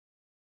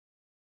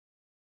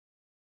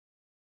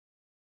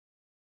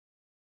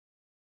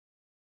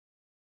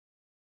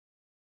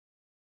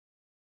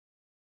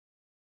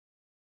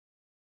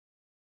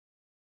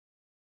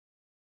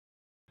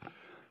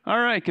All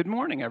right, good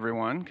morning,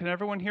 everyone. Can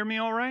everyone hear me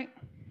all right?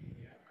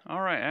 All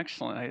right,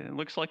 excellent. It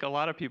looks like a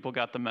lot of people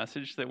got the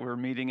message that we're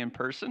meeting in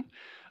person.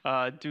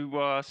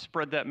 Do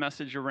spread that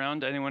message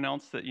around to anyone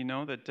else that you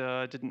know that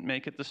didn't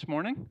make it this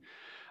morning.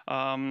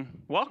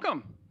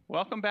 Welcome.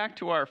 Welcome back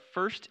to our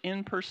first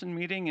in-person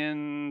meeting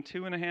in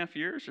 2.5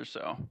 years or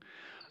so.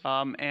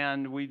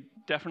 And we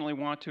definitely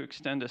want to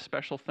extend a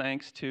special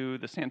thanks to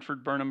the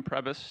Sanford Burnham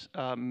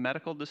Prebys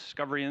Medical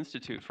Discovery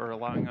Institute for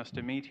allowing us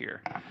to meet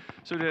here.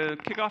 So to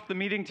kick off the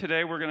meeting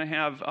today, we're going to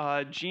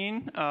have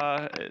Gene,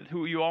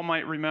 who you all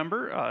might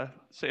remember,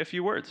 say a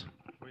few words.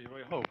 We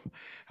hope.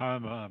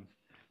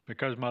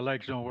 Because my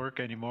legs don't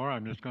work anymore,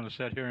 I'm just going to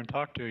sit here and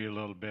talk to you a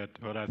little bit.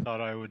 What I thought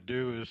I would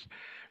do is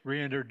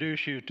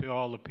reintroduce you to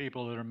all the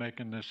people that are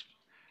making this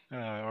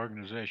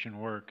organization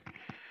work.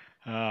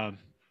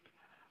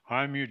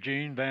 I'm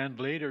Eugene Van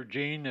Vliet, or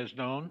Gene as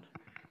known.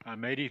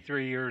 I'm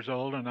 83 years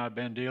old, and I've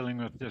been dealing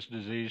with this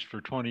disease for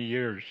 20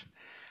 years.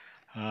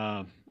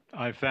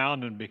 I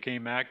found and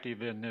became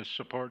active in this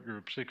support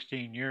group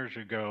 16 years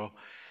ago,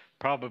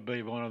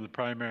 probably one of the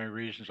primary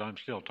reasons I'm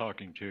still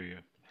talking to you.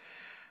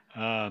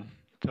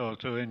 So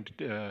to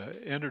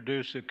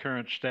introduce the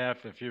current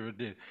staff, if you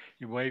would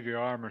you wave your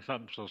arm or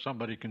something so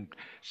somebody can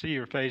see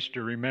your face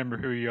to remember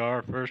who you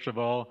are. First of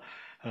all,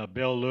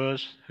 Bill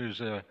Lewis, who's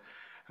a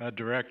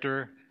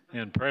director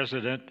and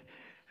president,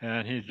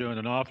 and he's doing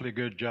an awfully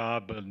good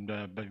job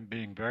and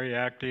being very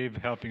active,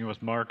 helping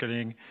with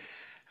marketing,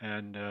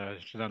 and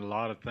he's done a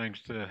lot of things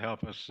to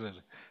help us,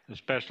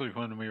 especially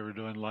when we were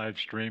doing live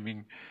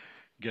streaming,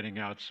 getting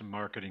out some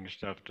marketing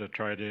stuff to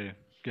try to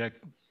get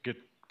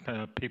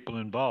people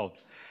involved.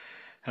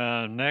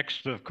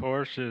 Next, of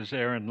course, is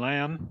Aaron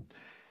Lamb,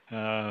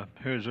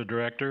 who's a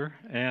director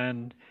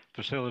and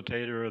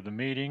facilitator of the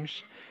meetings.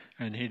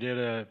 And he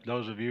did,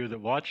 those of you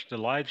that watched the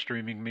live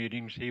streaming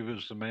meetings, he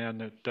was the man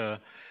that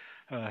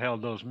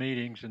held those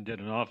meetings and did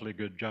an awfully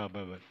good job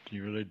of it. He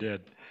really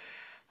did.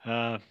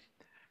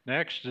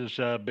 Next is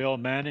Bill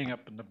Manning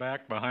up in the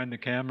back behind the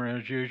camera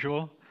as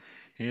usual.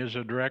 He is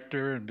a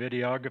director and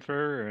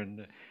videographer,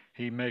 and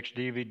he makes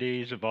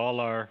DVDs of all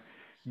our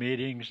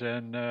meetings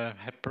and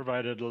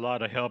provided a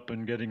lot of help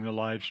in getting the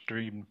live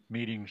stream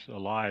meetings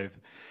alive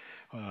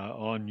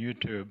on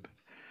YouTube.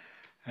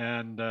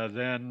 And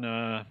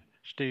then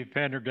Steve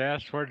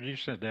Pendergast, where did you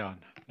sit down?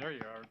 There you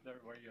are, there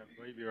where you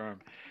wave your arm.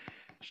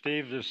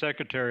 Steve's the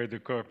secretary of the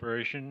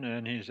corporation,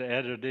 and he's the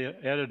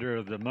editor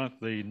of the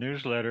monthly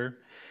newsletter,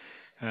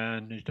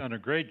 and he's done a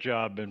great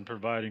job in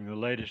providing the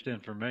latest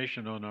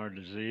information on our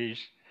disease,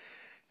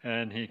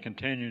 and he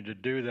continued to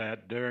do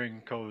that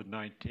during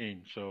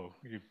COVID-19. So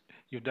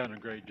you've done a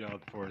great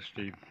job for us,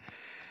 Steve.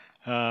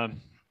 A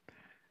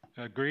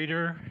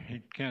greeter, you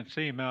can't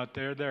see him out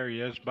there. There he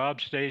is.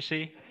 Bob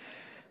Stacy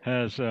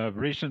has a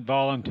recent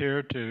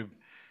volunteer to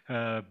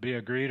be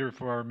a greeter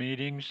for our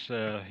meetings.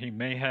 He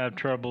may have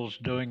troubles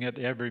doing it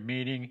every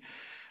meeting,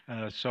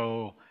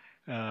 so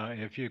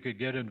if you could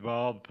get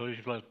involved, please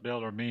let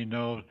Bill or me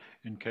know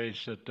in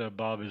case that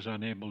Bob is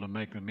unable to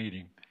make the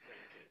meeting.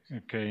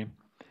 Okay.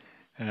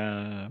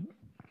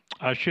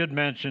 I should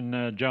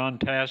mention John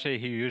Tassie.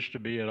 He used to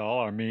be at all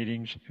our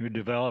meetings, who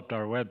developed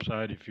our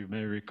website, if you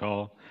may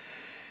recall.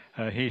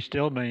 He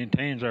still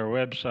maintains our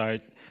website,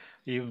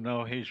 even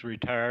though he's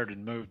retired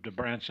and moved to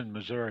Branson,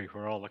 Missouri,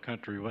 where all the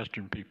country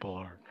western people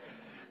are.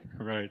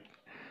 Right.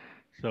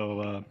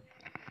 So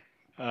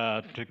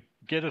to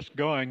get us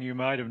going, you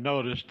might have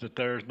noticed that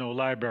there's no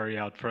library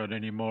out front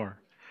anymore.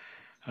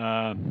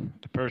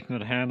 The person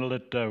that handled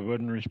it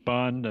wouldn't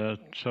respond,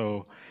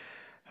 so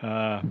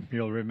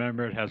you'll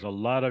remember it has a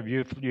lot of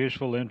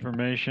useful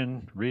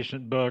information,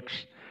 recent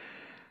books,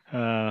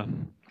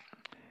 and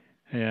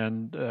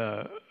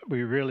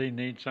we really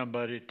need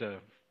somebody to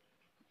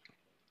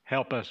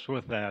help us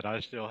with that.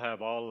 I still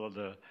have all of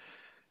the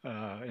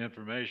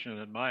information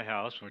at my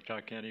house, which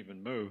I can't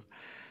even move.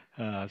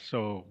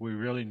 So we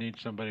really need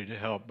somebody to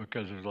help,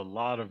 because there's a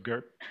lot of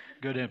good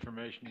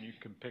information you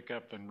can pick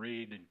up and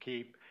read and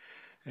keep.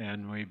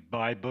 And we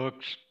buy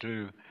books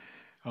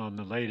on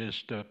the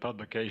latest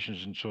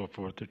publications and so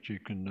forth that you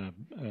can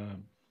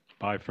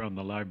buy from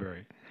the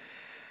library.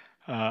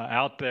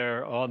 Out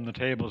there on the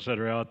tables that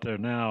are out there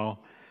now,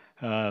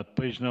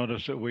 please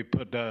notice that we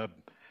put a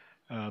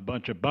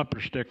bunch of bumper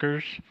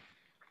stickers,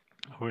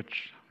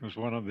 which was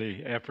one of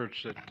the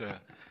efforts that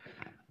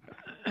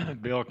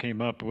Bill came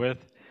up with.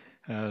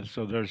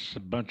 So there's a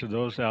bunch of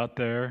those out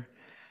there,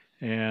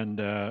 and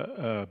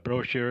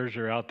brochures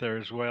are out there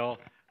as well.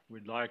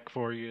 We'd like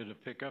for you to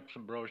pick up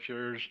some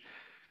brochures,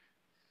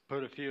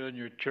 put a few in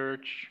your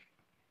church,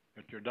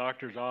 at your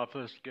doctor's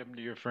office, give them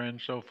to your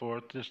friends, so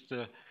forth, just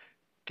to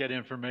get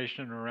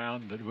information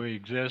around that we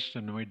exist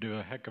and we do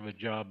a heck of a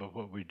job of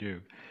what we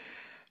do.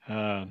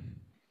 I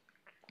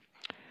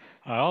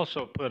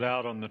also put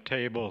out on the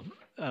table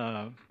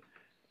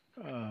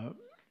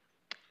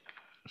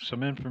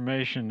some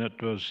information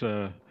that was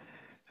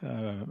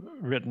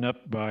written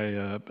up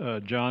by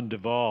John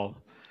Duvall,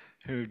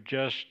 who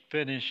just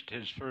finished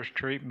his first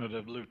treatment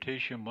of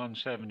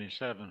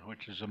lutetium-177,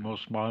 which is the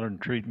most modern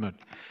treatment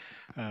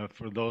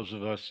for those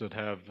of us that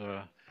have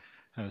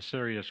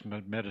serious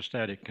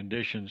metastatic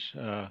conditions.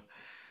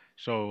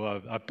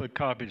 So I put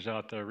copies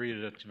out there. Read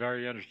it. It's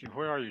very interesting.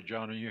 Where are you,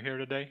 John? Are you here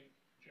today?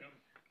 Jim.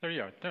 There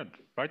you are.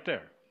 Right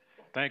there.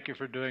 Thank you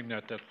for doing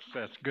that.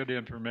 That's good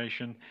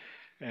information.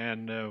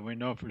 And we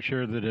know for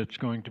sure that it's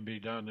going to be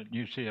done at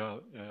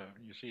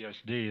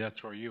UCSD.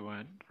 That's where you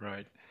went,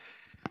 right?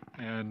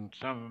 And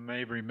some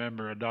may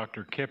remember a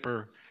Dr.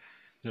 Kipper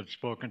that's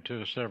spoken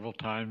to us several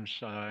times.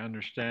 I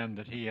understand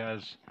that he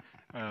has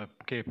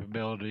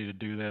capability to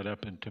do that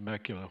up in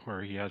Temecula,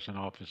 where he has an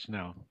office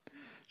now.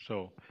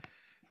 So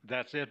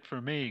that's it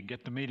for me.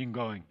 Get the meeting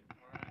going.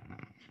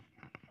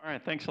 All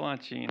right. Thanks a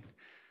lot, Gene.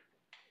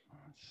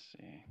 Let's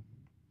see.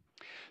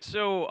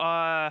 So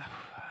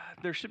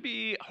there should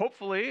be,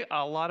 hopefully,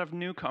 a lot of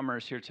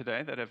newcomers here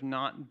today that have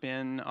not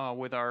been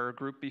with our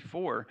group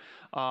before.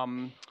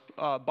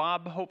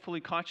 Bob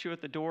hopefully caught you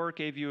at the door,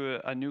 gave you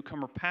a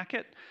newcomer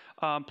packet.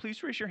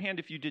 Please raise your hand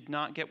if you did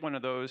not get one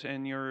of those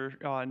and you're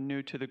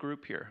new to the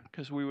group here,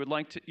 because we would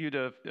like you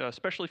to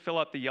especially fill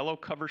out the yellow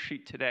cover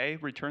sheet today,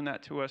 return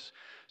that to us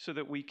so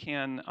that we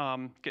can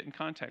get in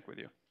contact with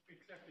you.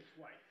 Except it's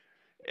white.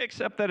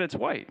 Except that it's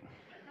white.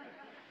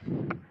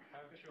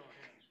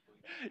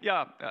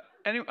 Yeah.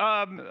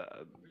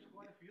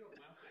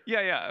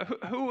 Yeah.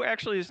 Who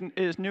actually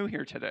is new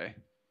here today?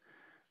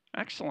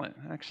 Excellent.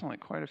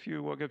 Quite a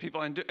few good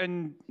people.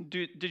 And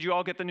did you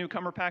all get the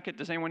newcomer packet?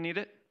 Does anyone need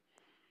it?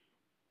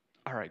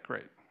 All right.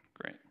 Great.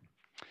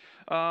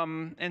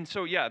 And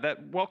so yeah, that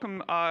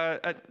welcome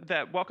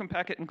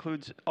packet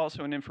includes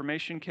also an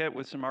information kit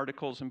with some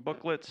articles and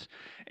booklets.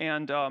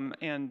 And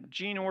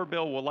Gene or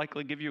Bill will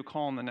likely give you a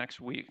call in the next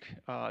week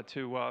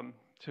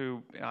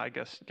to I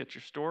guess get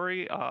your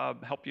story,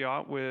 help you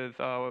out with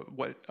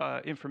what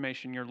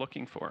information you're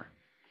looking for.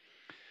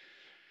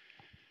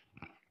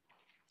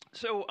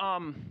 So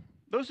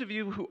those of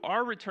you who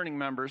are returning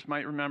members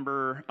might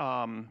remember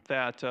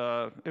that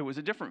it was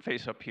a different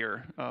face up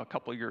here a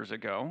couple years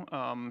ago.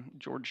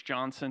 George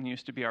Johnson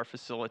used to be our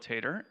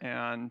facilitator,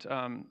 and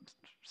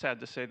sad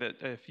to say that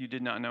if you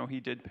did not know, he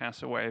did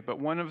pass away. But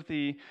one of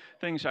the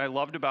things I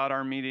loved about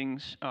our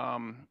meetings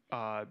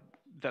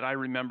that I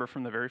remember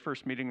from the very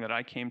first meeting that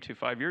I came to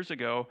 5 years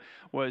ago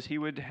was he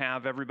would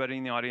have everybody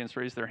in the audience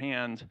raise their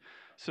hand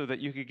so that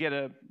you could get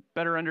a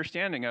better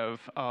understanding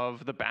of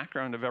the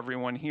background of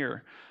everyone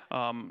here.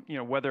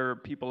 Whether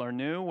people are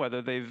new,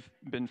 whether they've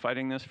been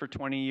fighting this for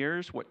 20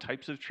 years, what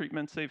types of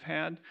treatments they've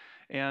had.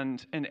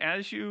 And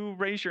as you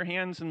raise your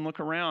hands and look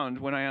around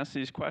when I ask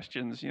these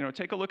questions,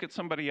 take a look at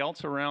somebody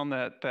else around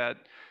that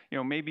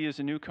maybe is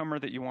a newcomer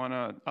that you want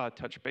to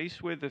touch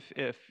base with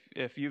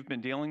if you've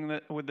been dealing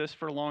with this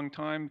for a long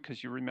time,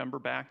 because you remember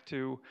back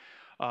to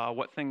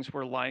what things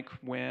were like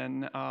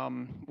when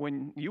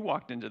you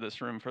walked into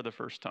this room for the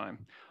first time,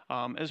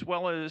 as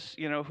well as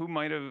who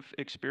might have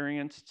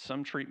experienced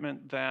some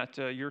treatment that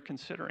you're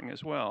considering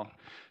as well.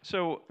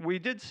 So we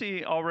did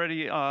see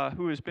already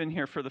who has been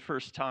here for the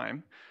first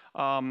time,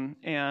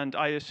 and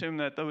I assume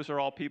that those are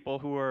all people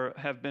who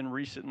have been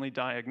recently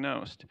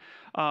diagnosed.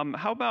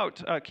 How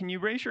about can you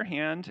raise your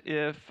hand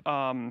if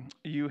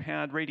you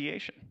had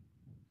radiation?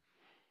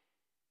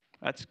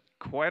 That's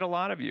quite a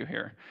lot of you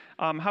here.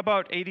 How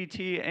about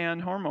ADT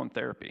and hormone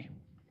therapy?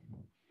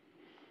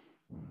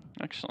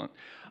 Excellent.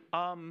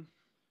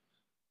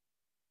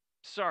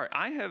 Sorry,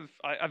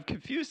 I've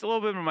confused a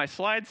little bit of my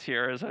slides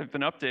here as I've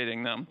been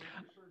updating them.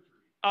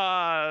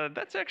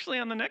 That's actually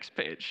on the next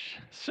page.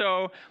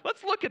 So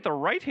let's look at the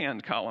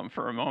right-hand column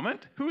for a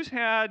moment. Who's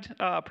had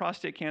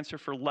prostate cancer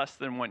for less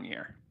than 1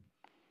 year?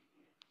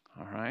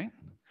 All right.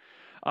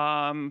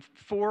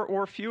 4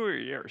 or fewer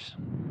years.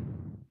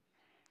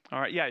 All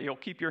right, yeah, you'll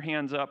keep your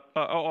hands up.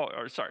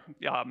 Sorry.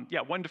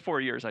 1 to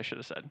 4 years, I should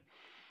have said.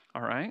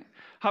 All right.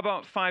 How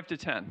about 5 to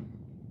 10?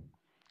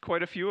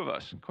 Quite a few of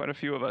us.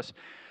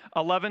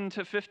 11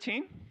 to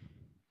 15?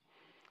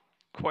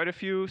 Quite a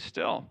few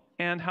still.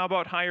 And how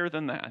about higher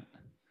than that? 20.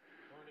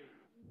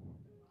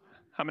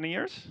 How many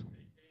years?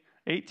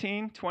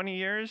 18, 20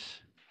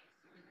 years?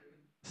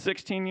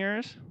 16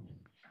 years?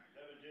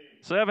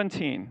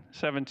 17.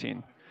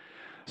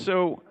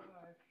 So,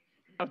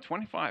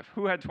 25.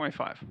 Who had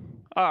 25?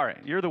 All right,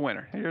 you're the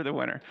winner.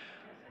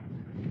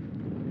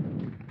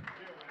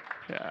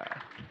 Yeah.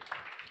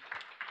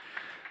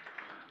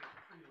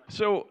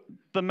 So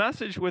the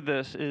message with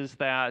this is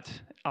that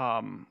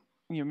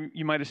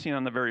you might have seen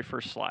on the very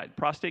first slide.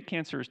 Prostate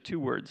cancer is 2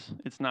 words.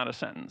 It's not a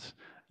sentence.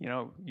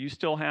 You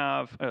still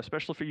have,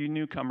 especially for you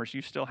newcomers,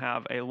 you still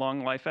have a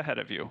long life ahead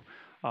of you.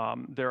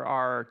 There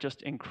are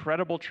just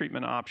incredible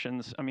treatment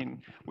options. I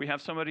mean, we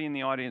have somebody in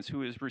the audience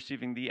who is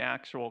receiving the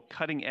actual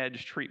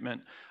cutting-edge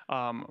treatment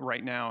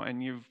right now,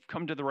 and you've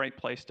come to the right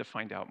place to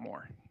find out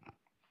more.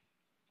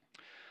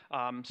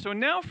 So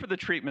now for the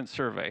treatment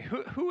survey.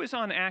 Who is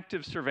on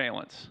active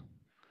surveillance?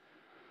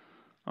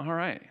 All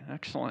right,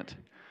 excellent.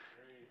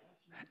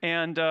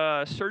 And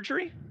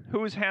surgery?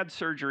 Who has had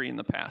surgery in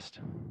the past?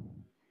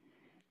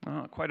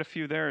 Quite a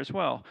few there as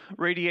well.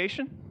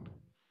 Radiation?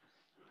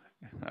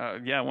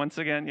 Yeah, once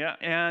again, yeah.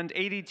 And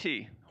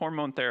ADT,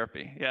 Hormone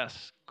therapy,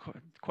 yes.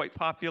 Quite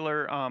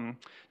popular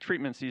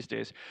treatments these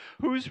days.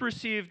 Who's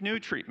received new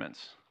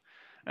treatments?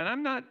 And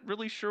I'm not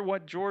really sure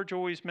what George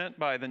always meant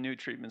by the new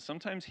treatments.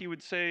 Sometimes he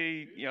would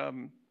say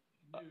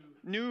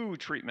new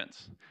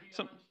treatments.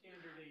 Beyond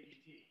standard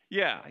ADT.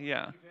 Yeah,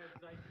 yeah. You've had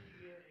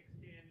Zytiga,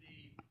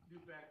 Xtandi,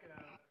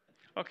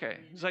 Nubeca. Okay,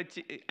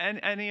 and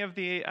any of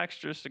the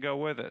extras to go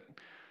with it.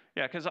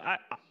 Yeah, because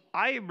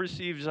I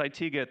received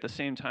Zytiga at the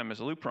same time as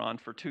Lupron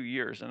for 2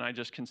 years, and I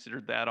just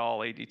considered that all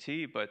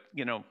ADT. But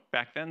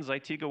back then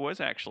Zytiga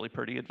was actually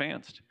pretty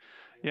advanced.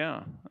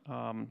 Yeah.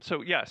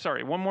 So yeah,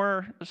 sorry. One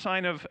more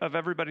sign of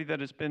everybody that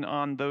has been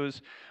on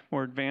those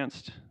more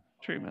advanced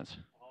treatments.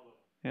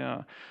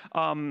 Yeah.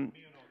 And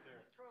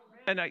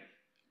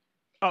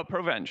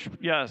Provenge.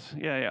 Yes.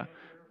 Yeah.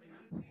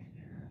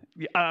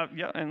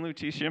 Yeah, and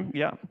lutetium.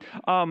 Yeah.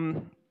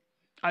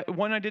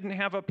 One I didn't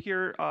have up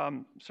here.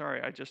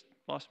 Sorry, I just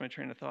lost my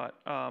train of thought.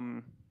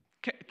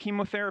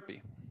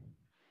 Chemotherapy.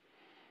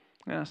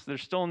 Yes,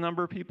 there's still a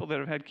number of people that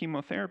have had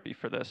chemotherapy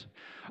for this.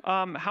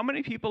 How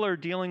many people are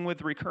dealing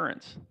with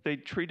recurrence? They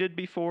treated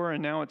before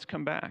and now it's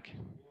come back.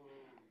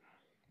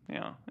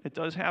 Yeah, it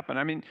does happen.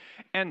 I mean,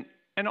 and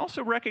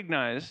also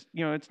recognize,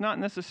 it's not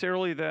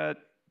necessarily that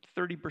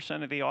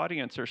 30% of the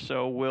audience or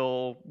so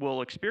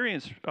will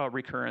experience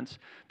recurrence.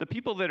 The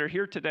people that are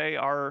here today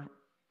are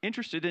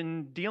interested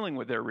in dealing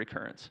with their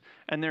recurrence,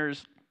 and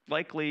there's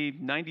likely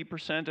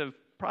 90% of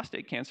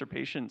prostate cancer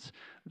patients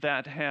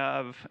that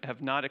have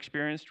not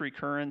experienced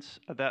recurrence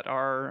that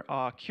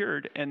are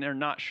cured, and they're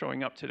not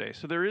showing up today.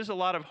 So there is a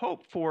lot of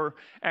hope for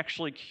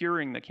actually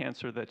curing the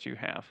cancer that you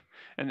have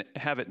and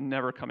have it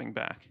never coming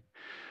back.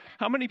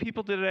 How many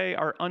people today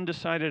are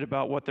undecided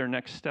about what their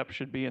next step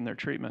should be in their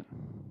treatment?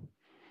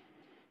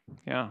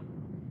 Yeah.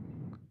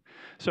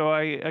 So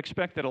I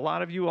expect that a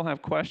lot of you will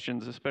have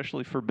questions,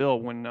 especially for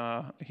Bill when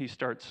he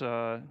starts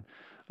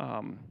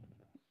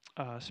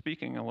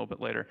speaking a little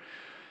bit later.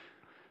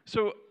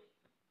 So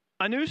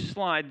a new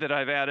slide that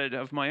I've added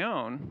of my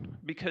own,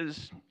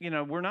 because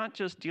we're not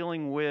just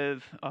dealing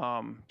with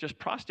just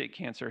prostate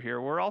cancer here.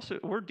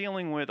 We're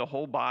dealing with a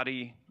whole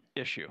body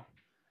issue.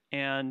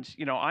 And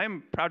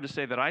I'm proud to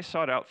say that I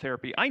sought out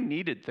therapy. I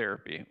needed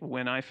therapy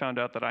when I found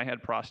out that I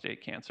had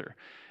prostate cancer.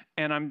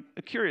 And I'm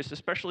curious,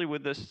 especially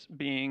with this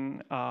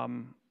being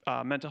Mental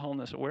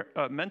Wellness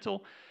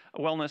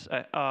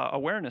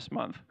Awareness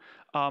Month,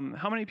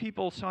 how many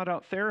people sought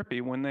out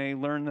therapy when they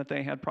learned that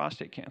they had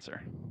prostate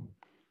cancer?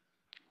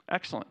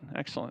 Excellent,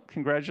 excellent.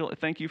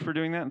 Thank you for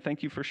doing that, and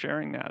thank you for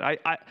sharing that.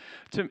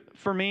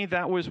 For me,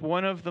 that was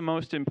one of the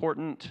most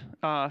important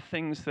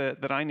things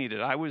that I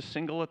needed. I was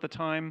single at the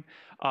time.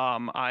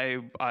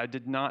 I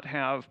did not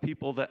have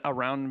people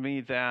around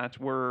me that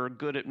were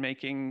good at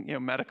making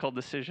medical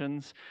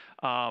decisions,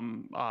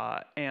 and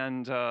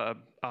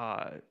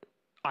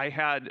I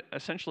had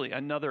essentially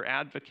another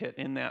advocate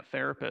in that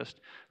therapist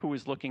who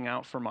was looking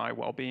out for my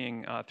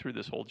well-being through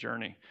this whole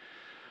journey.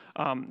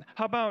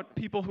 How about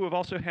people who have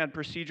also had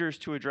procedures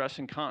to address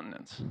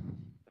incontinence?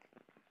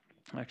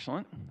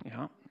 Excellent.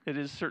 Yeah, it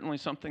is certainly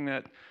something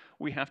that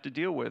we have to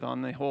deal with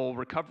on the whole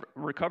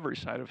recovery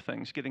side of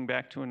things, getting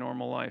back to a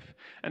normal life.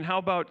 And how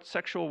about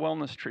sexual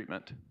wellness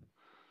treatment?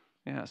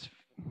 Yes,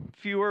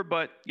 fewer,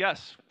 but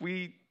yes,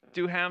 we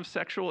do have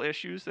sexual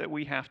issues that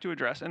we have to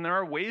address, and there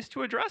are ways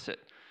to address it.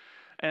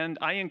 And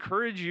I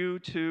encourage you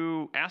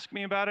to ask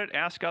me about it,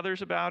 ask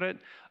others about it.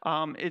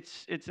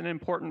 It's an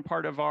important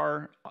part of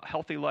our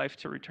healthy life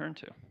to return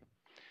to.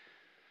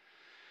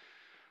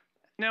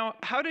 Now,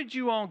 how did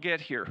you all get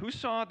here? Who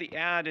saw the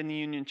ad in the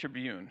Union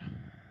Tribune?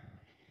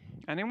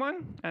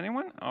 Anyone?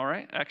 Anyone? All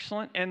right,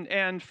 excellent.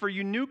 And for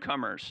you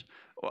newcomers,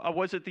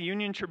 was it the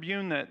Union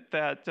Tribune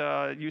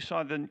that you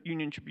saw the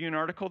Union Tribune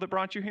article that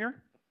brought you here?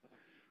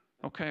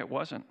 Okay, it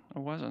wasn't. It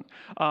wasn't.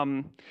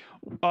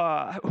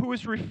 Who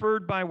was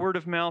referred by word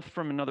of mouth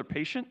from another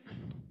patient?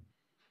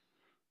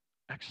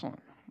 Excellent.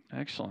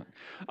 Excellent.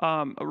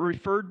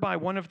 Referred by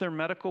one of their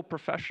medical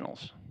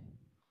professionals.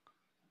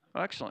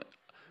 Excellent.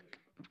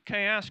 Can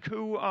I ask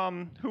who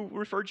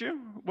referred you?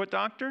 What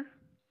doctor?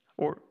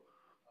 Or?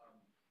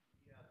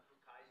 Yeah, through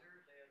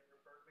Kaiser, they had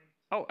referred me.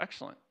 Oh,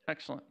 excellent.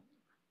 Excellent.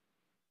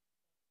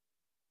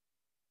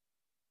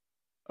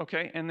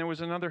 Okay, and there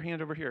was another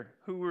hand over here.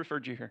 Who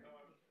referred you here?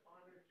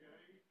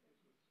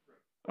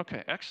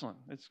 Okay, excellent.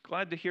 It's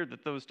glad to hear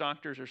that those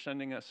doctors are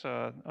sending us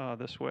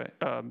this way,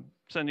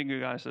 sending you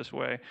guys this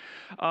way.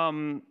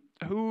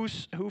 Who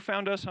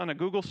found us on a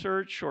Google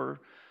search or?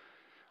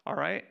 All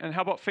right, and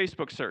how about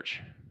Facebook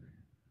search?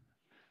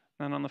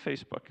 None on the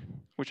Facebook,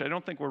 which I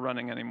don't think we're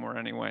running anymore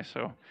anyway.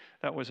 So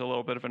that was a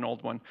little bit of an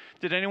old one.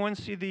 Did anyone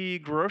see the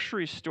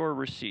grocery store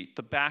receipt?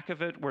 The back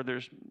of it, where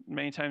there's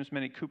many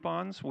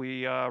coupons.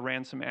 We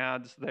ran some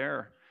ads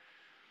there.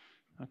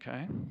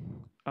 Okay.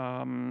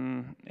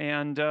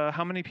 And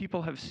how many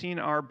people have seen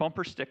our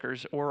bumper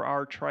stickers or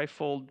our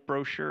trifold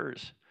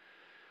brochures?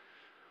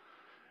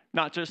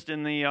 Not just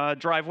in the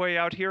driveway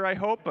out here, I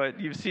hope, but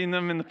you've seen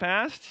them in the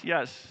past?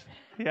 Yes.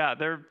 Yeah,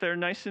 they're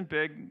nice and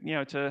big, you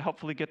know, to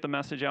hopefully get the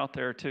message out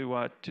there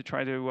to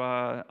try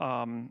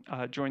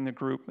to join the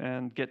group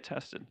and get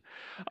tested.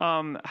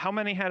 How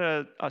many had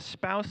a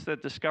spouse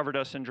that discovered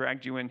us and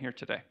dragged you in here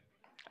today?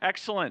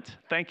 Excellent.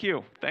 Thank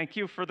you. Thank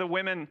you for the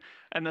women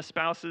and the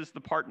spouses,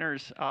 the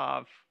partners,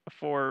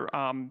 for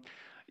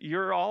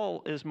you're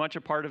all as much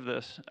a part of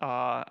this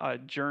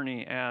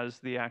journey as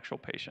the actual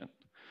patient.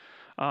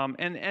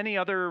 And any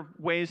other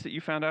ways that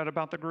you found out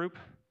about the group?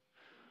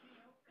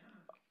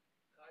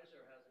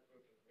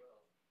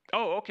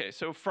 Oh, okay.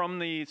 So from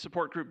the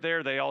support group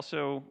there, they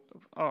also,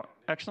 oh,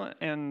 excellent.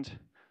 And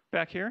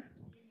back here?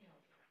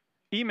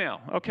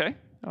 Email. Okay.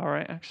 All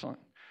right. Excellent.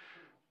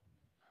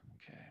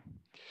 Okay.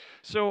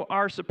 So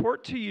our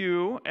support to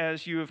you,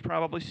 as you have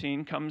probably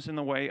seen, comes in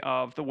the way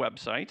of the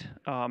website.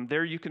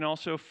 There you can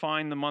also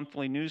find the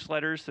monthly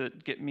newsletters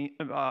that get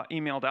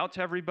emailed out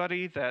to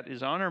everybody that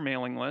is on our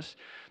mailing list.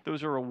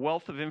 Those are a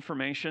wealth of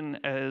information.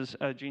 As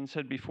Gene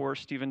said before,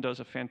 Stephen does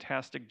a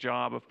fantastic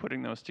job of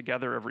putting those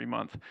together every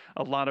month.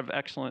 A lot of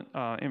excellent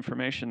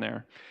information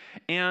there.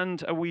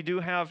 And we do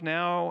have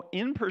now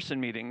in-person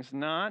meetings,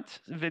 not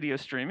video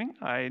streaming.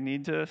 I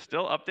need to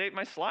still update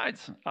my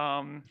slides.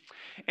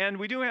 And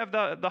we do have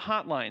the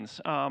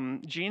hotlines.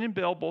 Gene and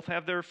Bill both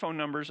have their phone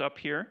numbers up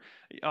here.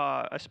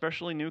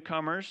 Especially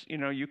newcomers, you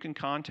know, you can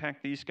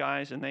contact these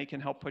guys and they can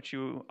help put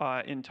you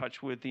in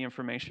touch with the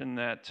information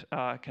that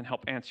can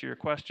help answer your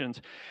questions.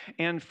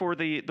 And for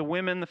the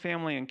women, the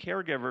family, and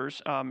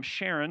caregivers,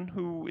 Sharon,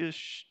 who is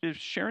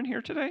Sharon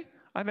here today?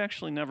 I've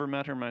actually never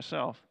met her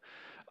myself.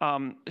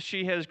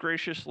 She has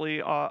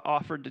graciously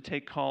offered to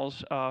take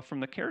calls from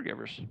the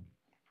caregivers.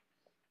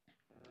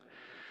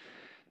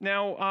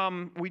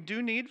 Now, we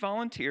do need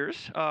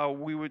volunteers.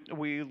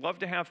 We love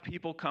to have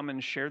people come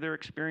and share their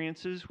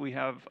experiences. We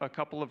have a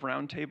couple of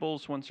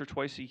roundtables once or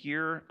twice a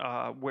year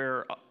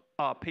where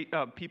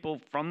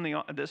people from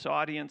this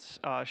audience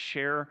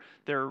share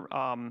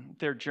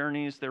their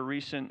journeys, their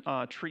recent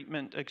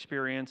treatment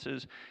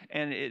experiences,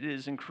 and it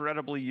is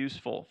incredibly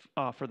useful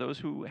for those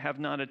who have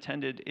not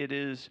attended.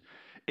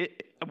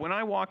 When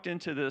I walked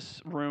into this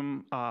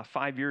room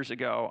 5 years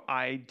ago,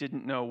 I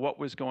didn't know what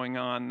was going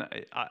on.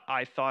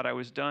 I thought I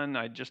was done.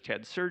 I just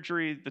had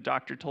surgery. The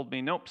doctor told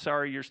me, nope,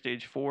 sorry, you're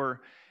stage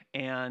 4.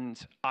 And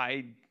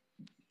I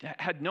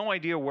had no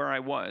idea where I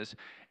was.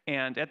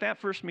 And at that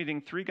first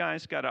meeting, 3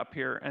 guys got up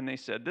here and they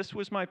said, this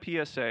was my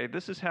PSA.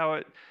 This is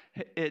how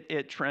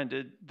it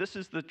trended. This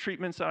is the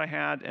treatments that I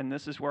had, and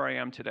this is where I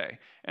am today.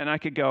 And I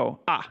could go,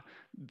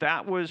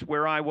 that was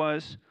where I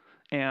was.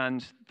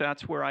 And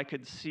that's where I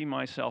could see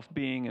myself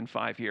being in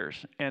 5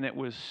 years. And it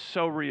was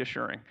so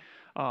reassuring.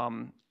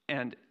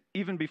 And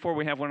even before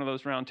we have one of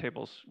those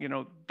roundtables, you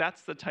know,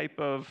 that's the type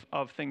of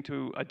thing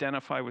to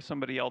identify with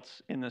somebody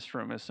else in this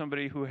room, as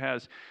somebody who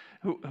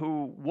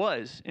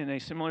was in a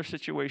similar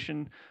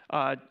situation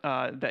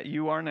that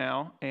you are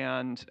now,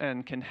 and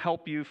can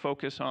help you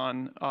focus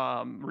on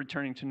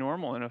returning to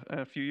normal in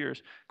a few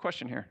years.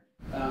 Question here.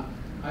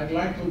 I'd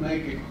like to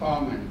make a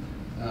comment.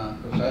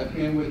 Because I've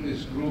been with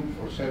this group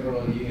for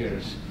several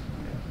years,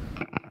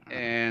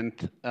 and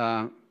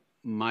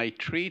my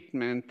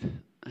treatment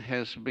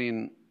has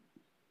been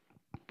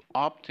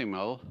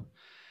optimal,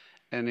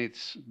 and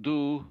it's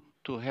due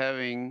to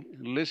having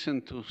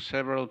listened to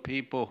several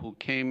people who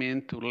came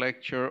in to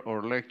lecture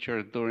or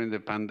lectured during the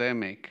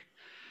pandemic,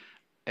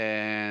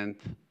 and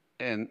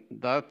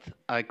that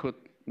I could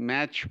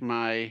match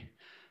my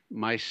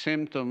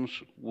symptoms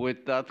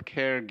with that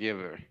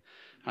caregiver.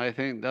 I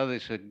think that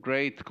is a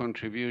great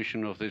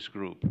contribution of this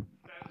group. That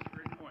is a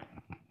great point.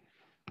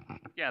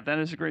 Yeah, that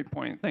is a great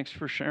point. Thanks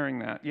for sharing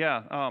that.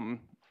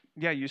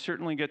 Yeah, you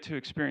certainly get to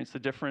experience the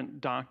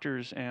different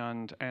doctors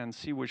and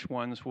see which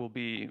ones will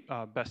be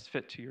best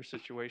fit to your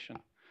situation.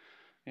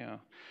 Yeah.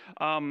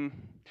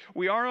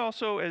 We are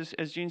also, as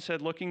Gene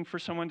said, looking for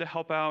someone to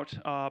help out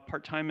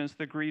part-time as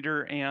the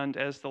greeter and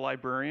as the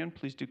librarian.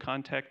 Please do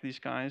contact these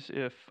guys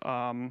if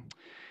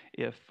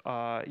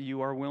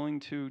you are willing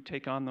to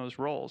take on those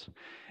roles.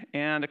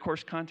 And of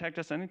course, contact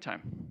us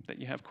anytime that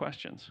you have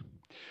questions.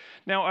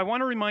 Now, I want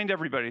to remind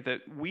everybody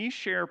that we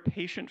share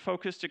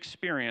patient-focused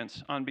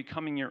experience on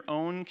becoming your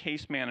own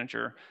case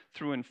manager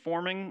through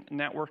informing,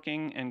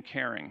 networking, and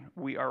caring.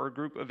 We are a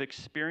group of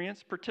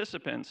experienced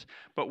participants,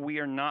 but we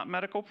are not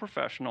medical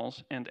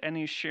professionals, and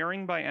any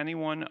sharing by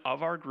anyone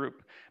of our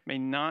group may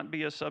not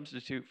be a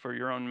substitute for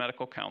your own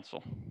medical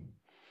counsel.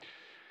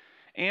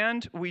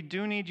 And we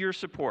do need your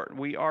support.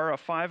 We are a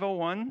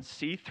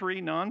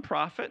 501c3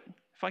 nonprofit.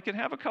 If I could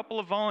have a couple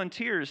of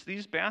volunteers,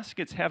 these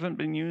baskets haven't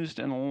been used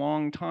in a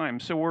long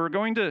time. So we're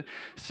going to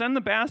send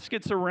the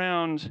baskets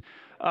around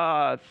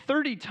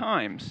 30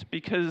 times,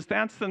 because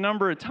that's the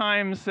number of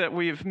times that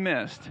we've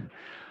missed.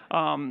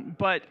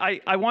 But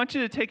I want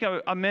you to take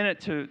a minute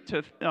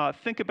to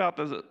think about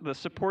the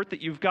support that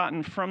you've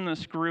gotten from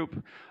this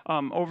group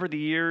over the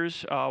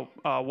years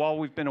while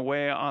we've been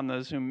away on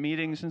the Zoom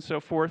meetings and so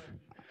forth.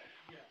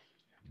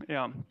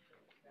 Yeah.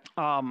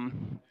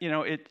 You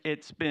know,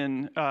 it's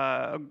been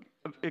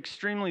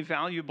extremely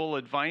valuable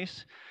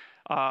advice.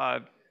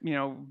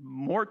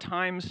 more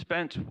time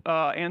spent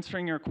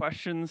answering your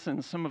questions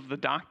than some of the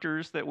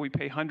doctors that we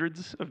pay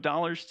hundreds of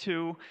dollars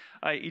to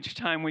each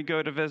time we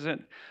go to visit.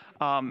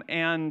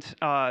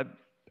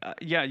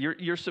 Yeah,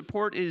 your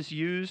support is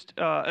used,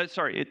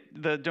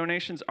 the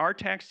donations are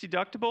tax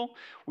deductible.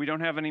 We don't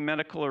have any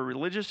medical or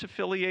religious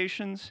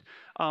affiliations.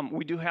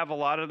 We do have a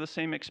lot of the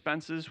same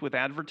expenses with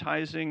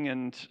advertising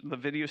and the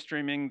video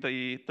streaming,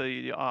 the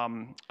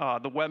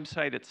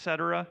website,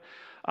 etc.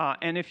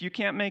 And if you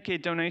can't make a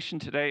donation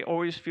today,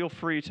 always feel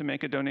free to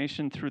make a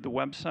donation through the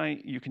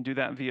website. You can do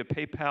that via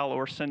PayPal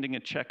or sending a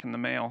check in the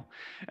mail.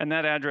 And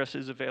that address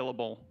is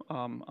available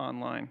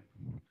online.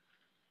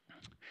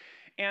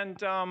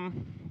 And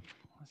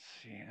let's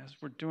see, as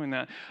we're doing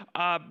that,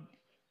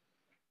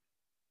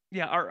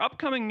 yeah, our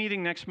upcoming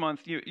meeting next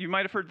month, you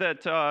might have heard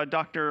that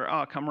Dr.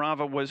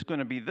 Kamrava was going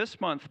to be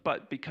this month,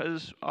 but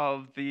because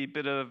of the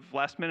bit of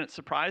last-minute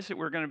surprise that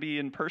we're going to be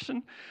in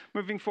person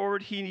moving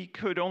forward, he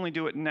could only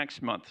do it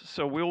next month.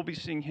 So we'll be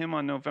seeing him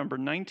on November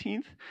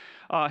 19th.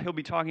 He'll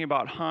be talking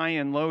about high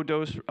and low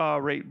dose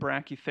rate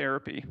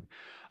brachytherapy.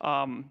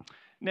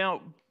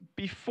 Now,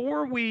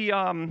 before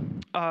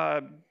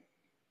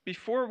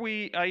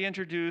I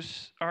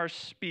introduce our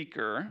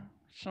speaker,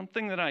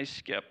 something that I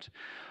skipped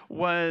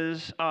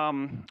was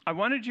I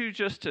wanted you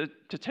just to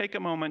take a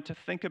moment to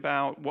think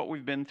about what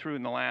we've been through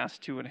in the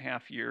last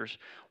 2.5 years.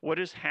 What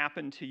has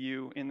happened to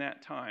you in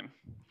that time?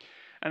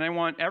 And I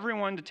want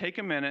everyone to take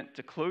a minute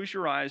to close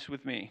your eyes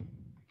with me.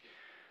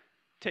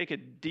 Take a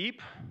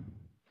deep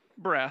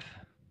breath,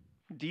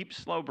 deep,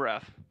 slow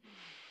breath.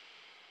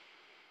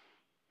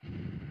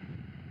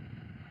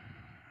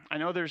 I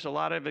know there's a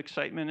lot of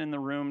excitement in the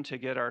room to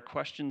get our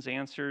questions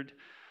answered,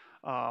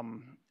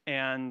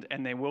 and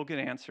they will get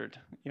answered.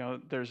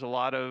 There's a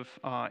lot of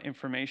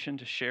information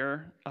to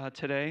share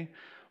today,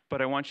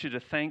 but I want you to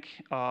thank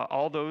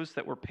all those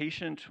that were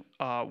patient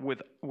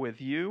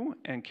with you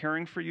and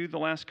caring for you the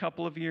last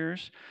couple of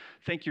years.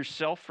 Thank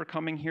yourself for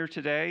coming here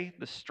today,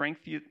 the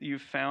strength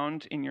you've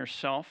found in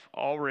yourself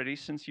already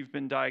since you've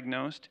been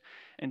diagnosed,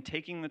 and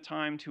taking the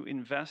time to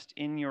invest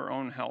in your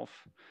own health.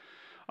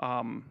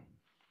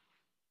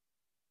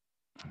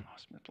 I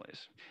lost my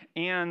place.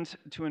 And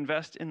to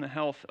invest in the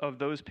health of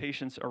those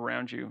patients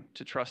around you,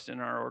 to trust in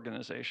our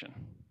organization.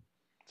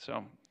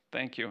 So,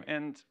 thank you.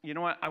 And you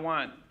know what? I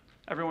want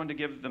everyone to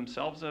give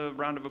themselves a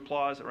round of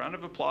applause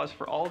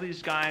for all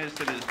these guys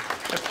that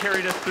have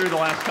carried us through the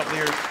last couple of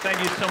years. Thank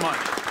you so much.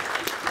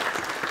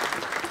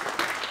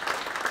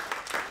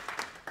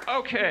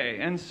 Okay,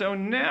 and so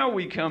now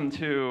we come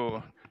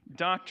to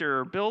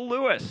Dr. Bill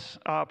Lewis,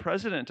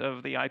 president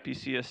of the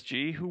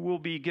IPCSG, who will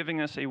be giving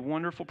us a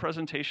wonderful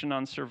presentation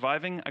on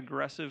surviving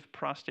aggressive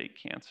prostate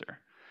cancer.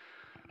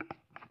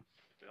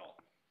 Bill,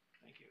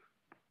 thank you.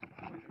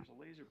 There's a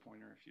laser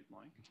pointer if you'd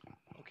like.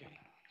 Okay.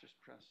 Just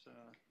press,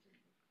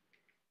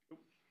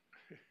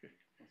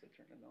 once I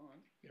turn it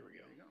on. There we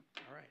go. There you go.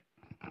 All right.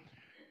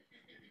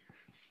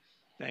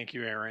 Thank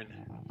you, Aaron.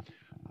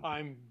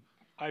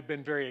 I've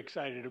been very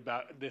excited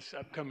about this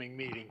upcoming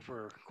meeting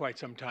for quite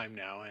some time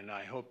now, and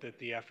I hope that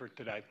the effort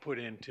that I've put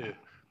in to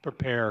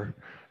prepare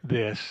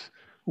this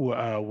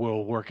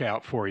will work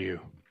out for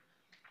you.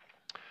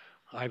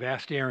 I've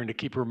asked Aaron to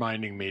keep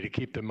reminding me to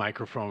keep the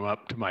microphone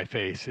up to my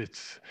face.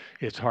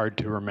 It's hard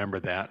to remember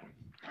that.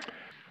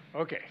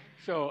 Okay,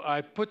 so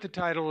I put the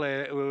title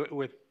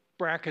with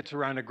brackets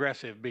around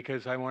aggressive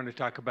because I want to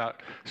talk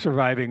about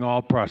surviving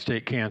all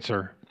prostate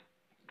cancer.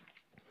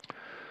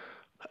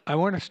 I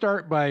want to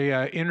start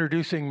by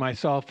introducing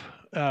myself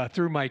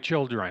through my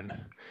children.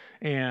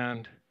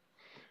 And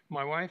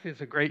my wife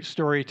is a great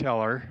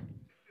storyteller,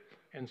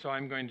 and so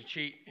I'm going to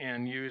cheat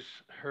and use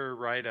her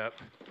write-up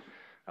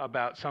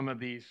about some of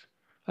these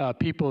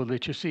people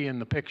that you see in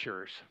the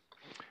pictures.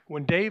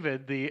 When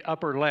David, the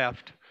upper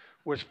left,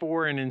 was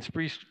 4 and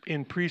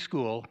in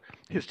preschool,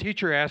 his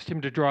teacher asked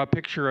him to draw a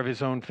picture of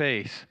his own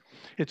face.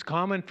 It's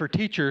common for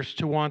teachers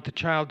to want the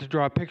child to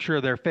draw a picture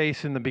of their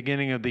face in the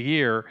beginning of the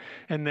year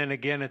and then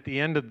again at the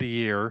end of the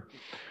year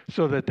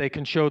so that they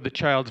can show the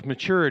child's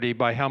maturity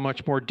by how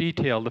much more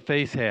detail the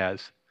face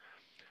has.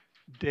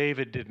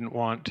 David didn't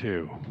want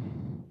to,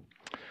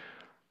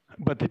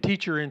 but the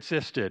teacher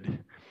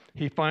insisted.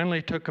 He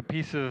finally took a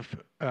piece of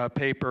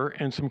paper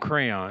and some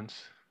crayons.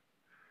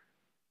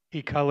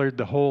 He colored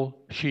the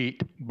whole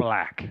sheet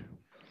black.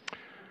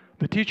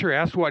 The teacher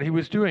asked what he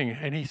was doing,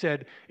 and he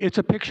said, "It's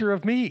a picture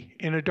of me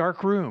in a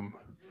dark room."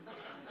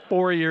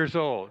 4 years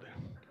old.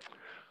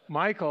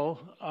 Michael,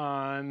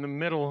 in the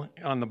middle,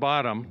 on the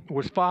bottom,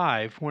 was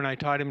 5 when I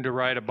taught him to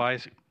ride a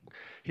bicycle.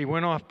 He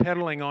went off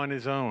pedaling on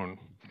his own,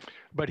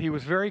 but he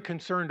was very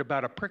concerned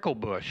about a prickle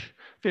bush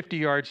 50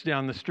 yards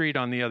down the street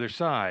on the other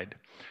side.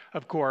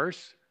 Of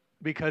course,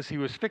 because he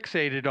was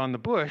fixated on the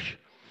bush,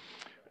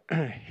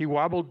 he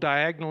wobbled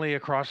diagonally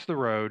across the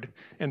road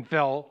and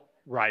fell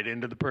right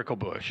into the prickle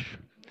bush.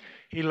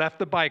 He left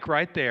the bike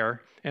right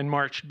there and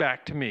marched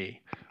back to me.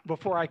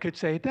 Before I could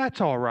say, "That's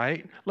all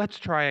right, let's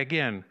try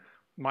again,"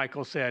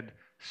 Michael said,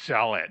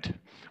 "Sell it.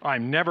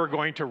 I'm never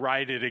going to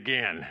ride it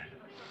again."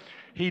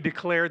 He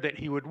declared that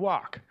he would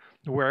walk,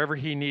 wherever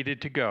he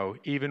needed to go,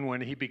 even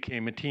when he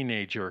became a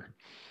teenager.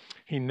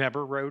 He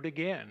never rode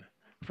again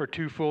for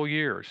 2 full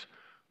years.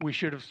 We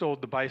should have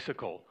sold the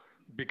bicycle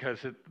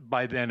because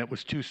by then it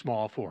was too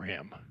small for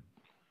him.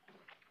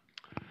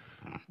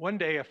 One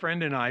day, a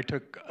friend and I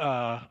took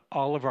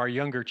all of our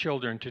younger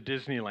children to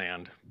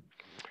Disneyland.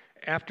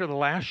 After the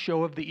last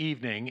show of the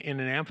evening in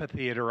an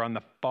amphitheater on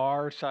the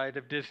far side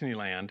of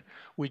Disneyland,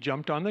 we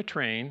jumped on the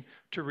train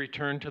to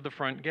return to the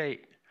front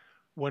gate.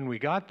 When we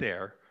got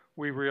there,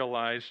 we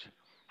realized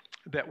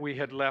that we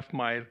had left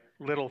my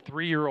little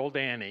 3-year-old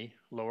Annie,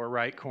 lower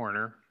right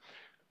corner,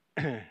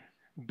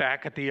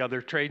 back at the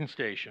other train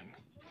station.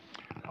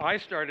 I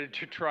started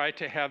to try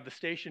to have the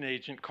station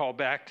agent call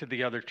back to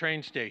the other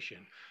train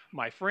station.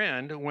 My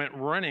friend went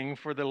running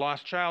for the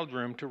lost child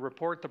room to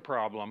report the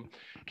problem,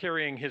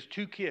 carrying his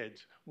 2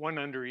 kids, one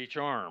under each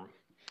arm.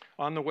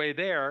 On the way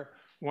there,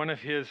 one of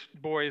his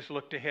boys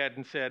looked ahead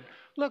and said,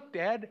 "Look,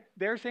 Dad,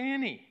 there's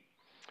Annie."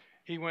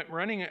 He went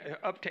running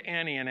up to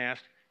Annie and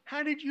asked,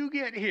 "How did you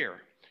get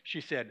here?"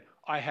 She said,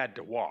 "I had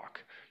to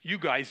walk. You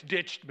guys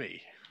ditched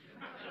me."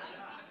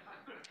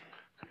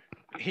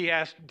 He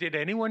asked, "Did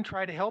anyone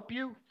try to help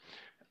you?"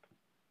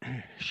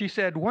 She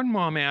said, "One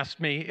mom asked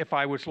me if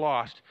I was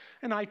lost,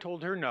 and I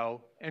told her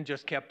no and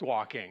just kept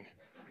walking."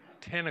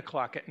 10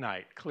 o'clock at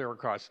night, clear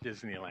across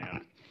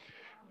Disneyland.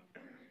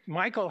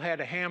 Michael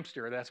had a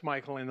hamster, that's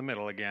Michael in the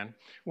middle again,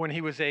 when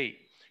he was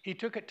 8. He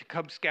took it to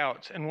Cub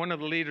Scouts, and one of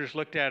the leaders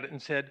looked at it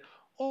and said,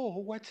 "Oh,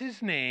 what's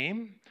his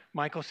name?"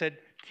 Michael said,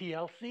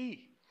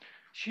 "TLC."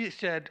 She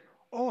said,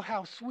 "Oh,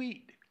 how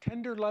sweet,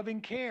 tender loving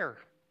care."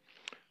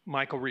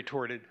 Michael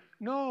retorted,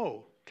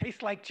 "No,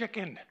 tastes like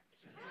chicken."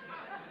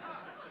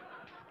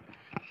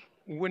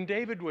 When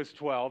David was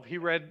 12, he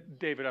read,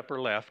 David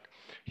upper left,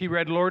 he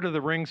read Lord of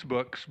the Rings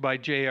books by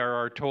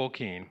J.R.R.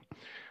 Tolkien.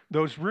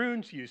 Those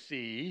runes you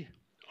see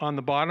on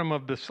the bottom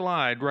of the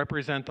slide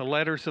represent the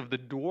letters of the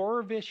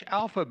Dwarvish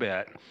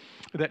alphabet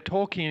that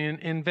Tolkien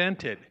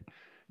invented.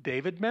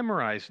 David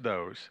memorized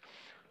those,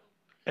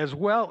 as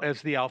well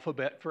as the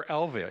alphabet for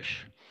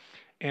Elvish,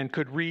 and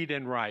could read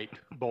and write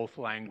both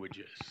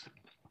languages.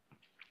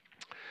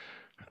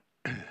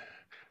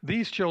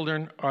 These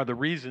children are the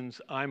reasons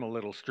I'm a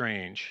little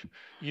strange.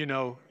 You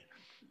know,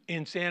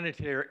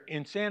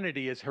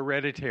 insanity is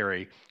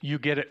hereditary. You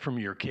get it from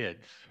your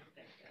kids.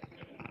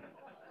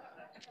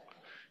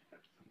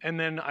 And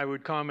then I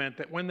would comment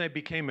that when they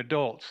became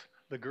adults,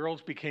 the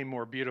girls became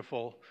more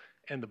beautiful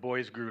and the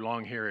boys grew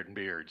long hair and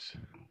beards.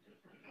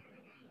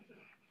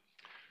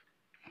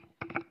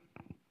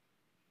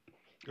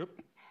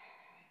 Oop.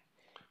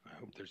 I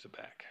hope there's a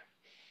back.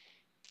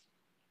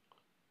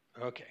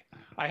 Okay.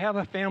 I have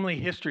a family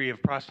history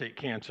of prostate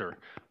cancer.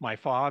 My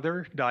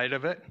father died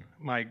of it.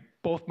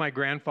 Both my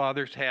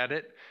grandfathers had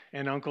it,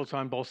 and uncles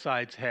on both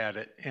sides had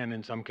it, and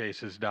in some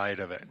cases died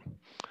of it.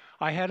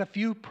 I had a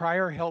few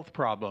prior health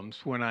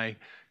problems when I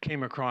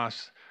came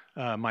across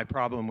my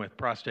problem with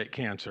prostate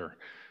cancer.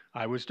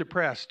 I was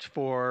depressed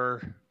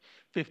for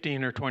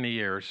 15 or 20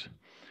 years.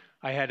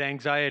 I had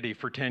anxiety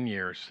for 10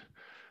 years,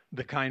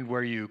 the kind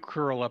where you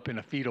curl up in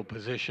a fetal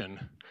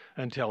position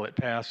until it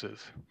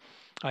passes.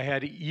 I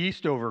had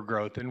yeast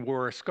overgrowth and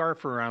wore a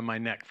scarf around my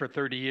neck for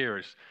 30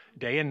 years,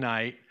 day and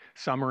night,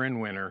 summer and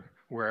winter,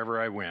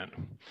 wherever I went.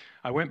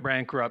 I went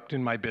bankrupt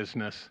in my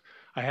business.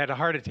 I had a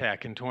heart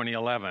attack in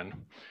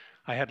 2011.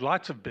 I had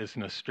lots of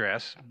business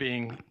stress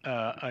being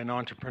an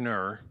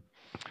entrepreneur.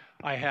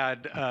 I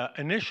had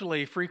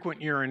initially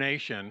frequent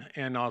urination,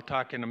 and I'll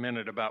talk in a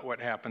minute about what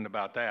happened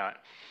about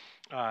that.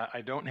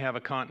 I don't have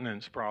a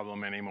continence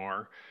problem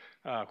anymore.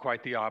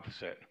 Quite the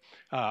opposite.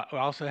 I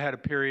also had a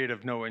period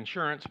of no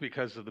insurance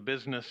because of the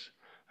business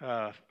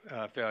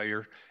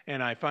failure,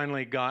 and I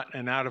finally got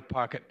an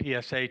out-of-pocket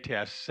PSA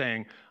test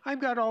saying, "I've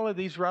got all of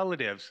these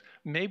relatives.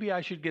 Maybe I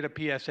should get a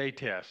PSA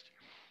test."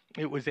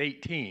 It was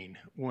 18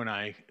 when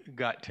I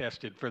got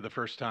tested for the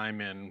first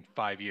time in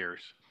 5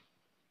 years.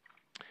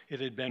 It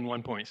had been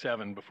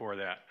 1.7 before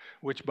that,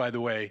 which, by the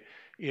way,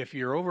 if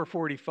you're over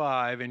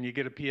 45 and you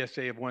get a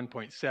PSA of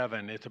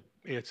 1.7,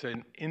 it's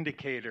an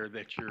indicator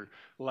that you're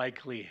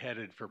likely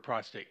headed for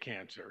prostate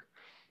cancer.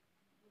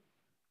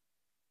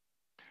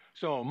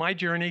 So my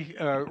journey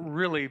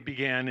really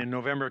began in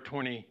November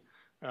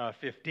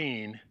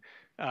 2015.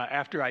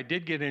 After I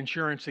did get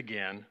insurance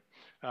again,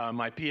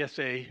 my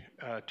PSA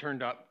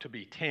turned up to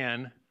be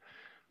 10.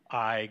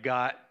 I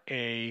got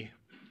an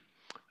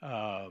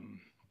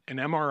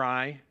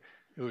MRI.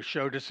 It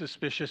showed a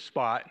suspicious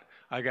spot.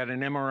 I got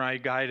an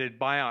MRI-guided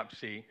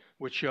biopsy,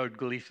 which showed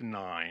Gleason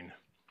 9.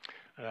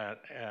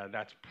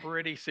 That's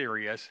pretty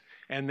serious.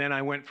 And then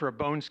I went for a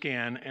bone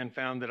scan and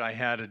found that I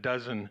had a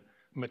dozen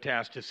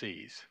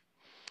metastases.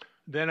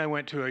 Then I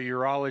went to a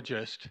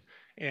urologist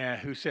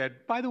who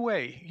said, "By the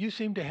way, you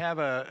seem to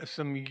have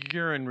some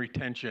urine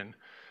retention,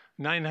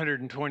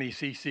 920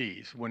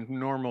 cc's, when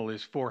normal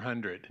is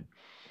 400.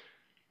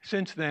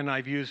 Since then,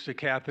 I've used a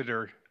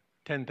catheter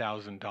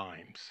 10,000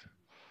 times.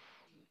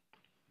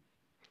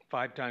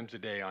 5 times a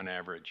day on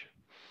average.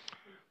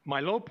 My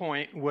low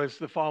point was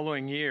the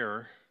following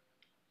year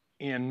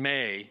in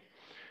May.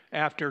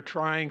 after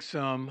trying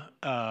some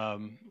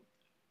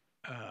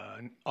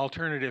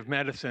alternative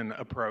medicine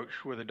approach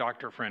with a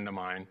doctor friend of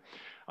mine,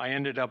 I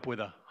ended up with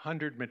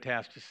 100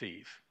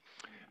 metastases.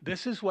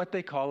 This is what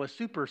they call a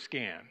super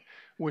scan,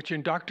 which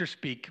in doctor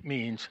speak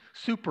means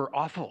super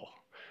awful.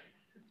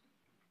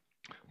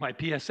 My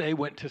PSA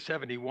went to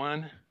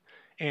 71,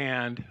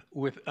 and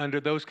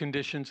under those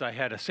conditions, I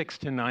had a 6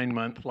 to 9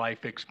 month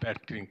life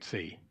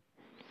expectancy.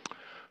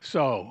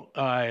 So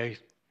I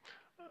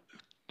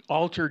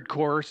altered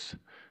course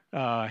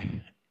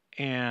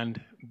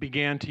and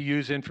began to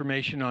use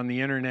information on the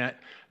internet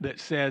that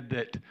said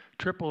that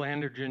triple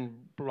androgen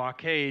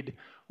blockade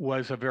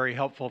was a very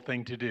helpful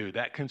thing to do.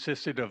 That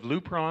consisted of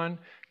Lupron,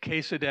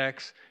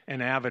 Casodex,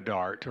 and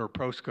Avodart, or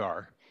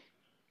Proscar.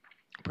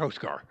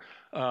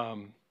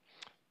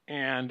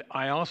 And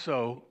I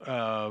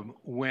also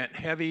went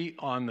heavy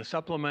on the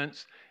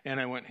supplements, and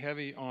I went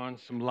heavy on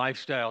some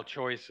lifestyle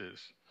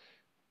choices.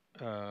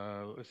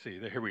 Let's see,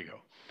 here we go.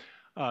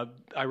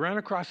 I ran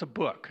across a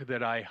book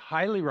that I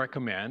highly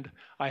recommend.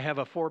 I have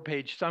a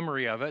 4-page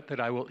summary of it that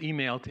I will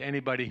email to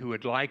anybody who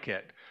would like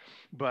it.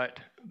 But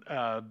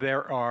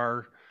there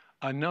are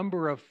a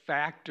number of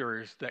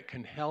factors that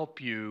can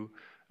help you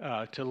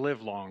to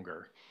live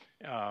longer.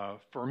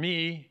 For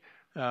me,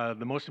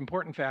 the most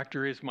important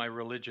factor is my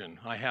religion.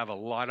 I have a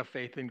lot of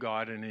faith in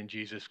God and in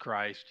Jesus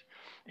Christ,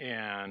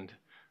 and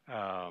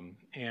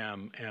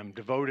am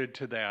devoted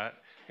to that.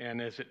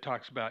 And as it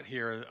talks about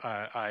here,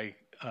 I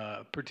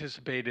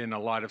participate in a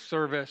lot of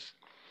service,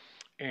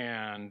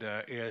 and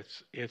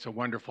it's a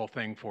wonderful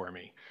thing for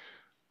me.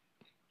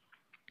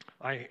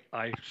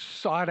 I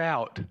sought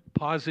out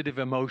positive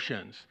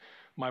emotions.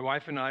 My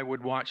wife and I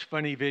would watch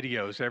funny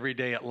videos every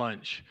day at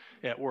lunch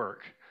at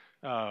work.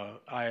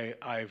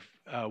 I've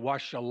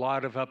watched a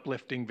lot of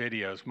uplifting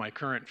videos. My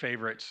current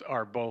favorites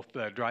are both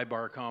Dry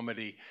Bar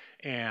Comedy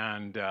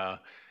and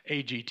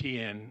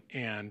AGT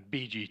and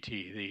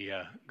BGT, the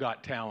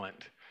Got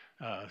Talent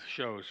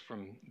shows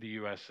from the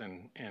US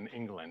and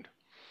England.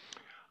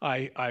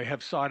 I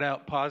have sought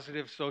out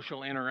positive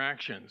social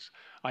interactions.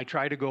 I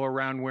try to go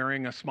around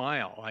wearing a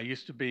smile. I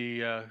used to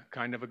be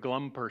kind of a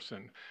glum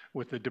person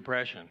with the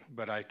depression,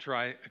 but I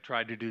try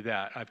to do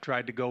that. I've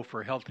tried to go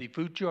for healthy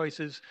food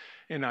choices,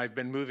 and I've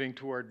been moving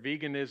toward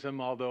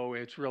veganism, although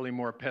it's really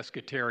more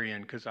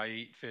pescatarian because I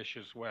eat fish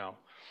as well.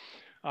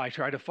 I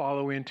try to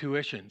follow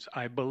intuitions.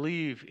 I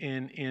believe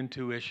in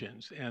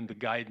intuitions and the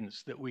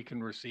guidance that we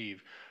can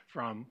receive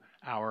from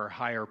our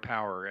higher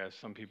power, as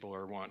some people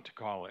are wont to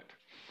call it.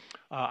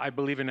 I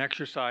believe in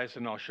exercise,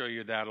 and I'll show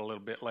you that a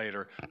little bit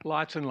later.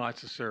 Lots and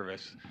lots of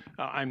service.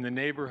 I'm the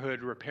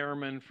neighborhood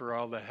repairman for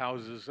all the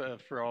houses,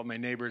 for all my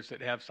neighbors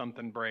that have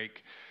something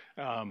break.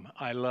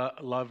 I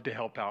love to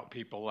help out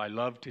people. I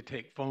love to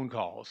take phone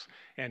calls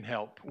and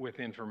help with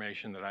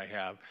information that I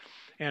have.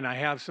 And I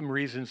have some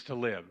reasons to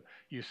live.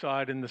 You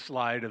saw it in the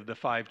slide of the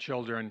 5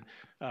 children.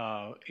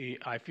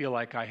 I feel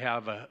like I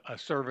have a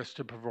service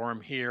to perform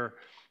here,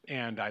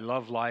 and I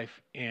love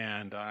life,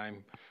 and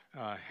I'm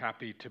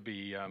happy to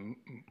be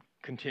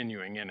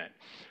continuing in it.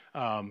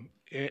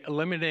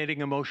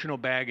 Eliminating emotional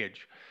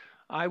baggage.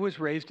 I was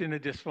raised in a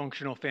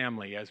dysfunctional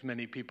family, as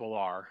many people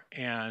are,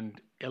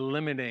 and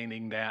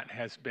eliminating that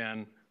has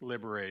been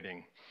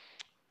liberating.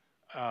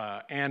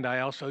 And I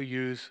also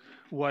use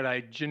what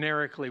I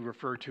generically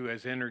refer to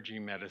as energy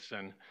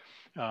medicine.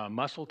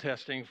 Muscle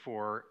testing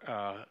for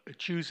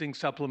choosing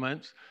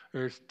supplements.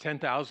 There's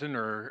 10,000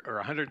 or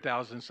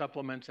 100,000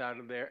 supplements out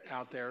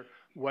there.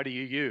 What do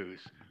you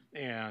use?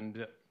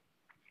 And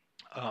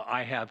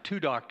I have 2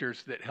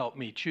 doctors that help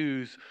me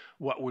choose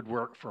what would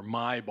work for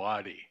my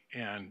body,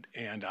 and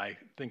I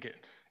think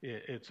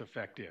it's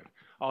effective.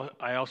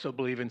 I also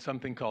believe in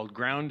something called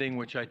grounding,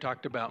 which I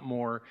talked about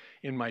more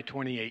in my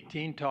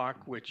 2018 talk,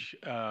 which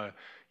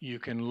you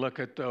can look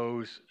at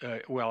those.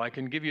 Well, I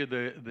can give you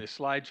the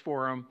slides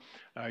for them.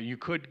 You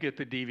could get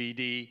the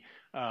DVD,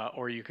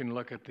 or you can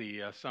look at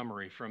the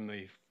summary from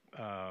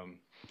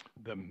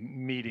the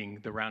meeting,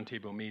 the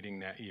roundtable meeting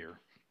that year.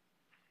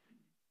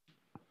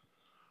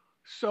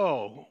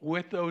 So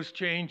with those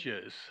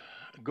changes,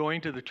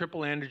 going to the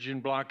triple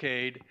androgen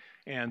blockade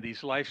and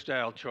these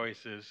lifestyle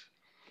choices,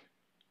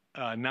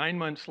 9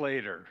 months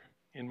later,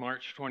 in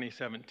March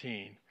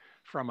 2017,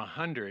 from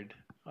 100,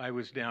 I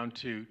was down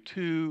to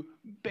 2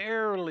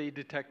 barely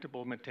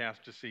detectable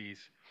metastases,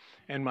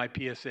 and my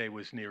PSA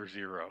was near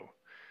 0.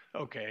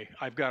 Okay,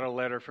 I've got a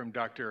letter from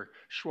Dr.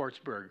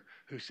 Schwartzberg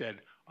who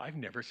said, I've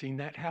never seen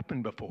that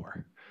happen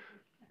before.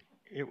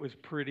 It was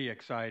pretty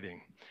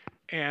exciting.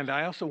 And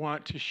I also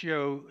want to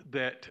show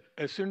that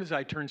as soon as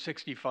I turned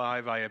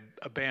 65, I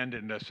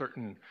abandoned a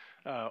certain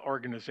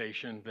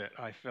organization that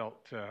I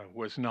felt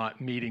was not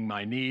meeting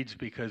my needs,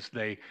 because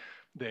they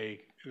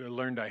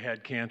learned I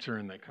had cancer,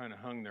 and they kind of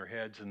hung their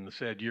heads and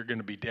said, you're going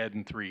to be dead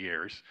in 3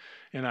 years.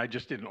 And I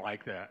just didn't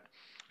like that.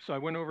 So I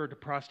went over to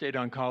prostate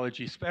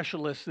oncology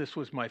specialists. This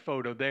was my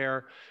photo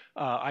there.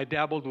 I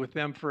dabbled with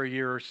them for a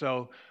year or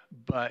so,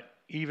 but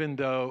even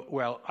though,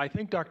 well, I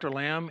think Dr.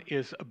 Lamb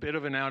is a bit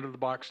of an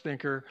out-of-the-box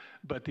thinker,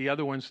 but the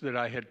other ones that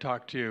I had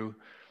talked to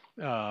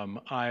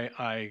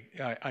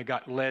I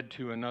got led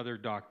to another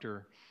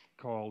doctor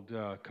called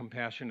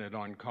Compassionate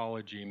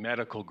Oncology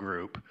Medical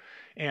Group,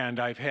 and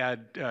I've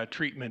had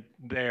treatment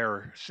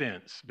there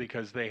since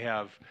because they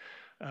have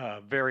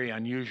a very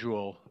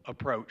unusual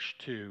approach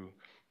to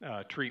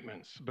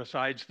treatments.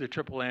 Besides the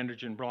triple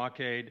androgen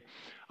blockade,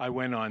 I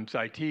went on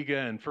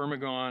Zytiga and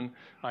Firmagon.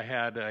 I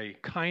had a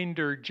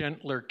kinder,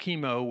 gentler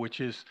chemo,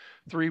 which is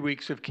 3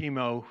 weeks of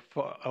chemo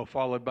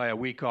followed by a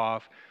week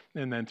off,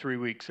 and then 3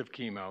 weeks of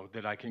chemo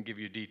that I can give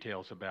you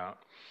details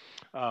about.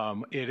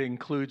 It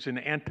includes an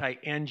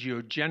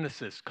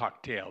anti-angiogenesis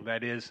cocktail,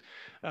 that is,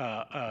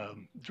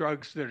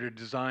 drugs that are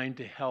designed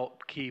to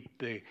help keep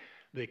the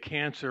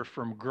cancer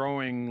from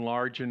growing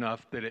large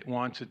enough that it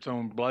wants its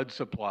own blood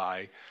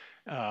supply.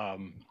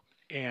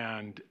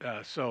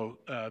 So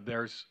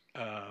there's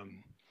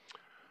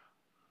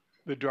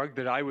the drug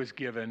that I was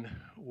given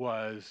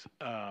was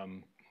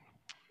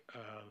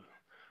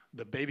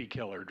the baby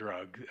killer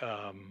drug.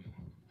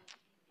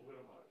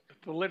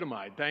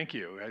 Thalidomide, thank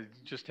you. I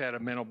just had a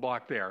mental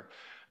block there.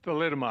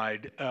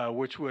 Thalidomide,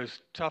 which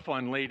was tough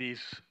on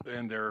ladies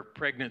and their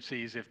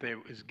pregnancies if it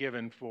was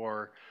given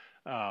for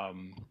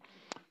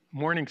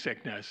morning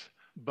sickness,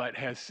 but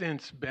has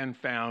since been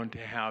found to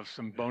have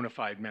some bona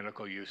fide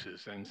medical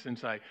uses. And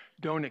since I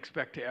don't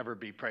expect to ever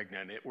be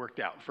pregnant, it worked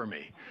out for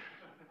me.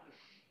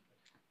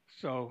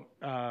 So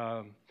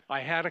I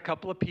had a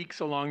couple of peaks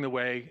along the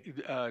way.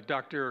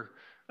 Dr.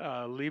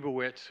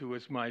 Leibowitz, who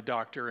was my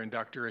doctor, and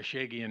Dr.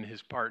 Ashagian,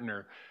 his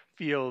partner,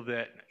 feel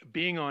that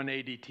being on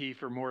ADT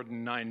for more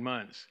than 9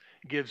 months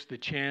gives the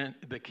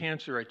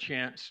cancer a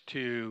chance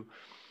to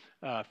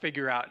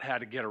figure out how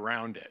to get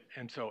around it.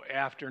 And so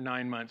after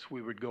 9 months,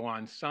 we would go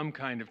on some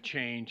kind of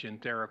change in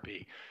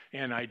therapy.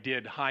 And I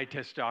did high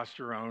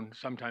testosterone,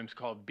 sometimes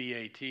called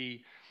BAT,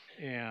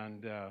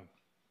 and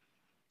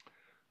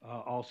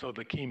also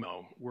the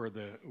chemo were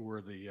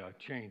the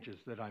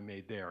changes that I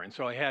made there. And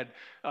so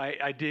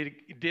I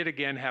did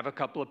again have a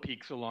couple of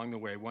peaks along the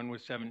way. One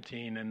was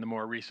 17 and the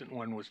more recent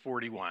one was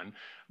 41,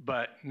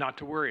 but not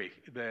to worry,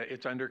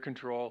 it's under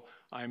control.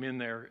 I'm in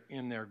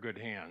their good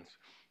hands.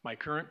 My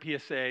current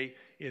PSA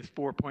is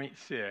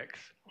 4.6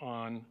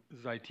 on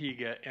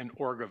Zytiga and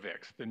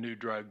Orgovix, the new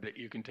drug that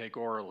you can take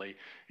orally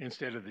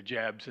instead of the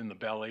jabs in the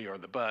belly or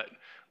the butt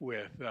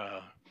with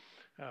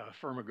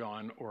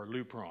Firmagon or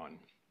Lupron.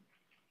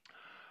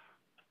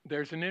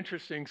 There's an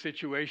interesting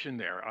situation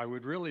there. I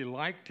would really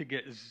like to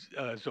get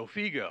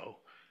Xofigo,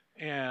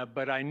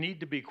 but I need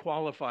to be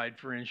qualified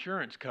for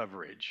insurance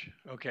coverage,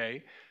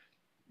 okay?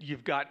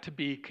 You've got to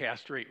be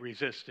castrate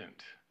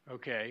resistant,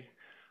 okay?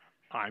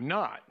 I'm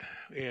not.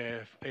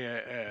 If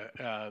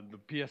the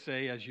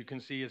PSA, as you can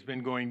see, has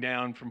been going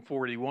down from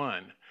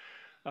 41.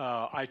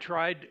 I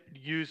tried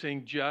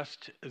using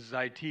just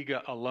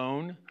Zytiga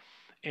alone,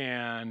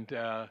 and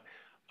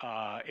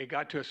it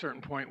got to a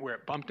certain point where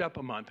it bumped up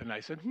a month, and I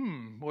said,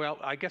 well,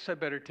 I guess I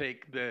better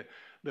take the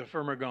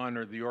Firmagon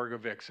or the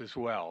Orgovix as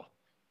well.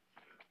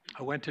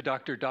 I went to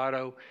Dr.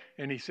 Dotto,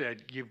 and he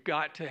said, you've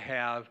got to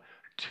have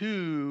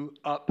 2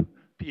 up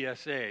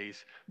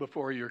PSAs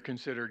before you're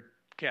considered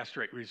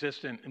castrate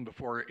resistant and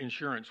before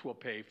insurance will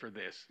pay for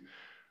this.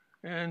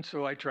 And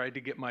so I tried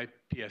to get my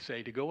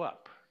PSA to go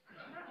up.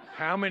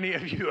 How many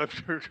of you have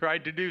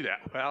tried to do that?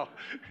 Well,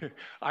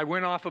 I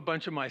went off a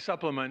bunch of my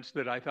supplements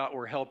that I thought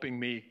were helping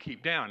me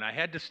keep down. I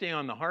had to stay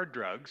on the hard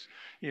drugs,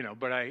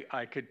 but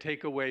I could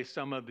take away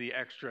some of the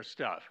extra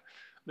stuff.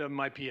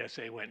 My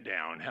PSA went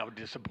down. How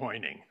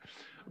disappointing.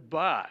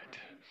 But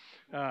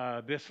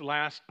this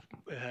last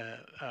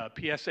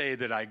PSA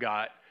that I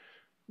got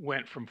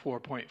went from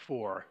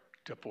 4.4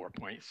 to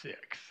 4.6.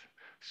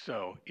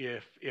 So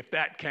if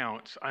that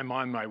counts, I'm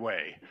on my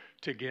way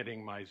to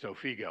getting my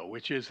Xofigo,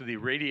 which is the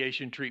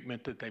radiation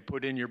treatment that they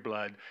put in your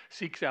blood,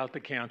 seeks out the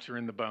cancer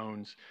in the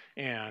bones,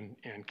 and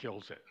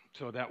kills it.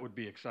 So that would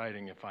be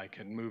exciting if I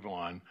can move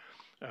on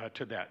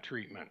to that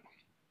treatment.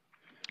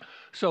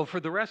 So for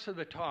the rest of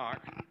the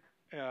talk,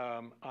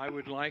 I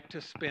would like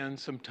to spend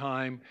some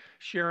time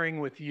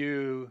sharing with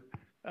you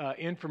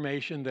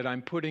information that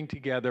I'm putting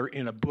together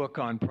in a book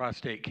on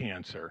prostate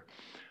cancer.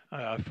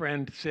 A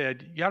friend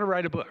said, you ought to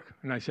write a book.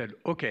 And I said,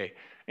 okay.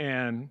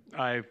 And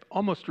I've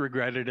almost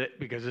regretted it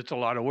because it's a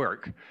lot of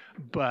work.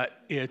 But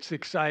it's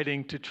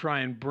exciting to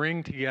try and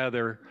bring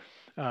together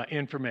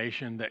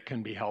information that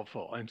can be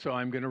helpful. And so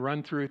I'm going to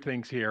run through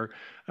things here.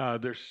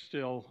 There's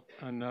still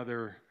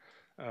another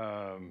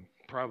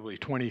probably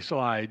 20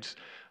 slides,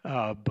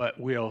 but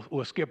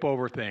we'll skip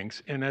over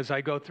things. And as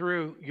I go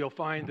through, you'll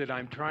find that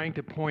I'm trying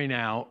to point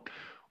out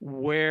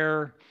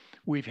where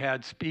we've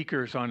had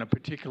speakers on a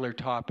particular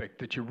topic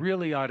that you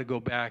really ought to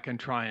go back and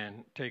try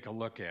and take a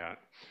look at.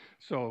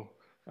 So,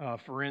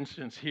 for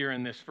instance, here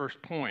in this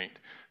first point,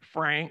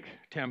 Frank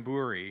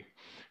Tamburi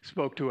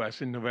spoke to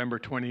us in November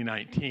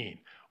 2019.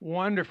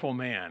 Wonderful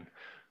man.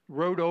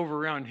 Rode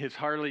over on his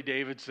Harley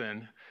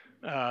Davidson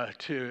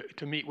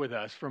to meet with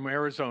us from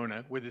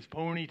Arizona with his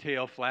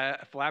ponytail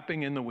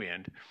flapping in the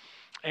wind,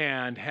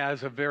 and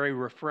has a very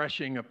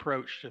refreshing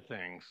approach to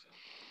things.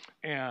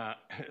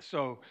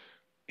 So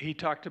he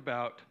talked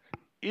about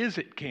is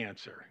it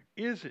cancer?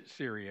 Is it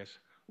serious?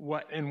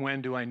 What and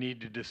when do I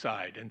need to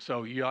decide? And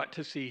so you ought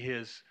to see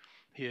his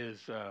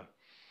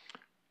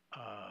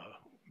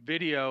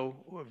video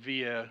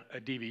via a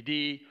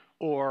DVD,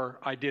 or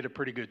I did a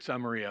pretty good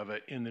summary of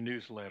it in the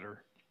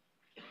newsletter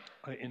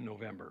in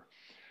November.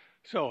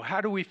 So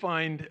how do we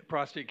find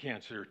prostate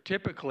cancer?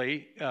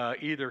 Typically,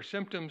 either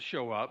symptoms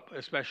show up,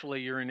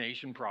 especially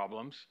urination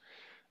problems,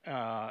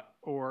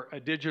 or a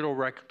digital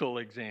rectal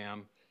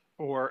exam,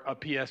 or a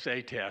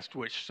PSA test,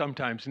 which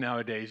sometimes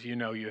nowadays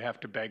you have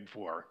to beg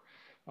for.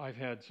 I've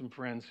had some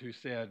friends who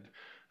said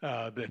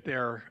that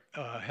their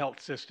health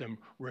system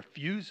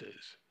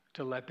refuses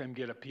to let them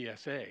get a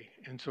PSA.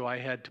 And so I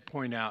had to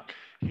point out,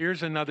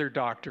 here's another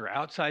doctor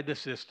outside the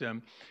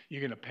system. You're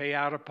going to pay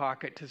out of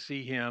pocket to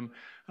see him.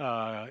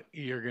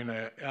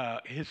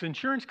 His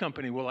insurance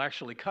company will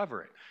actually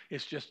cover it.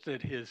 It's just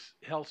that his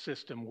health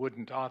system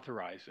wouldn't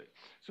authorize it.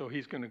 So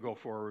he's going to go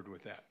forward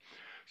with that.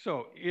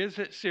 So is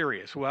it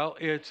serious? Well,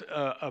 it's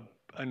a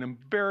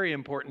very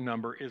important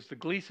number is the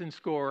Gleason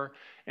score.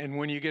 And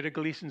when you get a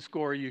Gleason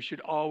score, you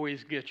should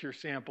always get your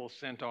samples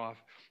sent off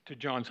to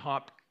Johns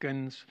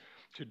Hopkins,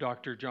 to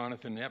Dr.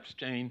 Jonathan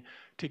Epstein,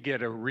 to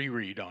get a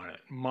reread on it.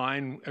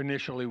 Mine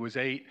initially was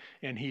 8,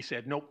 and he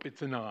said, nope,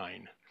 it's a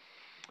 9.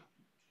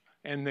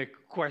 And the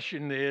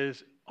question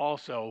is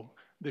also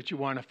that you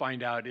want to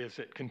find out, is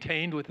it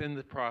contained within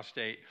the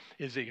prostate?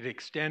 Is it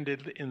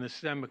extended in the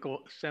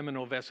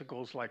seminal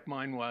vesicles like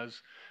mine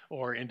was,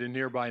 or into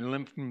nearby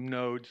lymph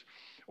nodes,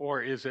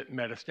 or is it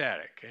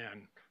metastatic?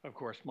 And of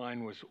course,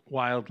 mine was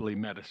wildly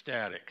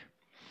metastatic.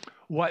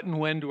 What and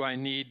when do I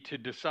need to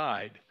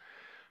decide?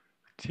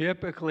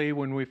 Typically,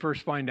 when we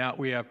first find out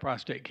we have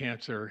prostate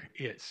cancer,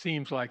 it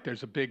seems like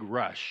there's a big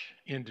rush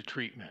into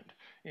treatment.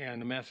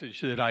 And the message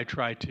that I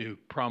try to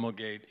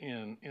promulgate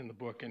in the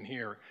book and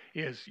here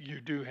is you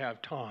do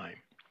have time.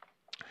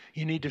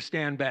 You need to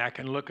stand back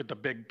and look at the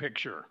big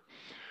picture.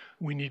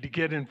 We need to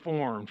get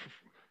informed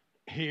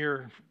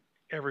here,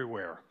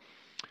 everywhere.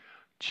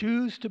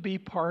 Choose to be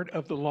part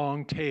of the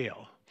long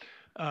tail.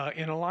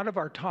 In a lot of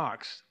our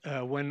talks,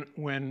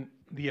 when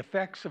the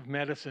effects of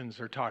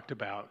medicines are talked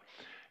about,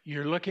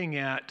 you're looking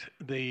at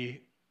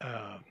the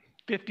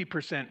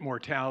 50%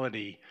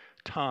 mortality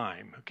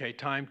time, okay,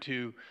 time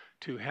to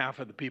half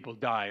of the people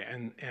die.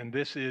 And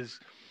this is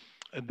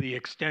the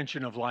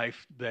extension of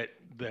life that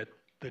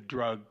the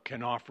drug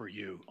can offer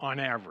you on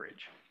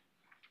average.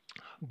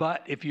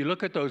 But if you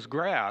look at those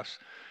graphs,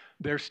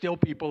 there's still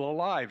people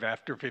alive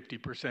after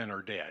 50%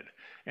 are dead.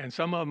 And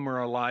some of them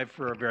are alive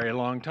for a very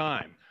long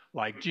time,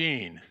 like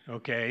Gene,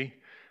 okay?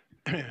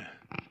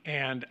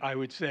 And I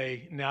would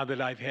say now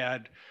that I've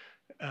had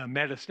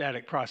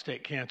metastatic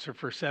prostate cancer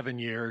for 7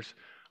 years,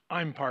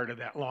 I'm part of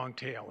that long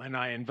tail, and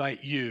I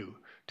invite you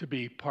to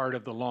be part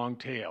of the long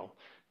tail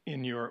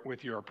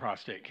with your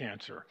prostate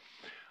cancer.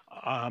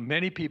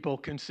 Many people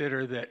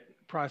consider that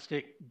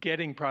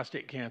getting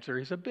prostate cancer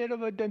is a bit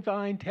of a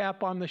divine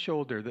tap on the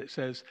shoulder that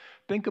says,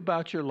 think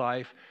about your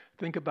life,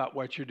 think about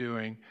what you're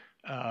doing,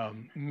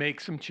 make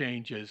some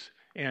changes,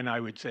 and I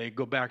would say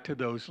go back to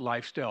those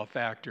lifestyle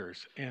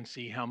factors and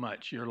see how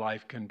much your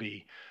life can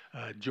be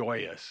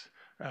joyous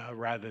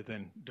rather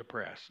than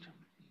depressed.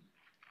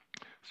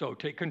 So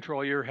take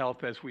control of your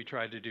health as we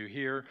try to do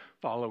here.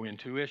 Follow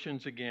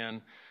intuitions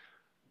again.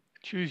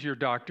 Choose your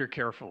doctor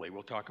carefully.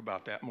 We'll talk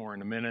about that more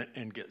in a minute,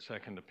 and get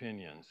second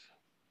opinions.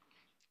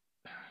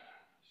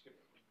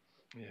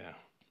 Yeah.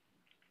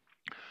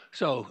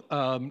 So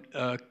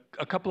a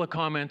couple of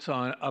comments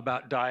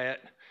about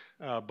diet,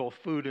 both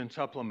food and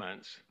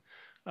supplements.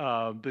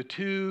 The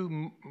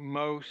two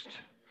most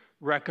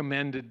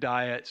recommended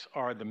diets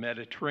are the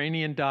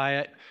Mediterranean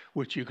diet,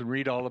 which you can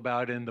read all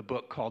about in the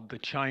book called The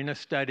China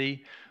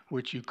Study,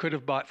 which you could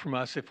have bought from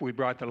us if we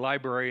brought the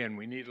library, and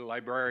we need a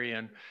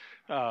librarian,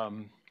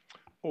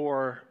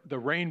 or the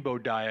Rainbow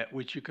Diet,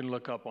 which you can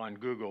look up on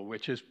Google,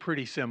 which is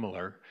pretty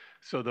similar.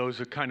 So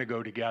those kind of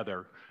go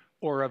together,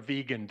 or a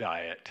vegan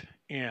diet.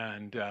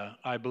 And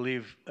I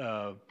believe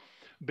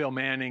Bill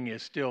Manning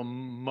is still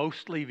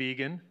mostly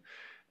vegan.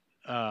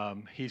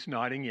 He's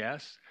nodding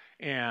yes.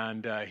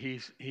 And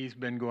he's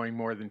been going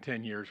more than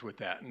 10 years with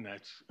that, and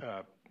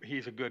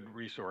he's a good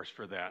resource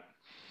for that.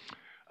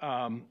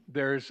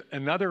 There's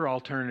another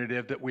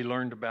alternative that we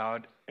learned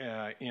about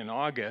in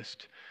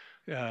August.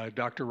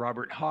 Dr.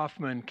 Robert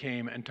Hoffman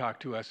came and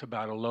talked to us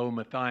about a low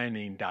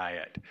methionine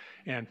diet.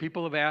 And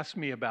people have asked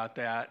me about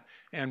that,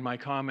 and my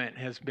comment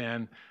has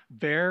been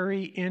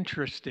very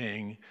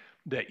interesting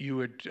that you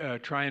would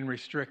try and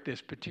restrict this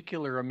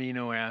particular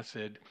amino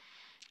acid,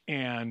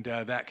 and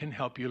that can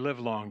help you live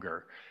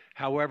longer.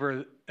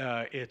 However,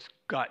 it's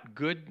got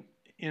good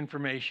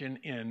information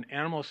in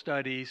animal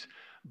studies,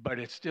 but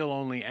it's still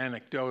only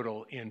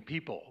anecdotal in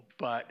people.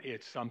 But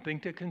it's something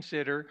to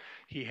consider.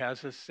 He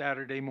has a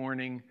Saturday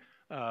morning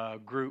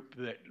group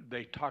that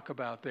they talk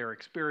about their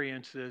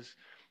experiences,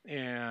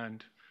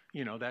 and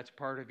that's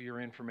part of your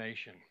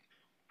information.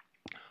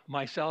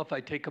 Myself,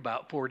 I take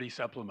about 40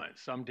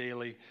 supplements, some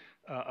daily,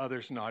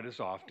 others not as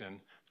often,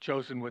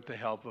 chosen with the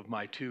help of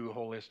my 2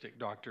 holistic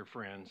doctor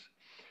friends.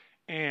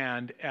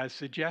 And as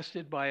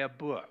suggested by a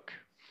book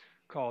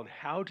called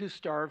How to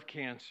Starve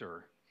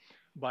Cancer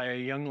by a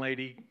young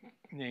lady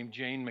named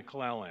Jane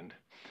McClelland,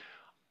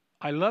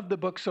 I loved the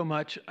book so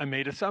much, I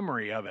made a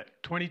summary of it,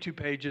 22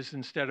 pages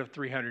instead of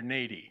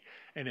 380.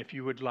 And if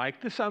you would like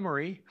the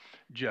summary,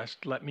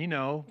 just let me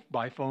know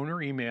by phone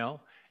or email,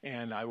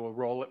 and I will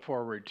roll it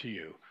forward to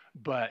you.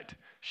 But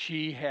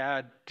she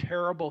had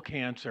terrible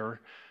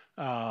cancer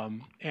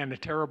and a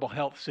terrible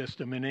health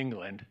system in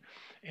England.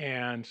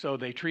 And so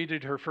they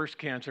treated her first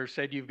cancer,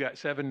 said you've got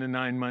 7 to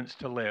 9 months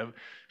to live.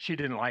 She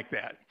didn't like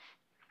that.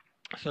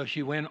 So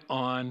she went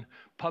on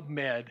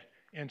PubMed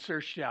and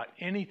searched out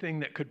anything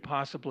that could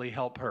possibly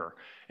help her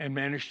and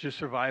managed to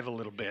survive a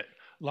little bit,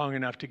 long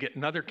enough to get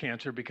another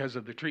cancer because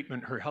of the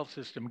treatment her health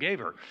system gave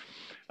her,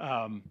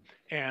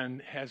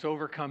 and has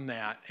overcome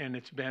that. And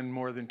it's been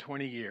more than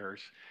 20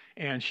 years.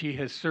 And she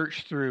has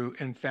searched through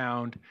and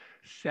found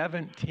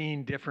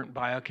 17 different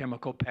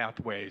biochemical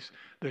pathways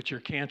that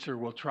your cancer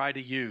will try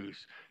to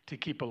use to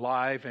keep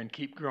alive and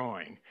keep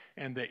growing,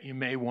 and that you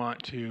may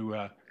want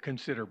to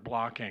consider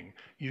blocking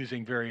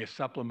using various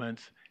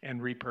supplements and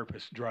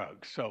repurposed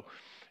drugs. So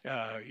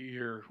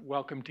you're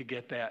welcome to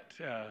get that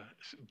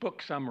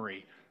book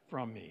summary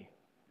from me.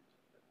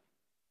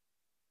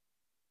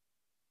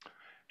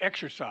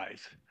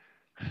 Exercise.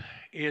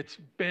 It's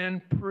been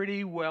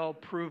pretty well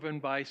proven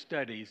by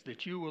studies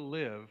that you will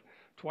live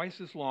twice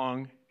as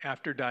long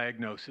after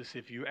diagnosis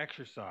if you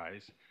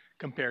exercise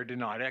compared to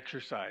not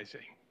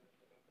exercising.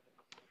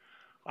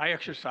 I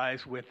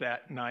exercise with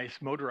that nice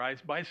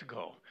motorized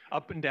bicycle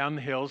up and down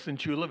the hills in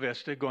Chula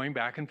Vista, going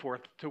back and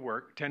forth to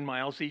work, 10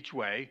 miles each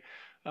way,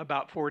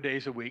 about 4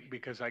 days a week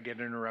because I get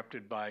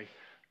interrupted by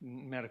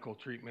medical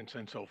treatments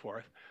and so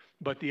forth.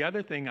 But the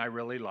other thing I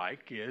really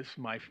like is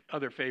my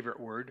other favorite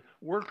word,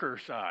 worker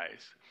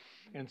size.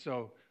 And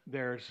so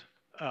there's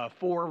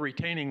 4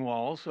 retaining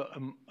walls,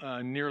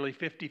 nearly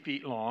 50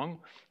 feet long,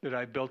 that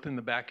I built in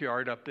the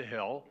backyard up the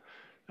hill.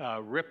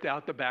 Ripped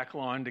out the back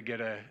lawn to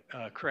get a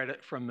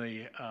credit from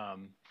the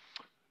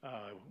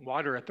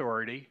water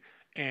authority.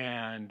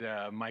 And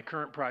my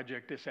current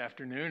project this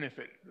afternoon, if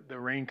the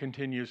rain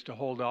continues to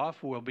hold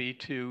off, will be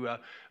to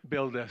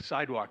build a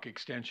sidewalk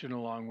extension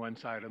along one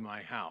side of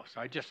my house.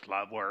 I just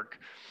love work.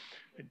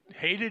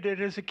 Hated it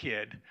as a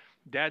kid.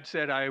 Dad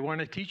said, I want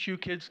to teach you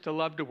kids to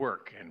love to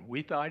work. And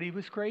we thought he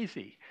was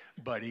crazy,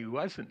 but he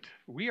wasn't.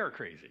 We are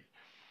crazy.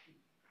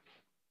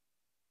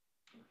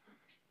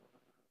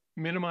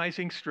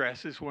 Minimizing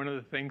stress is one of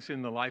the things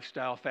in the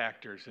lifestyle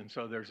factors, and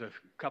so there's a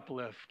couple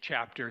of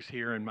chapters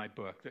here in my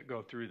book that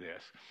go through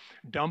this.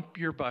 Dump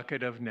your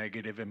bucket of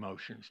negative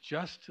emotions.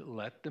 Just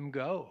let them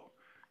go.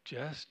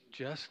 Just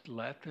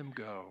let them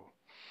go.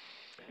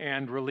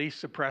 And release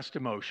suppressed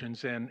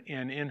emotions. And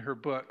in her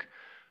book,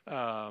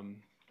 the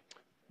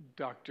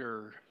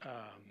author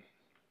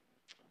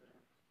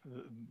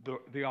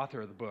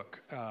of the book,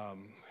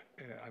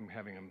 I'm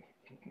having a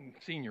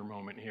senior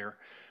moment here,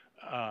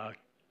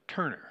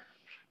 Turner.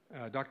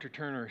 Dr.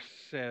 Turner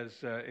says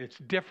it's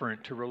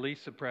different to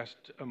release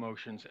suppressed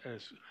emotions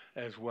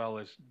as well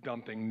as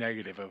dumping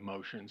negative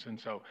emotions. And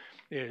so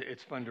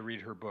it's fun to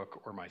read her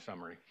book or my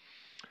summary.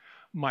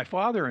 My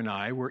father and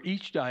I were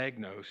each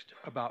diagnosed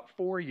about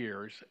 4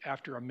 years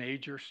after a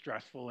major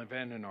stressful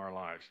event in our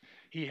lives.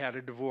 He had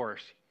a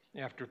divorce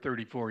after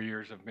 34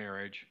 years of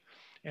marriage,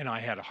 and I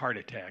had a heart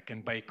attack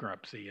and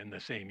bankruptcy in the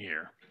same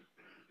year.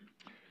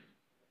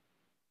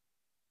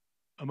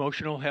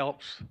 Emotional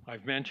helps.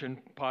 I've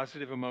mentioned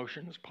positive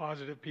emotions,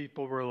 positive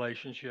people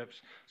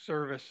relationships,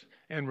 service,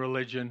 and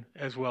religion,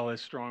 as well as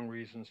strong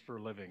reasons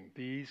for living.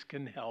 These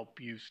can help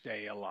you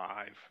stay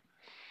alive.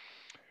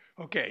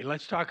 Okay,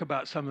 let's talk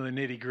about some of the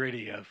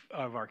nitty-gritty of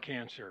our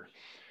cancer.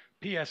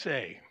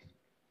 PSA.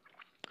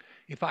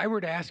 If I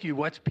were to ask you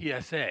what's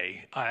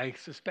PSA, I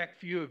suspect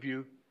few of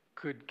you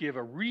could give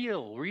a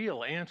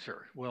real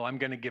answer. Well, I'm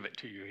going to give it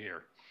to you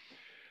here.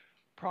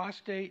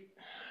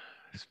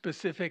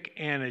 Prostate-specific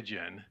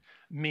antigen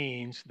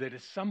means that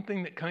it's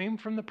something that came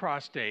from the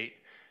prostate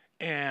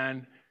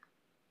and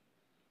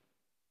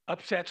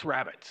upsets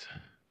rabbits,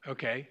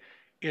 okay?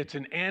 It's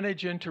an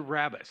antigen to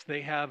rabbits.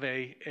 They have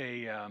a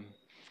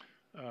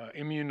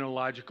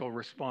immunological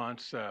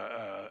response,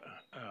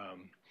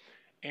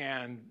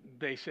 and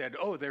they said,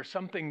 oh, there's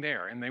something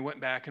there. And they went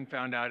back and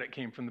found out it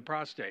came from the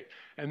prostate,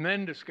 and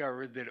then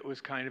discovered that it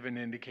was kind of an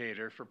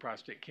indicator for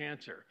prostate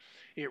cancer.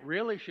 It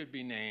really should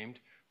be named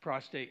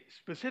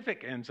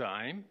prostate-specific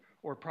enzyme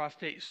or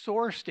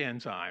prostate-sourced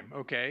enzyme,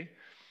 okay?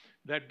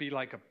 That'd be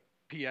like a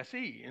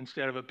PSE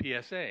instead of a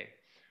PSA.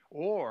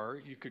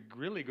 Or you could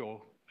really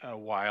go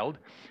wild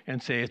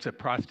and say it's a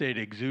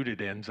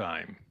prostate-exuded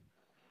enzyme,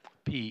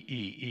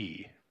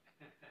 PEE.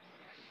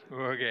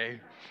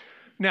 Okay.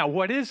 Now,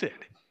 what is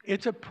it?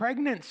 It's a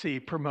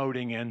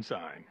pregnancy-promoting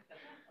enzyme.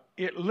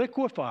 It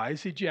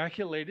liquefies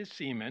ejaculated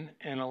semen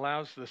and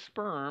allows the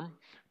sperm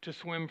to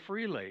swim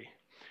freely.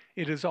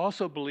 It is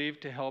also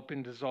believed to help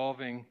in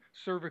dissolving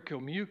cervical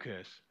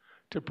mucus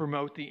to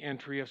promote the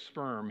entry of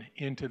sperm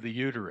into the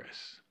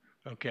uterus,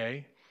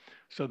 okay?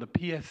 So the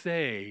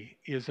PSA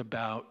is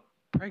about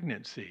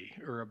pregnancy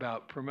or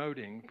about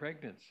promoting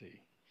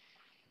pregnancy.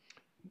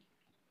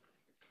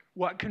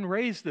 What can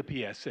raise the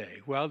PSA?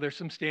 Well, there's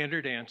some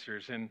standard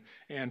answers,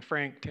 and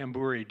Frank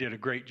Tambouri did a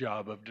great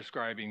job of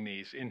describing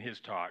these in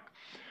his talk.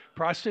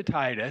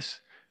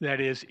 Prostatitis,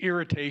 that is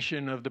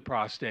irritation of the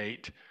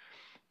prostate,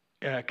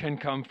 can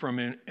come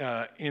from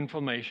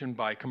inflammation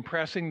by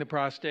compressing the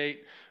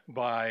prostate,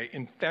 by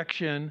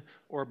infection,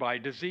 or by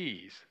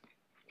disease.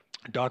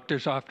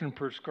 Doctors often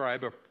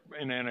prescribe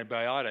an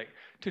antibiotic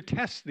to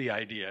test the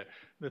idea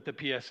that the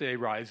PSA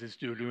rises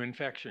due to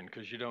infection,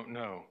 because you don't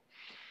know.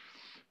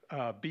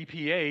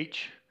 BPH,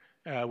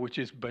 which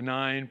is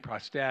benign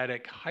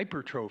prostatic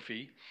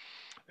hypertrophy,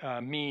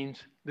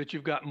 means that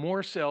you've got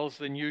more cells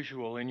than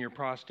usual in your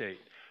prostate,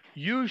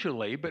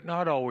 usually, but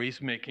not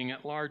always, making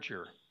it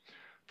larger.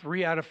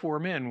 3 out of 4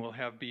 men will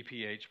have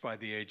BPH by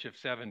the age of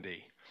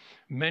 70.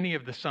 Many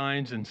of the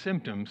signs and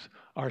symptoms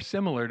are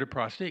similar to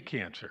prostate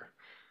cancer,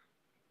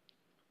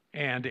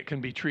 and it can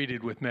be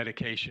treated with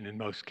medication in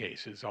most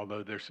cases,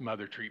 although there's some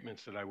other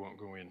treatments that I won't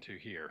go into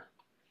here.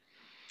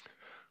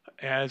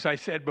 As I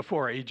said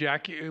before,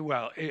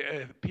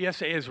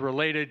 PSA is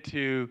related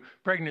to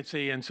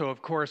pregnancy, and so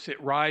of course it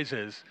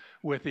rises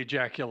with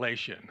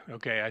ejaculation.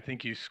 Okay, I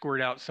think you squirt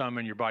out some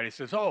and your body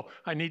says, oh,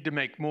 I need to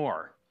make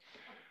more.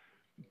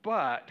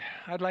 But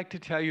I'd like to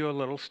tell you a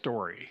little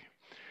story.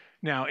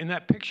 Now, in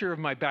that picture of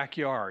my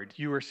backyard,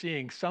 you are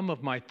seeing some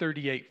of my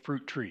 38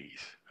 fruit trees,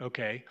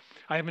 okay?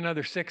 I have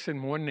another 6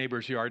 in one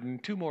neighbor's yard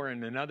and 2 more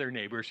in another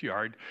neighbor's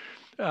yard,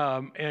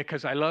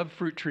 because I love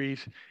fruit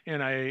trees,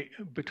 and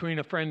between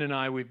a friend and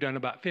I, we've done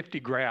about 50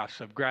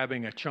 grafts of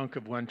grabbing a chunk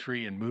of one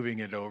tree and moving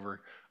it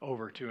over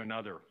to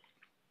another.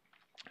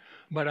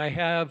 But I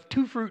have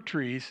 2 fruit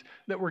trees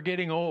that were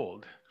getting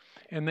old,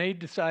 and they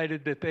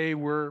decided that they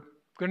were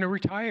going to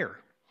retire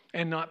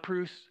and not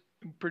produce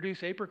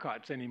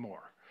apricots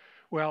anymore.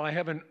 Well, I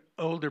have an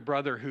older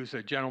brother who's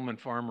a gentleman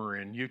farmer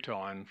in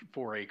Utah on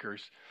 4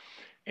 acres,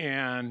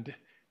 and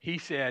he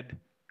said,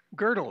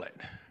 girdle it.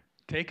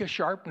 Take a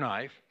sharp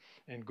knife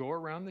and go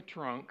around the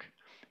trunk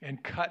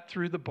and cut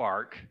through the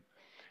bark,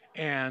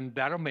 and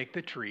that'll make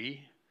the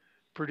tree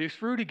produce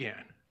fruit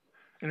again.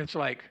 And it's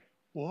like,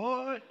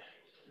 what?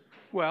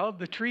 Well,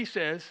 the tree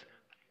says,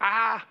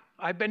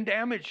 I've been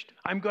damaged.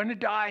 I'm going to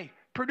die.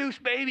 Produce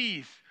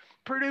babies.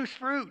 Produce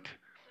fruit.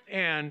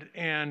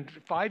 And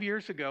 5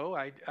 years ago,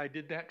 I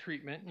did that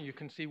treatment, and you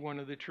can see one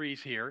of the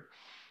trees here.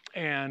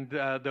 And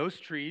those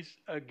trees,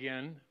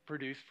 again,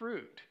 produce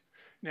fruit.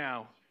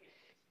 Now,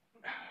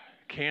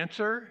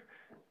 cancer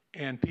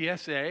and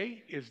PSA,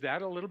 is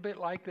that a little bit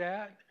like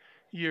that?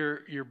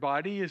 Your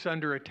body is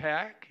under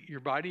attack. Your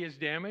body is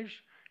damaged.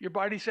 Your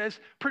body says,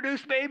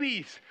 produce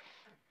babies.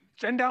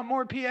 Send out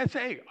more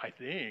PSA. I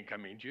think. I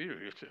mean,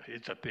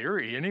 it's a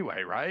theory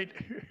anyway, right?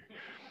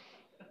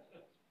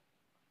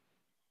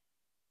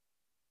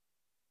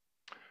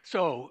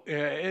 So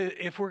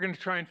if we're going to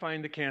try and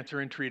find the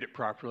cancer and treat it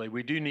properly,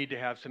 we do need to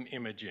have some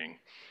imaging.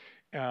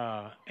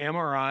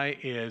 MRI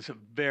is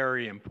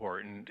very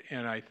important,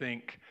 and I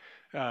think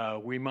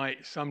we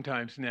might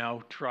sometimes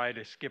now try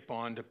to skip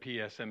on to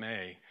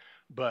PSMA,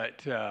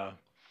 but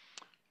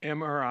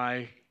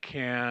MRI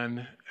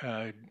can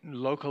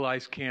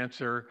localize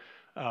cancer.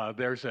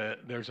 There's a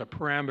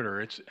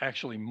parameter. It's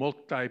actually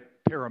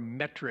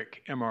multiparametric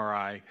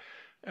MRI.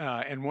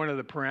 And one of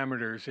the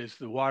parameters is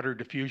the water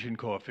diffusion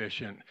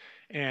coefficient,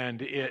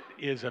 and it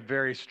is a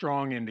very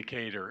strong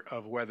indicator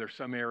of whether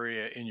some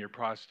area in your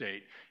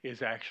prostate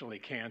is actually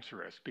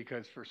cancerous,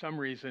 because for some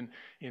reason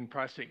in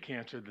prostate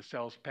cancer the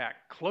cells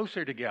pack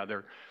closer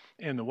together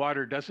and the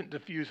water doesn't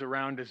diffuse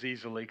around as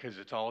easily because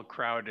it's all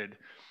crowded,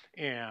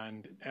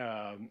 and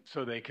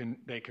so they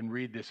can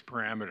read this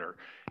parameter.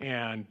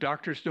 And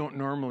doctors don't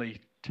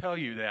normally tell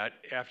you that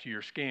after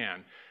your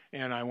scan.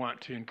 And I want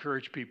to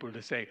encourage people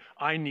to say,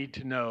 I need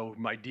to know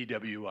my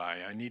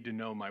DWI. I need to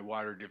know my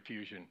water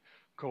diffusion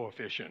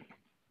coefficient.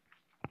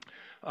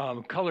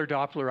 Color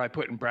Doppler I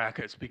put in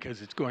brackets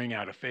because it's going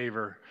out of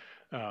favor.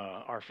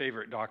 Our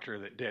favorite doctor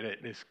that did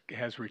it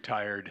has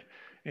retired,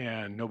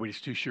 and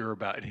nobody's too sure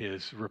about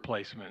his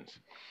replacements.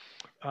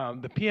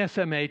 The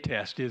PSMA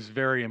test is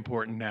very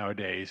important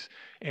nowadays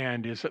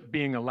and is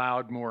being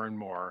allowed more and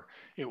more.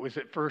 It was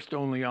at first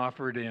only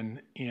offered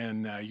in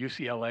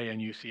UCLA and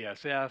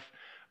UCSF.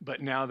 But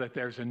now that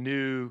there's a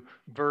new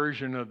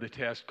version of the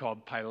test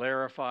called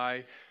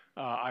Pylarify,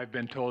 I've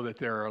been told that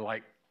there are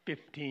like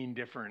 15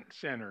 different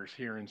centers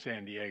here in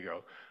San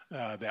Diego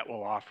that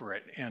will offer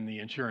it, and the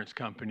insurance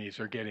companies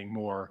are getting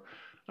more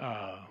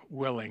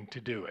willing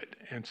to do it.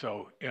 And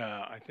so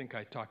I think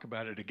I talk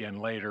about it again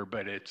later,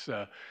 but it's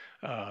a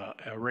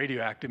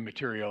radioactive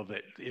material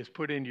that is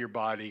put into your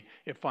body.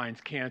 It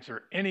finds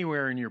cancer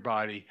anywhere in your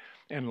body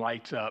and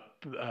lights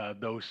up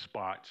those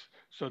spots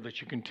so that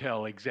you can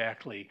tell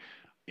exactly,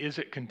 is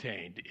it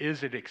contained?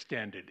 Is it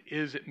extended?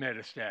 Is it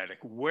metastatic?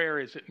 Where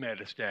is it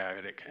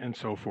metastatic? And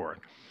so forth.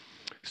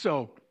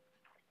 So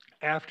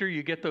after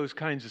you get those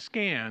kinds of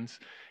scans,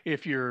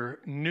 if you're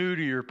new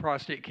to your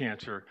prostate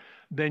cancer,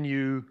 then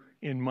you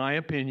in my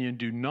opinion,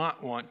 do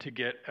not want to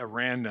get a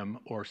random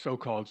or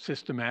so-called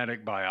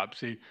systematic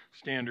biopsy,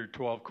 standard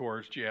 12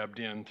 cores jabbed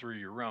in through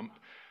your rump,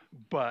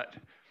 but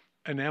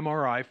an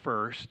MRI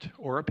first,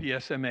 or a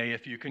PSMA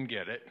if you can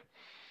get it,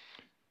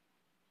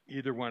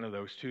 either one of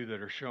those two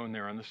that are shown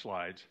there on the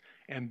slides,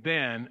 and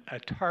then a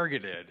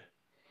targeted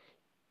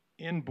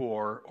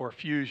in-bore or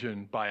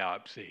fusion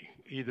biopsy.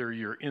 Either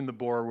you're in the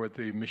bore with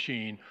the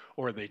machine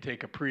or they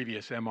take a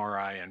previous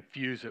MRI and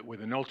fuse it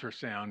with an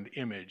ultrasound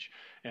image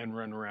and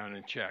run around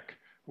and check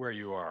where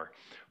you are.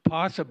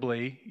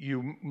 Possibly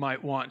you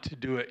might want to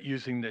do it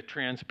using the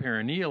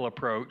transperineal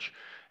approach,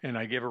 and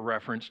I give a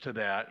reference to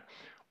that,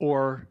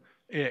 or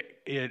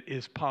it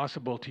is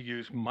possible to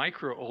use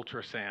micro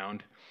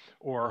ultrasound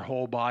or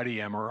whole body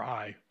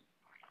MRI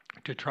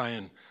to try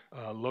and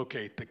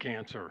locate the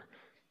cancer.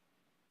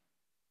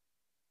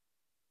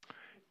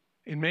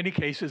 In many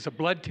cases, a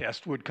blood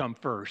test would come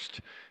first.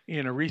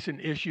 In a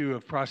recent issue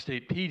of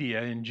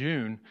Prostatepedia in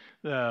June,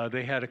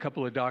 they had a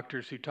couple of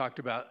doctors who talked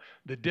about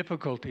the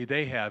difficulty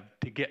they have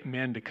to get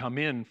men to come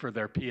in for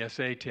their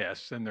PSA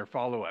tests and their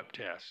follow-up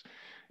tests.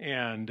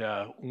 And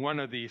one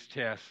of these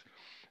tests,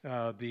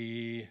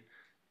 the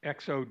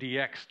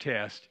ExoDX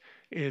test,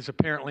 is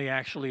apparently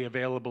actually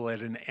available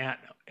as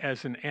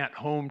an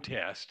at-home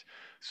test,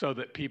 so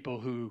that people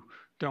who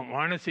don't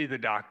want to see the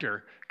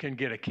doctor can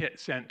get a kit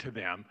sent to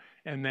them,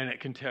 and then it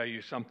can tell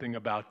you something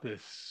about the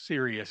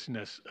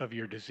seriousness of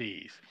your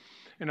disease.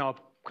 And I'll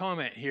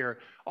comment here,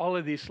 all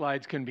of these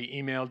slides can be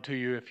emailed to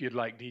you if you'd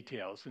like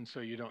details, and so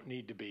you don't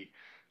need to be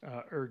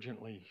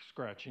urgently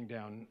scratching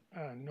down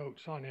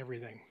notes on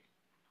everything.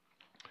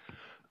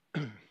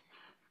 I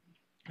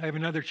have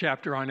another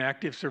chapter on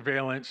active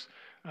surveillance.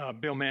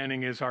 Bill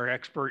Manning is our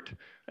expert.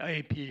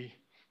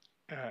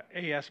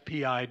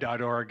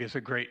 ASPI.org is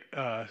a great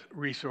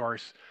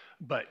resource,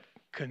 but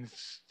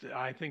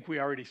I think we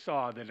already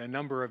saw that a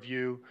number of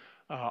you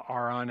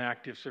are on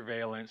active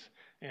surveillance,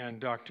 and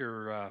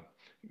Dr.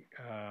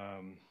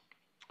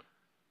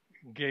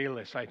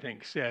 Galis, I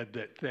think, said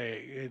that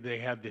they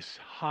have this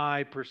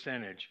high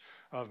percentage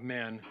of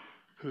men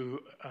who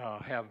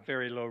have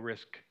very low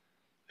risk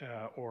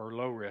or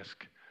low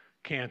risk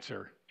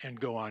cancer and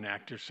go on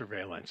active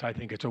surveillance. I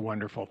think it's a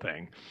wonderful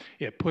thing.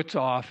 It puts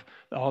off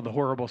all the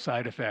horrible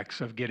side effects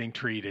of getting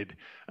treated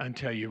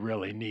until you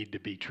really need to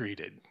be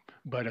treated.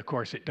 But of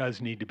course, it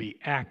does need to be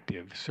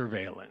active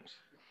surveillance.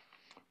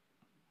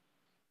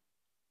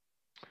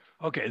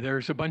 Okay,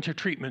 there's a bunch of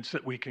treatments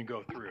that we can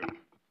go through.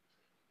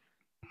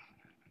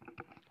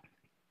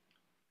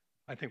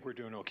 I think we're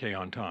doing okay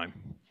on time.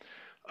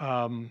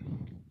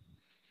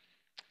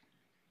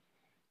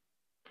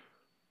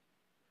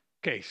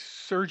 Okay,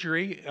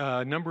 surgery.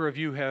 A number of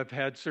you have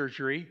had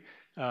surgery.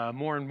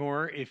 More and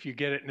more, if you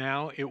get it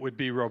now, it would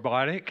be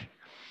robotic.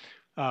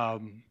 A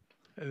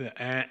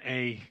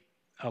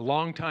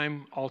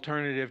long-time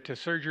alternative to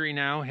surgery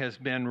now has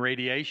been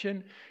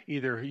radiation,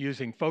 either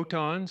using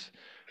photons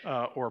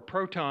or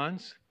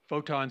protons,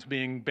 photons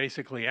being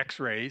basically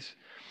X-rays,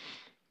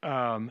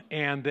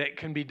 and that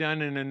can be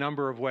done in a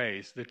number of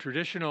ways. The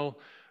traditional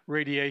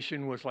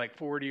radiation was like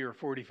 40 or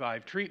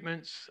 45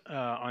 treatments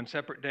on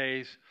separate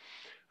days.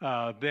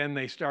 Then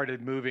they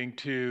started moving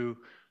to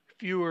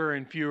fewer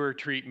and fewer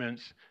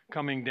treatments,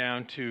 coming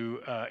down to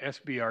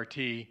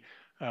SBRT,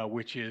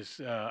 which is,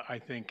 I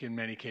think, in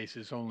many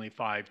cases only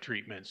 5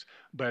 treatments,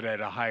 but at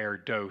a higher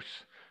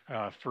dose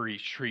for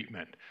each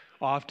treatment.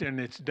 Often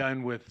it's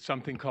done with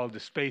something called the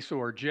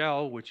spacer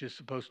gel, which is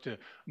supposed to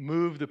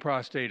move the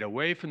prostate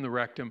away from the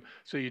rectum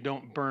so you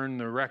don't burn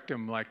the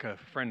rectum like a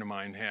friend of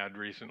mine had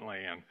recently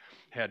and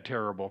had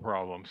terrible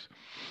problems,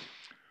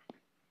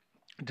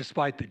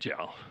 despite the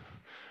gel.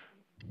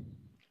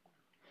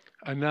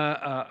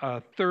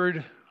 A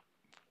third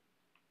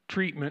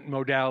treatment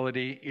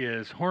modality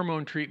is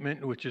hormone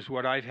treatment, which is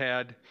what I've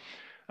had,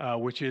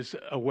 which is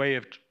a way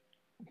of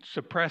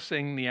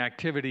suppressing the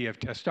activity of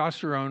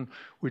testosterone,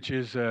 which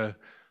is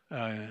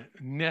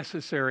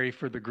necessary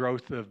for the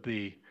growth of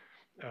the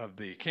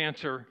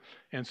cancer.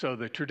 And so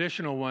the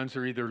traditional ones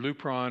are either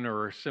Lupron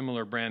or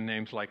similar brand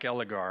names like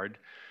Eligard,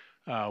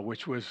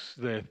 which was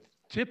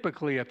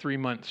typically a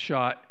 3-month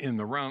shot in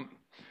the rump.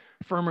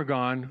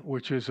 Firmagon,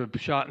 which is a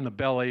shot in the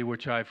belly,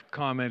 which I've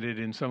commented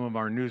in some of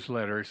our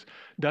newsletters,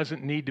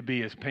 doesn't need to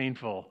be as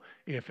painful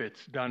if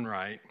it's done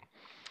right.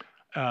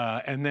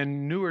 And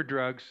then newer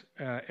drugs,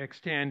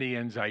 Xtandi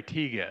and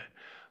Zytiga.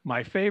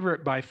 My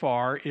favorite by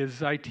far is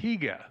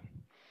Zytiga.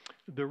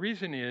 The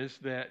reason is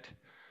that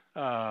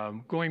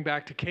going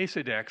back to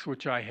Casodex,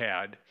 which I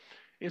had,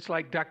 it's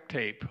like duct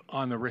tape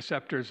on the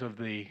receptors of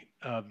the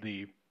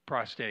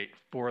prostate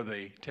for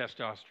the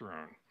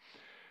testosterone.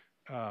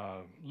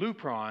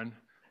 Lupron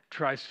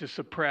tries to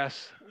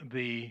suppress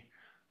the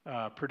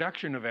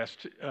production of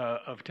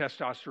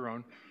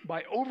testosterone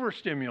by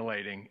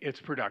overstimulating its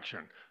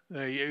production.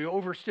 You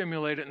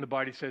overstimulate it and the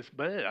body says,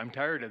 I'm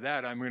tired of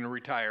that, I'm going to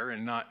retire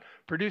and not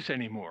produce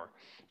anymore.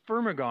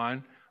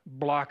 Firmagon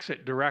blocks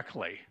it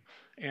directly.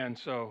 And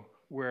so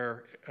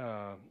where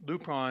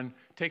Lupron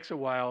takes a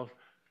while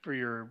for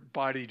your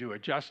body to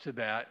adjust to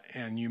that,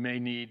 and you may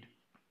need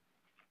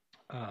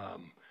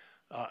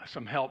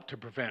some help to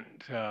prevent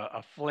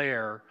a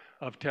flare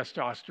of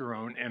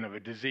testosterone and of a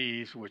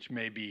disease, which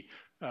may be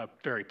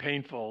very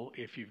painful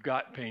if you've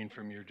got pain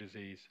from your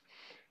disease.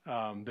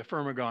 The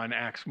Firmagon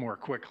acts more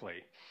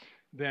quickly.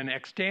 Then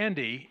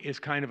Xtandi is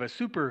kind of a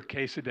super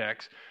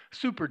Casedex,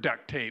 super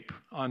duct tape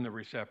on the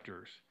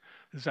receptors.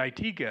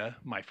 Zytiga,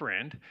 my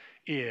friend,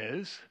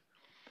 is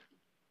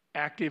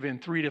active in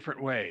 3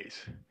 different ways.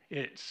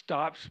 It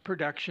stops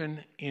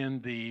production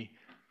in the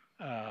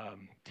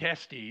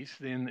testes,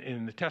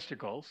 in the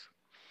testicles.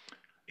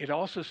 It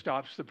also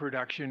stops the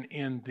production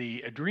in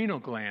the adrenal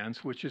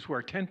glands, which is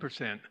where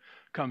 10%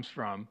 comes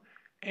from,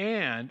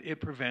 and it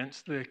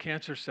prevents the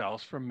cancer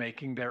cells from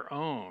making their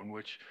own,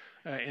 which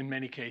in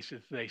many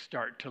cases they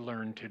start to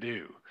learn to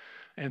do.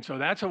 And so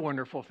that's a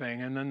wonderful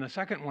thing. And then the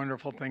second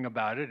wonderful thing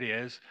about it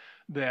is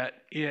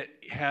that it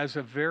has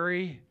a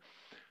very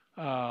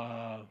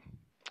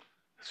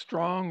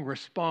strong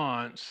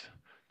response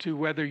to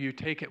whether you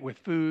take it with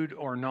food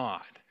or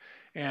not.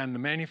 And the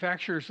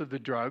manufacturers of the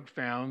drug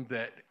found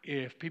that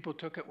if people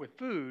took it with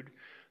food,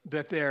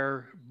 that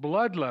their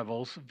blood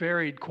levels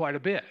varied quite a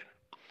bit.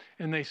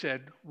 And they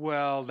said,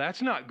 well,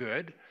 that's not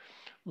good.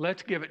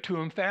 Let's give it to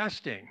them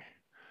fasting.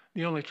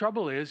 The only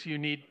trouble is you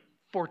need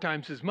 4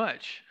 times as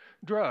much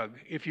drug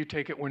if you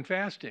take it when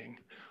fasting.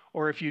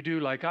 Or if you do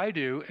like I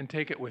do and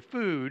take it with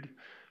food,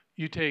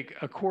 you take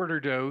a quarter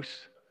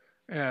dose,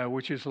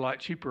 which is a lot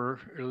cheaper,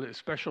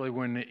 especially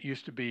when it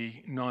used to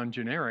be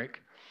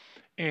non-generic,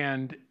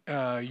 and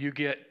you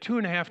get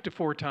 2.5 to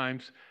 4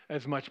 times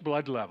as much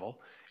blood level.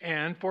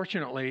 And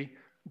fortunately,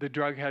 the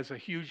drug has a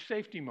huge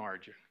safety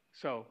margin.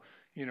 So,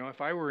 you know,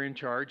 if I were in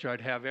charge,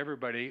 I'd have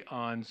everybody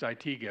on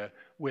Zytiga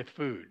with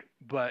food,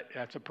 but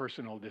that's a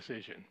personal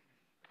decision.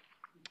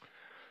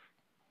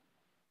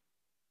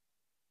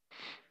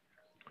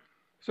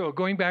 So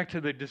going back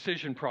to the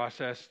decision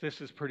process,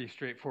 this is pretty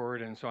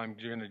straightforward, and so I'm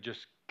going to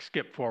just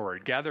skip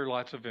forward. Gather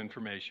lots of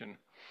information.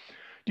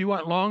 Do you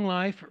want long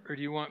life or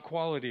do you want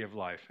quality of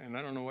life? And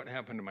I don't know what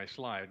happened to my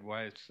slide,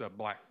 why it's a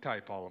black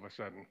type all of a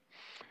sudden.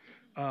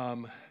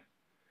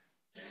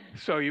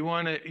 So you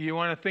want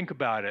to think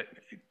about it.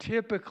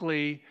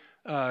 Typically,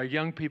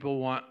 young people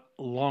want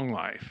long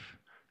life.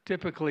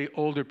 Typically,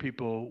 older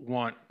people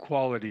want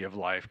quality of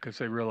life because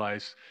they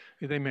realize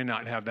they may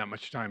not have that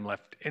much time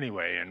left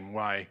anyway, and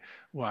why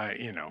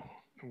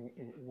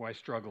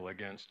struggle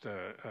against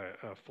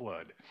a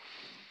flood?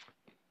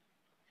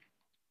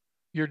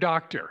 Your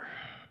doctor.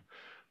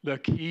 The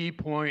key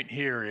point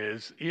here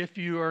is if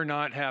you are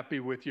not happy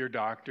with your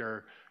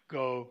doctor,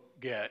 go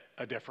get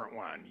a different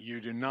one.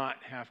 You do not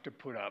have to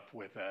put up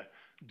with a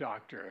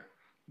doctor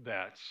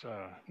that's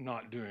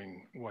not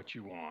doing what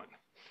you want.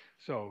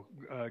 So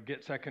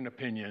get second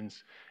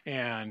opinions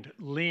and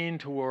lean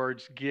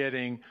towards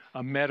getting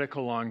a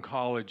medical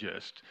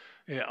oncologist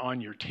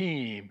on your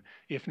team,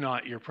 if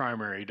not your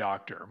primary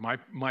doctor.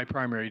 My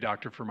primary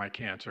doctor for my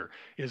cancer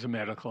is a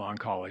medical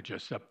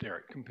oncologist up there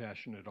at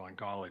Compassionate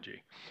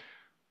Oncology.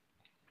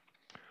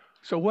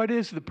 So what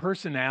is the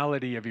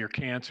personality of your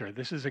cancer?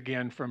 This is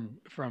again from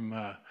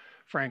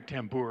Frank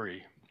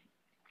Tamburi.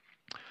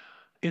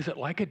 Is it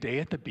like a day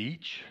at the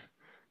beach?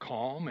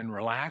 Calm and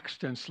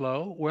relaxed and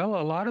slow? Well,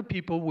 a lot of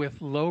people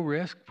with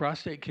low-risk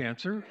prostate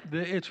cancer,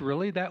 it's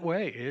really that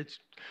way.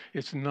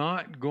 It's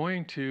not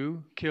going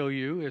to kill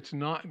you. It's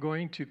not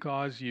going to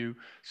cause you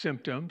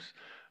symptoms.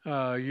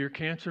 Your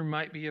cancer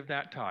might be of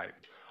that type.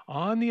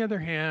 On the other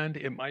hand,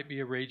 it might be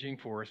a raging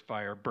forest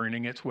fire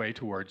burning its way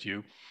towards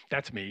you.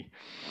 That's me.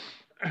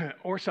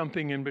 Or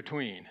something in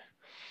between.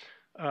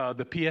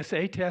 The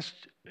PSA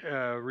test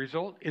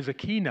result is a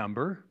key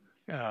number.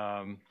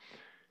 And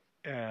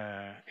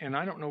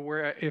I don't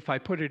know if I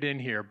put it in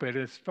here, but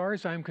as far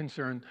as I'm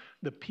concerned,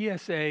 the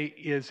PSA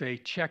is a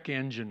check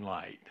engine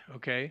light,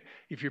 okay?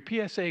 If your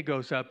PSA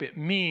goes up, it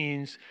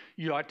means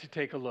you ought to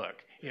take a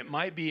look. It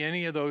might be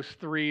any of those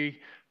 3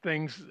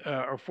 things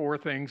or 4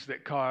 things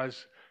that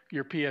cause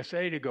your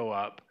PSA to go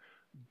up,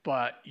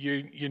 but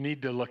you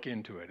need to look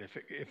into it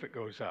if it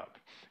goes up.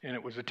 And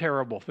it was a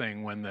terrible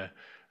thing when the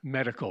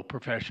medical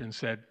profession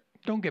said,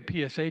 don't get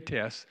PSA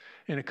tests,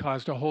 and it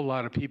caused a whole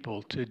lot of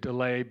people to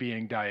delay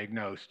being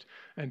diagnosed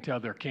until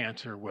their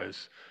cancer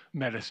was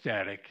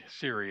metastatic,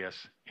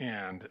 serious,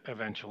 and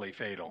eventually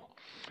fatal.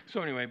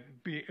 So anyway,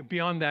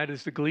 beyond that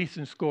is the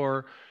Gleason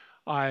score.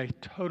 I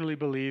totally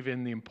believe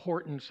in the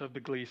importance of the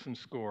Gleason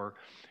score,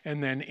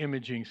 and then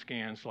imaging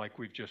scans like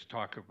we've just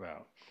talked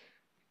about.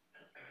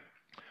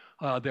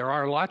 There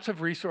are lots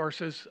of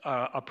resources.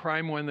 A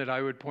prime one that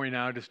I would point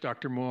out is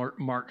Dr.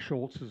 Mark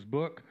Schultz's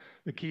book,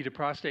 The Key to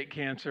Prostate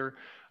Cancer.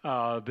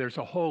 There's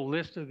a whole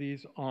list of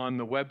these on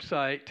the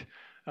website,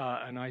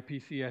 an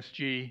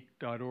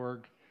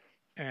ipcsg.org.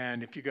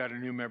 And if you got a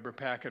new member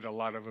packet, a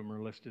lot of them are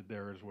listed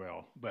there as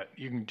well. But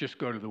you can just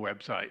go to the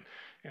website.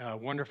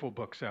 Wonderful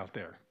books out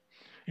there,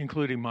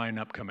 including mine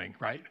upcoming,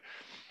 right?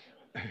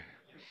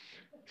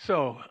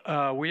 So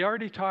we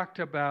already talked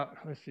about,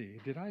 let's see,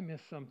 did I miss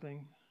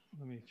something?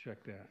 Let me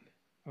check that.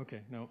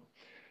 Okay, no.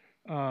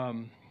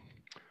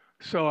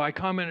 So I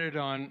commented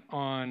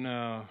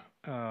on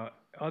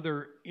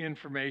other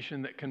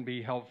information that can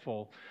be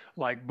helpful,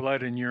 like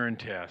blood and urine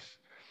tests.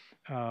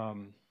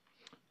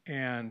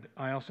 And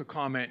I also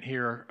comment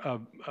here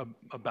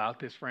about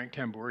this Frank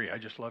Tambouri. I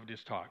just loved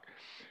his talk.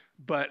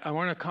 But I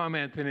want to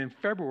comment that in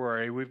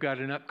February, we've got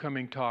an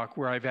upcoming talk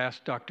where I've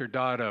asked Dr.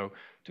 Dotto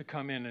to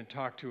come in and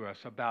talk to us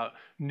about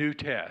new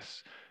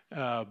tests,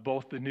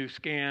 both the new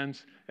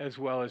scans as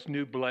well as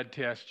new blood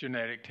tests,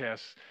 genetic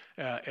tests,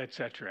 et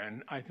cetera.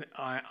 And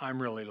I'm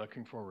really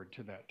looking forward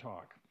to that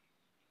talk.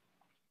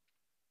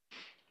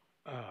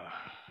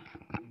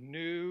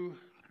 New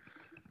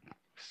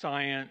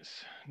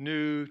science,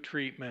 new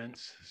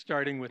treatments,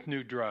 starting with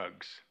new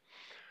drugs.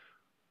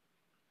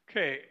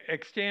 Okay,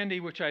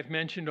 Xtandi, which I've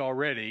mentioned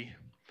already,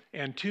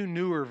 and two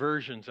newer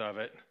versions of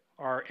it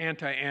are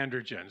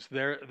anti-androgens.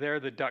 They're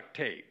the duct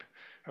tape,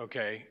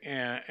 okay,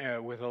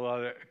 and with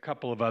a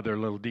couple of other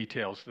little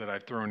details that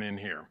I've thrown in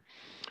here.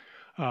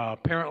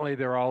 Apparently,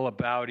 they're all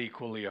about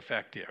equally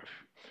effective,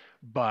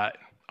 but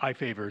I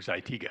favor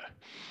Zytiga.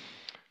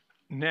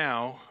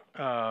 Now,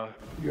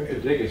 you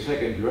can take a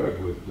second drug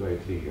with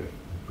Zytiga,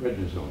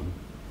 prednisone.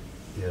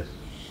 Yes.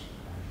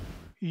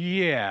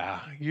 Yeah,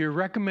 you're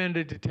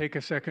recommended to take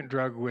a second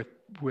drug with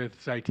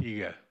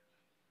Zytiga.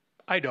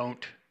 I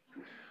don't.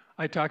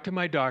 I talked to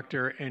my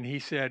doctor, and he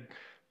said,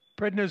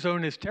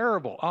 prednisone is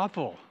terrible,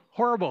 awful,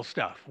 horrible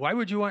stuff. Why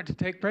would you want to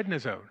take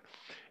prednisone?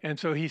 And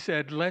so he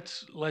said,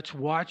 let's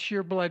watch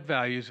your blood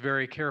values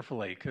very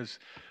carefully, because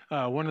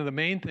one of the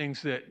main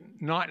things that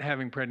not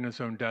having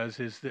prednisone does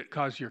is that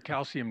cause your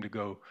potassium to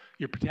go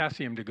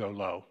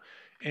low.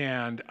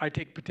 And I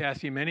take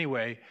potassium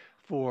anyway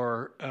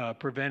for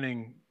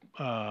preventing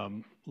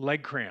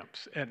leg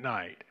cramps at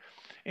night.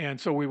 And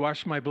so we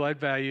watched my blood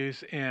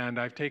values, and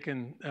I've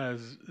taken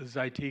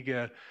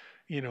Zytiga,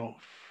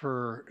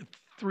 for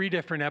 3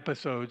 different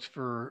episodes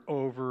for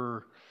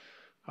over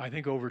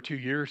 2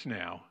 years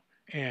now,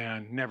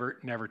 and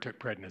never took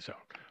prednisone.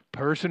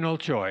 Personal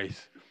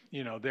choice.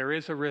 There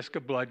is a risk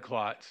of blood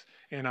clots,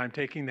 and I'm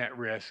taking that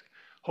risk,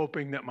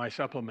 hoping that my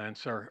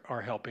supplements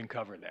are helping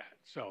cover that.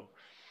 So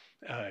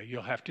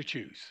you'll have to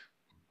choose.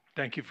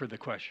 Thank you for the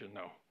question,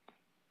 though.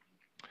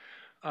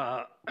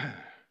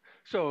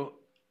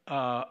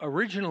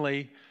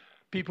 Originally,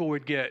 people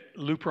would get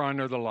Lupron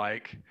or the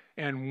like,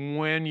 and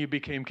when you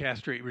became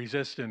castrate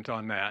resistant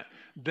on that,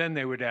 then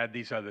they would add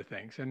these other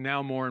things. And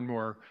now more and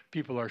more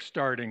people are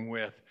starting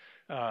with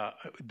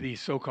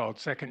these so-called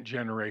second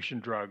generation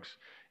drugs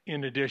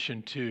in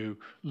addition to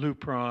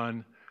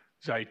Lupron,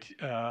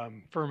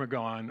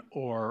 Firmagon,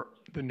 or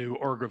the new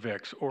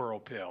Orgovix oral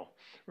pill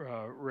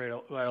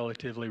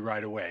relatively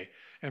right away.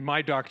 And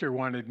my doctor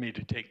wanted me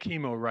to take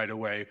chemo right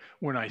away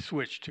when I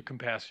switched to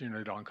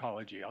compassionate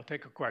oncology. I'll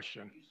take a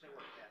question. Can you say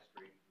what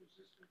castrate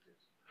resistant is?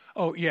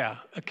 Oh, yeah.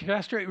 A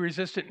castrate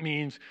resistant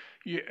means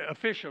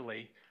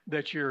officially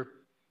that your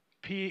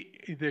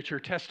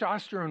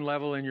testosterone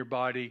level in your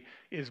body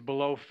is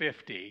below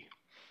 50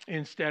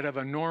 instead of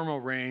a normal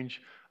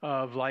range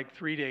of like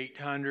 300 to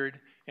 800.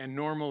 And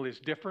normal is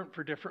different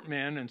for different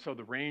men, and so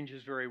the range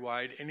is very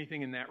wide.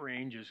 Anything in that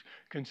range is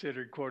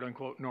considered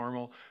quote-unquote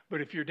normal.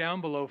 But if you're down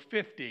below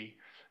 50,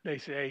 they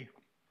say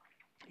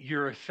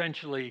you're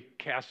essentially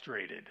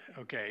castrated,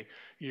 okay?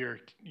 You're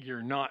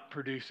not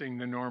producing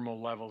the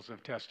normal levels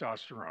of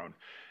testosterone.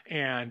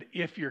 And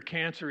if your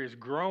cancer is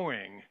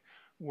growing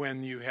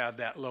when you have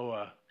that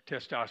low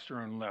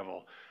testosterone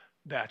level,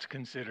 that's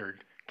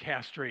considered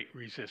castrate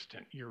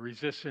resistant. You're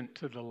resistant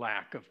to the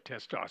lack of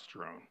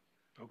testosterone,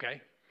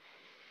 okay?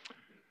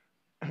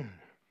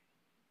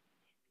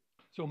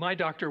 So my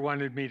doctor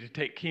wanted me to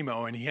take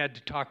chemo, and he had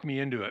to talk me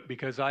into it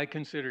because I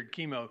considered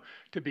chemo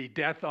to be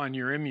death on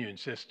your immune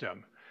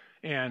system.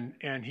 And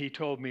he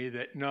told me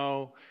that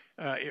no,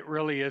 it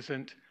really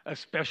isn't,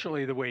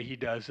 especially the way he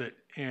does it.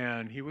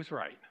 And he was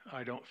right.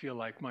 I don't feel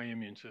like my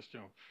immune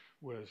system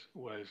was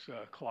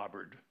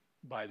clobbered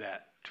by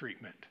that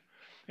treatment.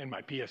 And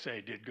my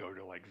PSA did go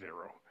to like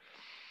 0.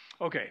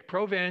 Okay,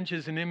 Provenge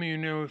is an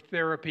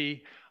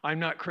immunotherapy. I'm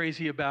not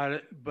crazy about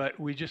it, but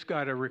we just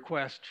got a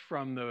request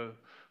from the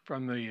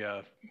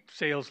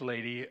sales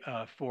lady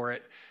for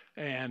it,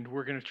 and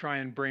we're going to try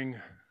and bring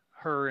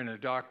her and a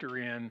doctor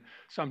in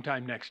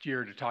sometime next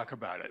year to talk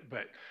about it.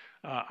 But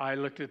I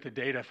looked at the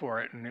data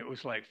for it, and it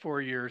was like 4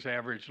 years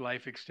average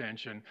life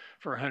extension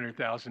for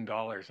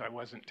 $100,000. I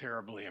wasn't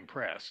terribly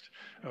impressed.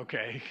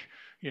 Okay,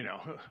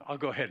 I'll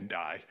go ahead and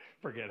die.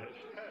 Forget it.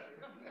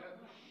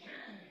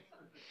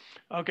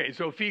 Okay,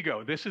 so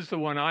Figo, this is the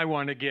one I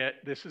want to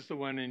get. This is the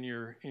one in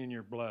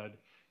your blood,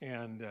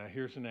 and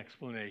here's an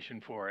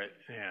explanation for it,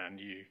 and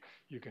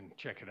you can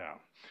check it out.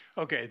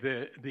 Okay,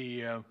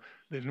 the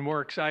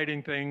more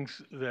exciting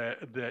things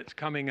that's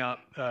coming up,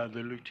 the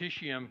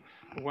lutetium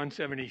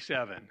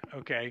 177.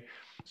 Okay,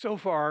 so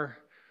far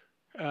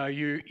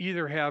you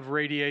either have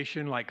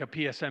radiation like a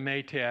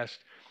PSMA test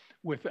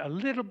with a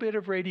little bit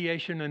of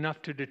radiation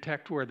enough to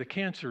detect where the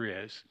cancer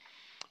is,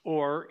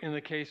 or in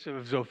the case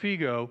of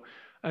Xofigo,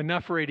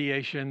 enough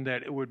radiation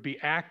that it would be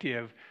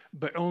active,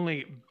 but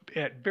only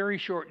at very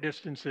short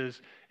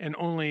distances and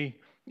only,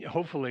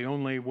 hopefully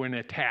only when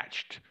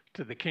attached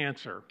to the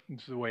cancer.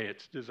 It's the way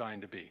it's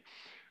designed to be.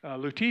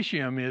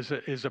 Lutetium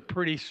is a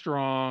pretty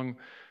strong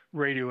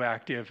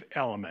radioactive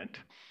element,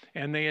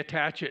 and they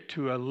attach it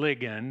to a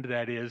ligand,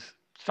 that is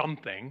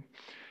something,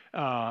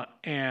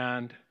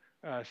 and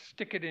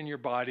stick it in your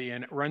body,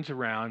 and it runs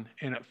around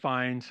and it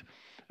finds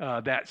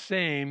that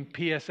same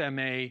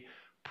PSMA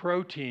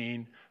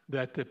protein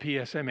that the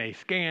PSMA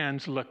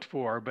scans looked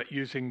for, but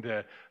using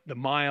the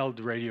mild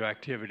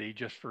radioactivity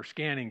just for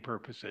scanning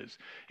purposes.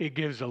 It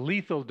gives a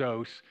lethal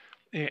dose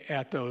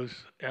at those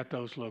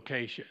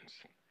locations.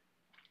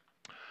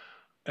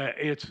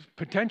 It's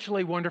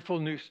potentially wonderful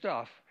new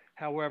stuff.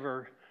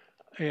 However,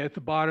 at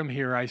the bottom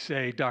here, I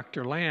say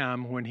Dr.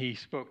 Lamb, when he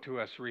spoke to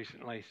us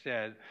recently,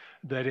 said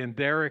that in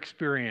their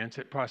experience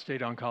at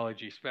prostate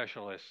oncology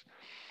specialists,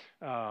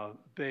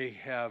 they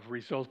have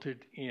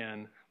resulted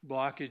in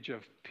blockage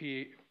of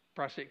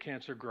prostate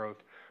cancer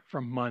growth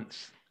from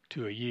months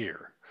to a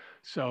year.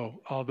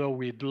 So although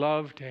we'd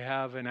love to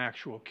have an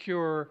actual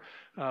cure,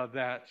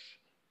 that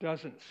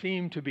doesn't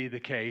seem to be the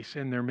case,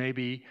 and there may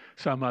be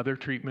some other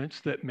treatments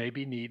that may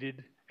be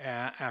needed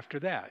after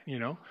that. You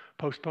know,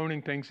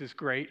 postponing things is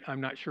great. I'm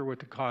not sure what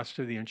the cost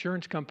to the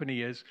insurance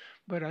company is,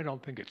 but I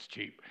don't think it's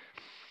cheap.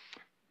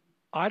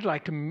 I'd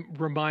like to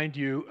remind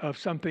you of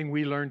something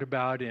we learned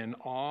about in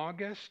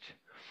August.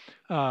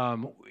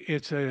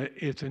 It's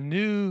a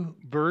new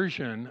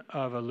version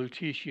of a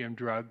lutetium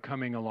drug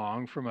coming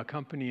along from a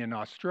company in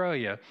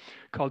Australia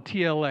called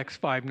TLX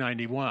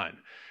 591.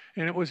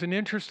 And it was an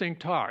interesting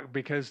talk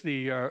because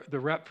the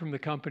rep from the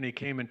company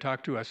came and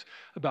talked to us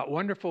about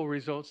wonderful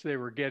results they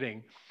were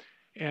getting.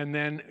 And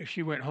then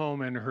she went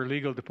home and her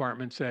legal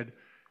department said,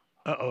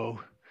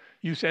 uh-oh,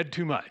 you said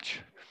too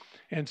much.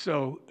 And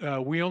so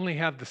we only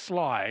have the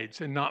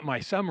slides and not my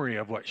summary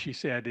of what she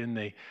said in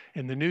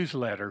the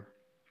newsletter.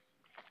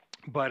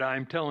 But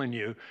I'm telling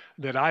you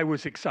that I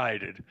was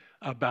excited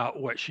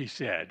about what she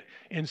said.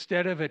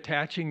 Instead of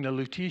attaching the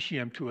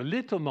lutetium to a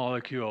little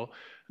molecule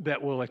that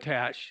will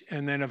attach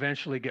and then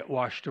eventually get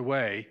washed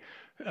away,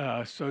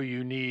 so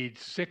you need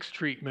 6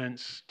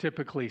 treatments,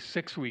 typically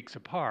 6 weeks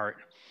apart,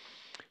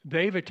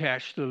 they've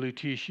attached the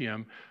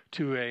lutetium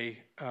to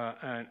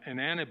an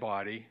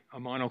antibody, a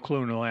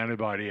monoclonal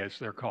antibody as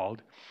they're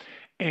called,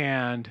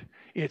 and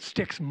it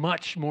sticks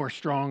much more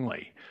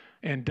strongly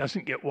and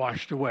doesn't get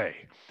washed away.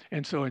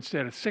 And so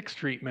instead of 6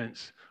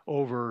 treatments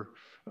over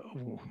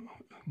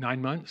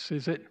 9 months,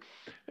 is it?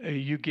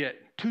 You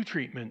get 2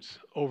 treatments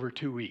over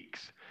 2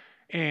 weeks.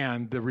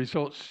 And the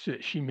results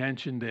that she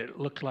mentioned that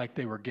looked like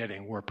they were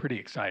getting were pretty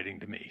exciting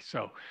to me.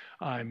 So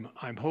I'm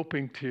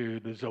hoping the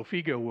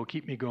Xofigo will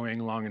keep me going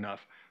long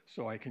enough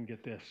so I can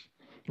get this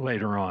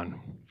later on.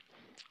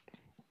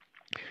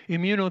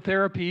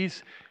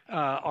 Immunotherapies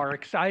are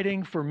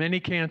exciting for many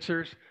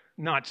cancers,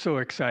 not so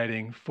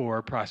exciting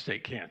for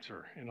prostate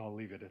cancer, and I'll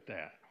leave it at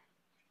that.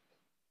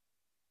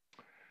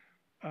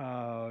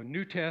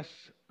 New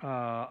tests,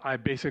 I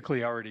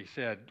basically already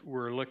said,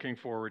 we're looking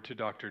forward to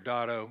Dr.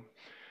 Dotto.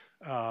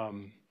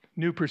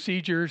 New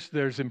procedures,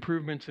 there's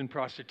improvements in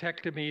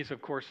prostatectomies,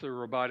 of course, the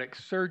robotic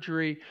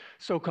surgery,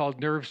 so-called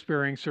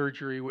nerve-sparing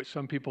surgery, which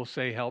some people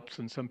say helps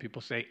and some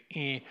people say,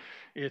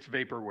 it's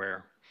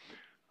vaporware.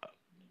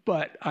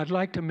 But I'd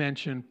like to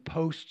mention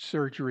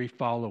post-surgery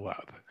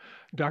follow-up.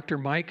 Dr.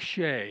 Mike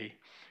Shea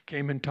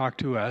came and talked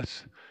to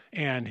us,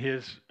 and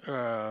his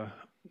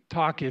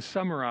talk is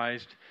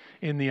summarized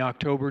in the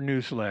October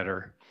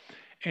newsletter.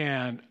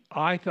 And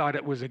I thought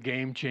it was a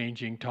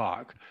game-changing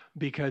talk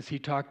because he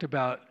talked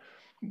about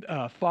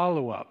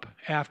follow-up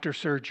after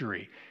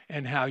surgery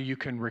and how you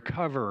can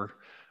recover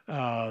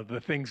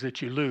the things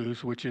that you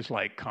lose, which is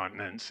like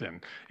continence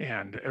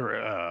and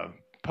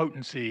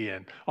potency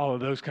and all of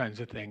those kinds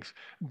of things.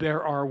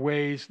 There are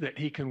ways that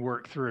he can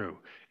work through,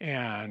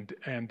 and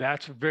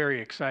that's very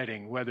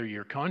exciting. Whether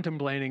you're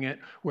contemplating it,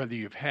 whether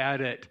you've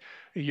had it,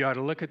 you ought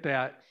to look at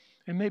that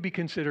and maybe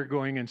consider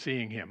going and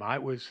seeing him. I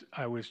was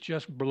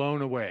just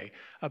blown away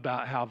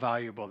about how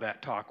valuable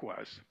that talk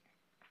was.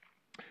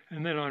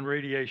 And then on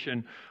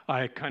radiation,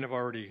 I kind of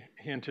already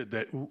hinted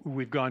that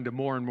we've gone to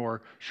more and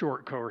more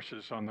short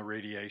courses on the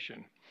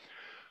radiation.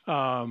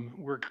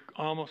 We're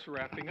almost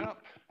wrapping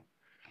up.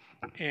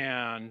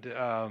 And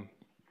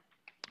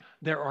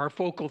there are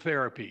focal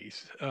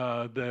therapies.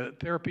 The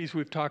therapies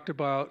we've talked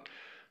about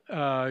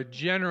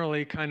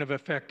generally kind of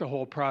affect the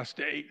whole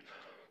prostate.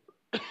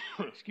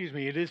 Excuse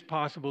me, it is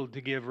possible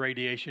to give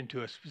radiation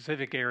to a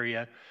specific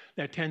area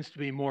that tends to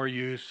be more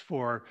used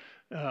for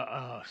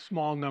a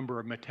small number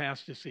of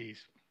metastases.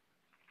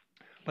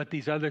 But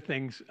these other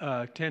things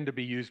tend to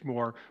be used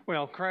more.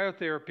 Well,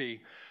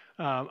 cryotherapy,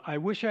 I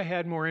wish I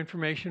had more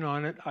information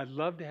on it. I'd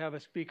love to have a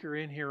speaker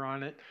in here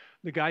on it.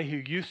 The guy who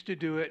used to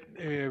do it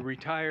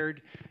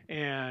retired,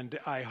 and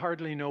I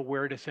hardly know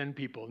where to send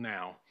people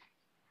now.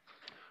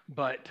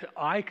 But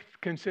I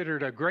consider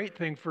it a great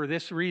thing for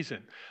this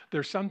reason.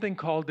 There's something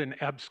called an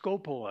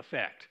abscopal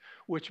effect,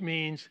 which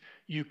means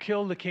you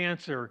kill the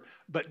cancer,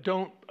 but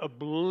don't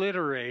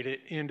obliterate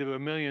it into a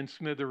million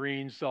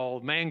smithereens all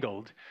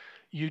mangled.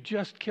 You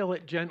just kill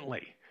it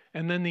gently.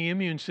 And then the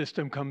immune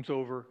system comes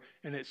over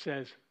and it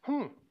says,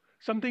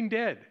 something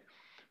dead.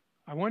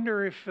 I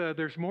wonder if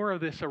there's more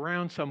of this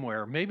around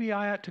somewhere. Maybe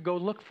I ought to go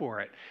look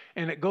for it.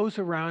 And it goes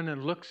around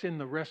and looks in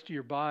the rest of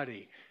your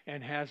body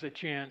and has a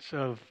chance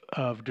of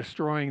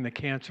destroying the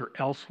cancer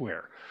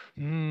elsewhere.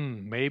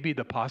 Maybe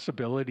the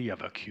possibility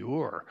of a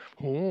cure.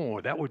 Oh,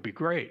 that would be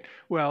great.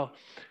 Well,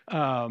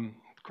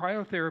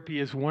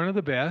 cryotherapy is one of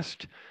the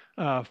best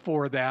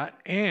for that,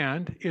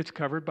 and it's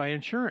covered by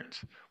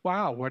insurance.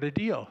 Wow, what a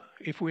deal.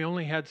 If we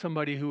only had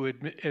somebody who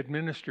would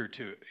administer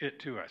it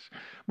to us.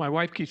 My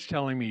wife keeps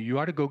telling me, you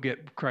ought to go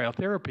get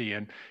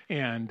cryotherapy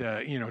and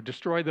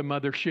destroy the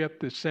mothership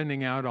that's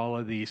sending out all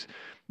of these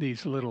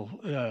little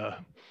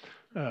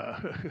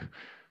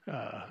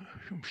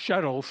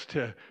shuttles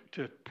to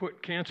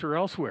put cancer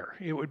elsewhere.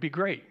 It would be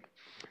great.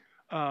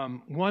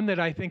 One that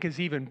I think is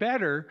even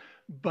better,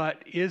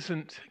 but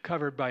isn't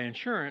covered by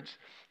insurance,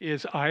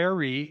 is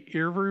IRE,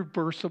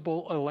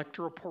 irreversible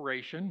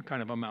electroporation,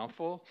 kind of a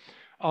mouthful,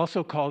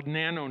 also called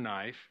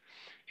nanoknife.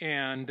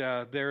 And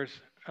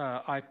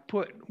I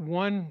put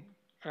one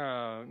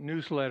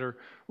newsletter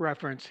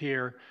reference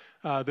here.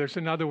 There's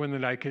another one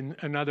that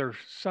another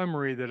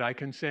summary that I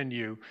can send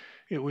you.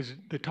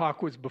 The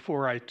talk was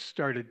before I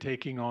started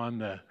taking on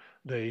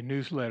the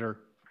newsletter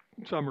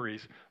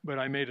summaries, but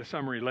I made a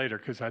summary later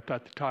because I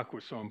thought the talk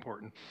was so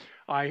important.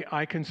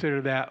 I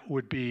consider that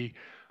would be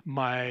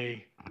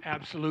my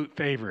absolute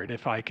favorite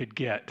if I could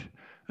get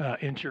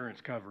insurance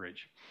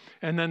coverage.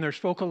 And then there's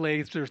focal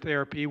laser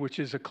therapy, which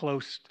is a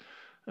close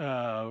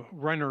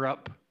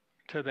runner-up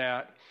to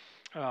that.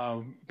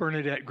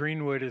 Bernadette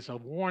Greenwood is a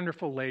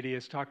wonderful lady,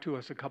 has talked to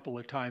us a couple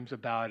of times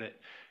about it,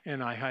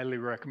 and I highly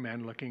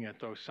recommend looking at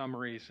those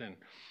summaries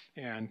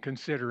and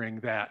considering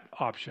that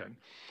option.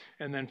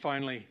 And then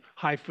finally,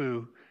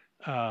 HIFU,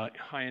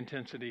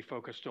 high-intensity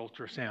focused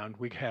ultrasound.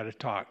 We had a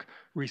talk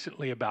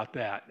recently about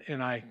that,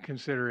 and I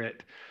consider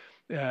it,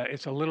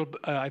 it's a little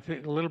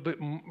bit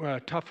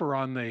tougher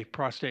on the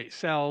prostate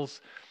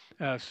cells,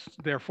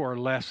 therefore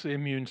less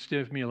immune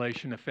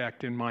stimulation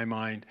effect in my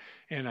mind,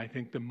 and I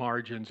think the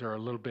margins are a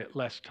little bit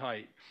less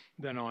tight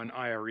than on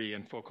IRE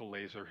and focal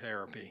laser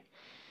therapy.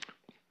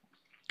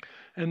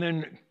 And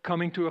then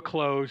coming to a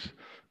close,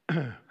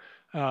 the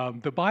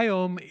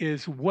biome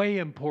is way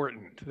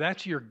important.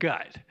 That's your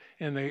gut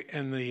and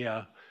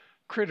the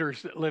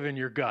critters that live in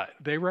your gut.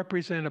 They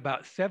represent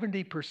about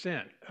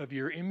 70% of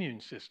your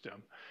immune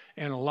system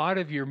and a lot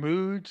of your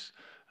moods,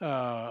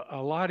 a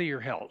lot of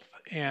your health.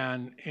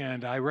 And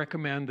I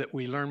recommend that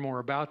we learn more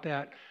about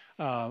that.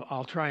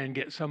 I'll try and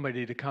get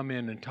somebody to come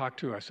in and talk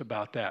to us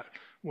about that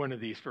one of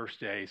these first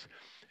days.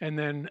 And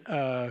then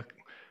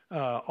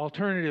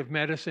alternative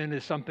medicine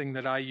is something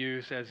that I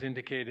use as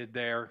indicated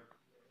there.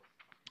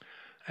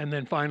 And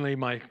then finally,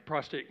 my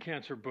prostate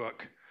cancer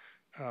book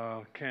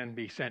can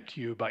be sent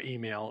to you by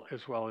email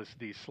as well as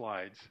these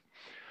slides.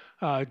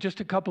 Just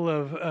a couple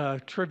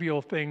of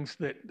trivial things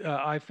that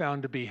I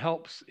found to be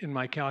helps in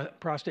my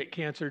prostate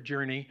cancer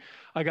journey.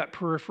 I got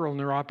peripheral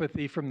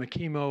neuropathy from the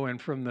chemo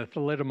and from the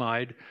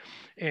thalidomide,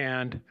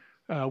 and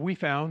we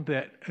found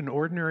that an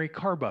ordinary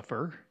car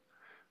buffer,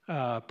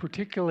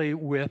 particularly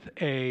with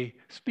a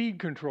speed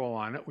control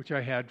on it, which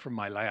I had from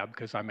my lab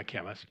because I'm a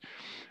chemist,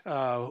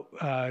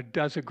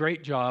 does a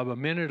great job, a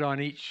minute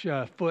on each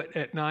foot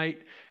at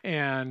night,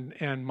 and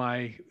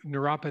my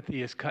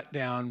neuropathy is cut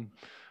down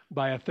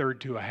by a third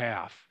to a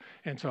half.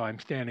 And so I'm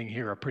standing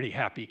here a pretty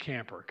happy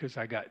camper because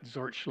I got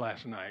Zorch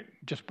last night,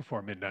 just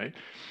before midnight.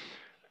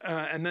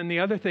 And then the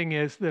other thing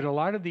is that a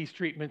lot of these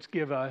treatments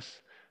give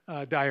us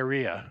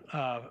diarrhea.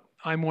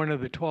 I'm one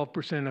of the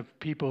 12% of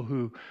people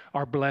who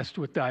are blessed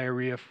with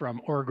diarrhea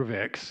from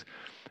Orgovix.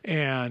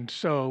 And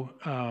so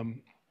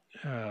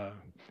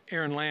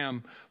Aaron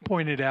Lamb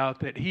pointed out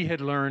that he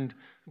had learned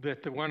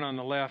that the one on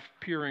the left,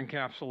 pure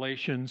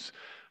encapsulations,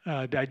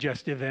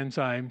 digestive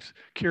enzymes,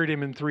 cured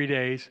him in 3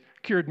 days,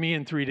 cured me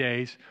in 3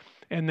 days.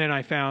 And then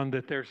I found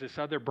that there's this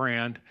other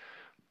brand.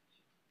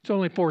 It's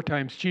only 4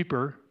 times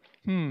cheaper.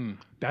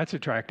 That's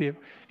attractive.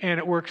 And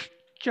it works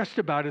just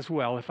about as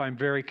well if I'm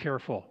very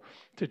careful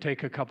to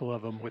take a couple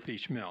of them with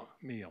each meal.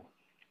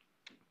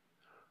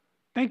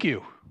 Thank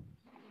you.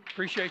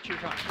 Appreciate your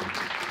time.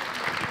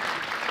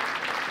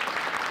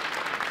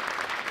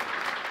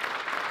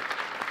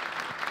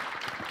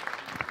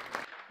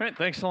 All right,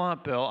 thanks a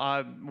lot, Bill.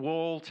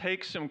 We'll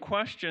take some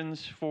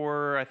questions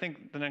for, I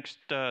think, the next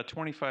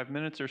 25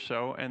 minutes or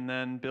so, and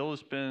then Bill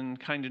has been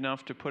kind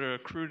enough to put a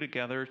crew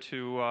together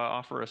to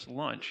offer us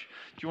lunch.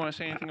 Do you want to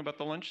say anything about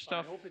the lunch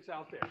stuff? I hope it's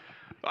out there.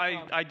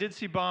 I did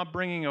see Bob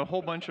bringing a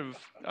whole bunch of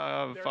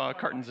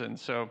cartons in,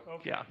 so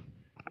okay. Yeah.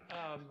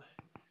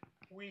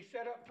 We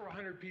set up for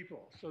 100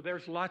 people, so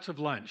there's lots of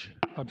lunch.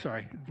 I'm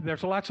sorry,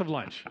 there's lots of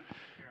lunch.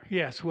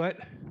 Yes, what?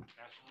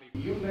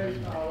 You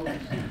left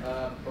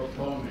out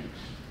proteomics.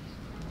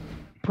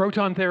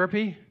 Proton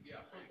therapy?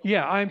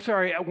 Yeah, I'm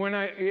sorry. When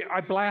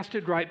I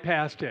blasted right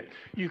past it.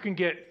 You can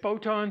get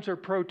photons or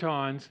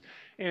protons,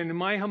 and in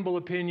my humble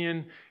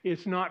opinion,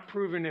 it's not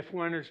proven if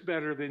one is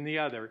better than the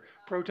other.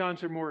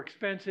 Protons are more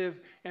expensive,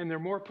 and they're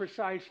more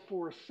precise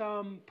for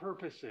some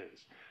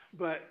purposes.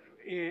 But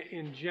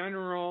in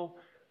general,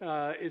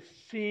 it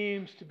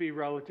seems to be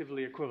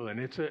relatively equivalent.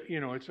 It's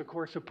of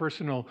course a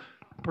personal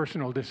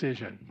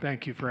decision.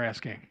 Thank you for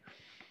asking.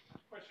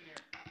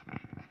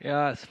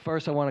 Yeah,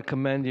 first I want to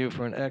commend you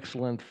for an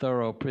excellent,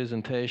 thorough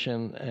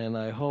presentation, and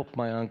I hope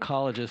my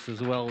oncologist is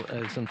well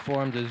as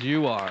informed as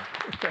you are.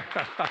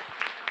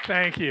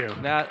 Thank you.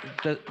 Now,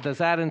 does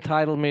that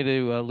entitle me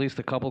to at least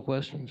a couple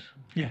questions?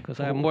 Yeah. Because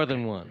I have more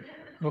than one.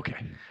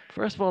 Okay.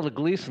 First of all, the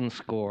Gleason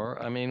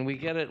score, I mean, we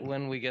get it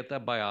when we get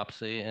that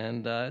biopsy,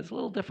 and it's a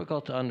little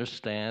difficult to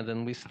understand,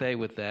 and we stay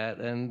with that.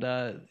 And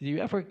do you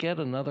ever get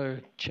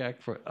another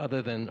check for,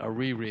 other than a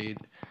reread,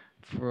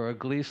 for a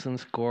Gleason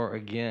score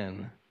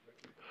again?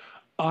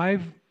 My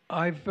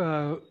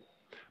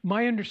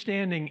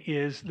understanding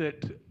is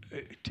that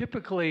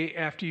typically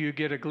after you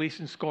get a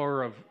Gleason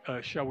score of,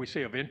 shall we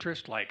say, of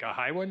interest, like a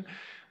high one,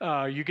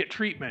 you get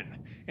treatment.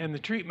 And the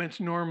treatments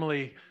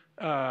normally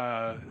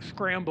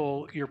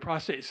scramble your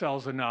prostate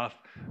cells enough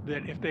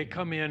that if they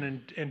come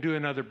in and do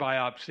another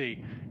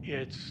biopsy,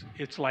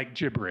 it's like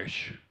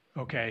gibberish,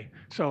 okay?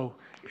 So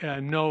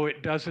no,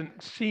 it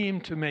doesn't seem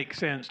to make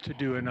sense to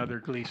do another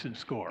Gleason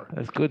score.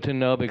 That's good to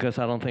know because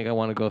I don't think I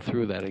want to go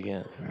through that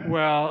again.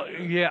 Well,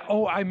 yeah.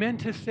 Oh, I meant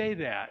to say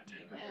that.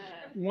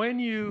 When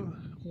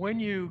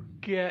you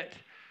get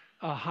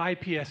a high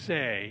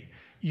PSA,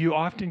 you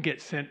often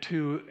get sent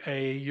to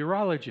a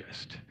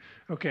urologist,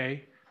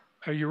 okay?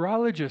 A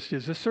urologist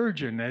is a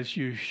surgeon, as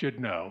you should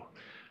know.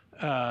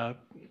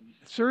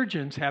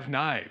 Surgeons have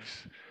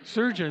knives.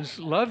 Surgeons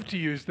love to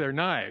use their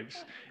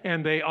knives,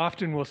 and they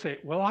often will say,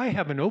 well, I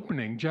have an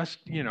opening just,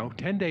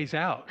 10 days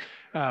out.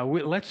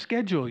 Let's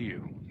schedule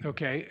you,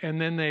 okay?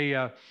 And then they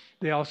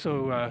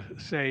also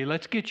say,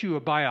 let's get you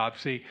a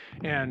biopsy.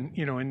 And,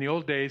 in the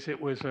old days, it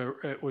was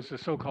a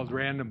so-called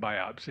random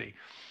biopsy.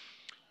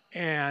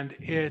 And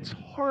it's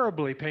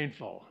horribly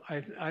painful.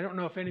 I don't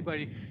know if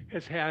anybody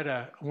has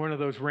had one of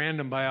those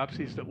random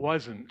biopsies that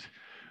wasn't,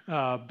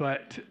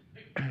 but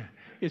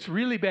it's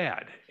really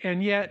bad.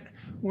 And yet,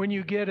 when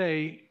you get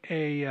an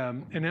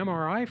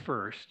MRI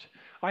first,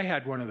 I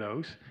had one of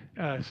those,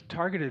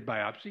 targeted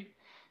biopsy,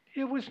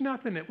 it was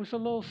nothing. It was a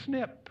little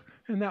snip,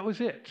 and that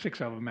was it,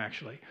 6 of them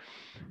actually.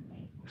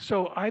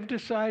 So I've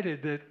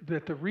decided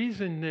that the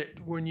reason that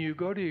when you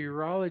go to a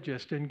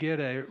urologist and get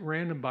a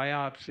random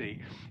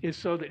biopsy is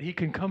so that he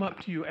can come up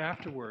to you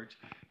afterwards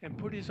and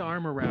put his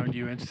arm around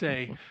you and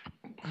say,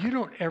 you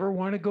don't ever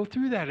want to go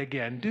through that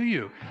again, do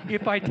you?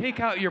 If I take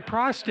out your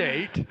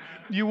prostate,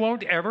 you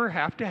won't ever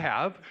have to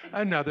have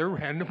another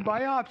random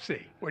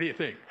biopsy. What do you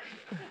think?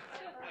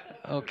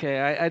 Okay,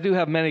 I do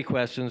have many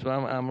questions, but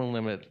I'm going to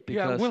limit.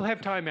 Yeah, we'll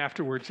have time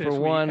afterwards as we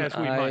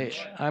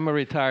munch. I'm a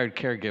retired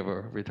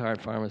caregiver,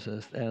 retired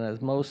pharmacist, and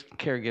as most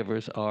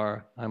caregivers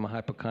are, I'm a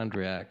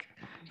hypochondriac.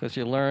 Because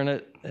you learn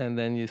it, and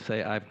then you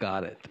say, I've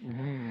got it.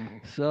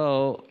 Mm.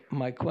 So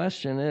my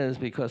question is,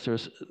 because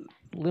there's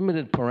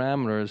limited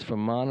parameters for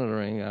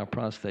monitoring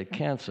prostate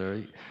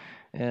cancer,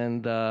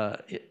 and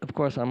of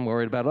course I'm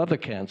worried about other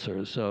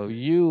cancers. So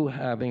you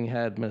having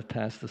had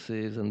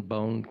metastases and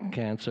bone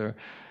cancer,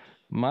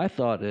 my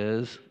thought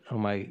is, or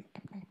my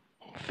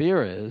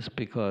fear is,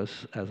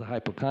 because as a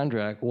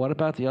hypochondriac, what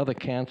about the other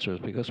cancers?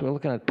 Because we're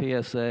looking at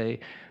PSA,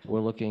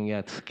 we're looking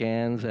at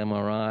scans,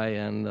 MRI,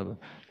 and the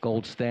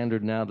gold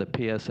standard now, the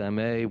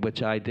PSMA,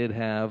 which I did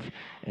have,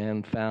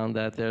 and found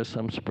that there's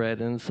some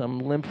spread in some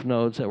lymph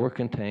nodes that were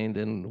contained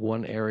in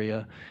one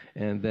area,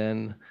 and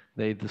then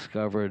they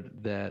discovered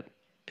that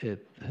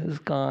it has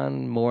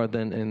gone more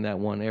than in that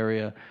one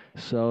area,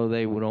 so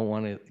they don't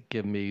want to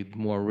give me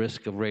more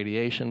risk of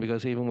radiation,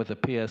 because even with the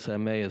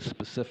PSMA, as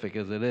specific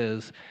as it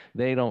is,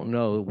 they don't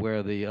know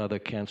where the other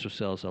cancer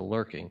cells are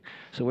lurking.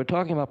 So we're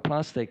talking about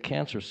prostate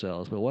cancer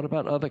cells, but what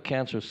about other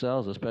cancer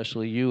cells,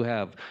 especially you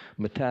have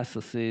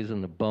metastases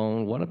in the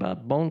bone? What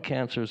about bone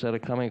cancers that are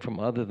coming from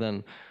other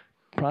than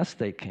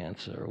prostate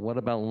cancer? What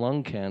about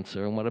lung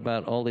cancer? And what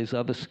about all these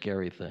other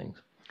scary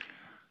things?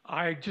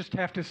 I just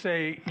have to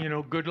say,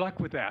 good luck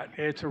with that.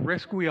 It's a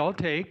risk we all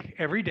take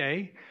every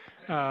day.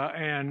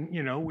 And,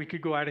 we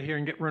could go out of here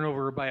and get run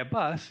over by a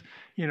bus.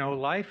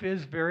 Life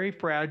is very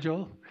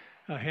fragile.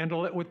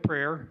 Handle it with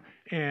prayer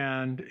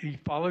and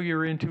follow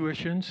your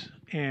intuitions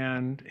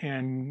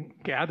and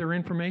gather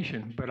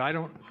information. But I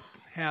don't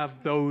have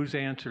those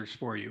answers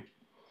for you.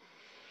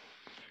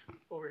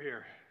 Over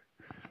here.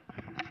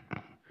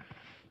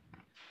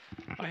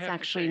 I have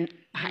actually, to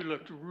say, you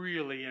looked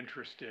really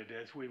interested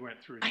as we went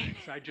through things.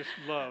 I just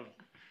love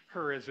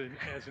her as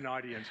an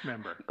audience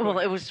member. Well,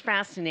 it was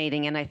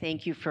fascinating, and I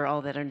thank you for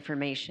all that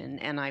information,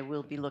 and I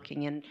will be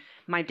looking in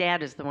My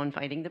dad is the one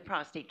fighting the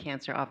prostate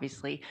cancer,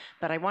 obviously,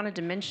 but I wanted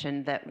to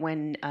mention that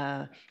when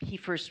he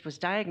first was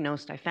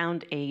diagnosed, I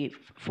found a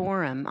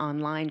forum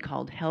online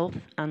called Health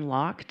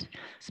Unlocked,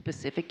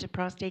 specific to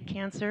prostate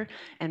cancer,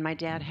 and my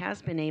dad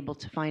has been able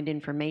to find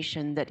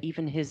information that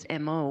even his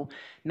MO,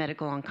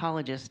 medical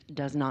oncologist,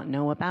 does not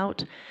know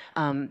about.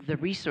 The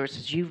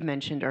resources you've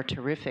mentioned are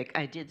terrific.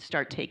 I did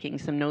start taking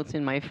some notes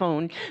in my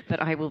phone,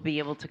 but I will be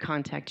able to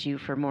contact you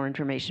for more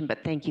information,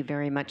 but thank you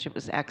very much. It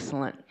was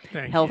excellent.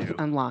 Thank Health you.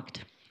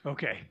 Unlocked.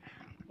 Okay,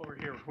 over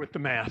here with the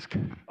mask.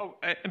 Oh,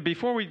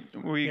 before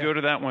we go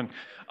to that one,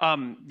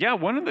 yeah,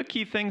 one of the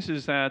key things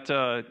is that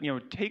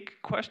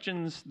take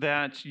questions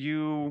that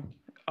you.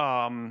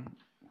 I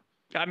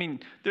mean,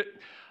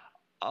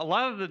 a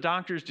lot of the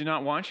doctors do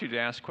not want you to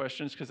ask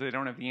questions because they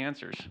don't have the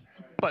answers.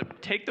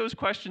 But take those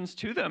questions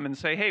to them and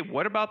say, hey,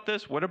 what about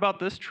this? What about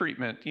this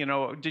treatment?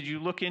 Did you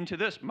look into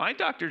this? My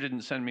doctor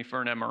didn't send me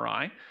for an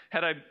MRI.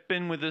 Had I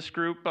been with this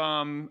group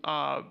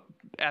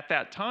at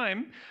that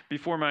time,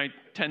 before my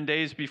 10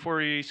 days before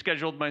he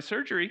scheduled my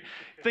surgery,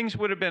 things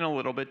would have been a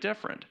little bit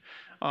different.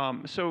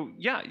 So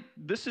yeah,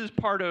 this is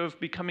part of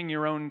becoming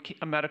your own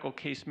medical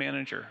case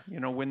manager.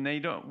 When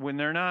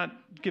they're not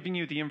giving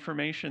you the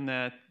information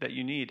that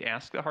you need,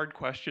 ask the hard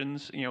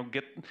questions.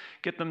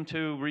 Get them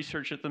to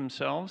research it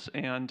themselves,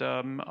 and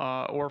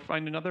or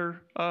find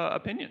another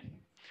opinion.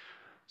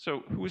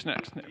 So who's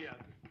next? Yeah,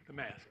 the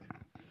mask.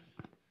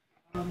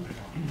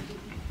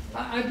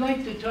 I'd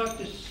like to talk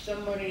to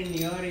somebody in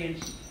the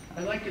audience.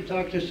 I'd like to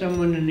talk to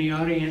someone in the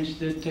audience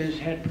that has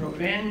had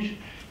Provenge,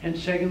 and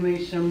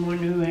secondly, someone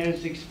who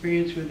has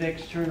experience with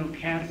external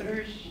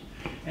catheters.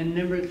 And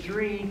number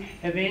 3,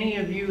 have any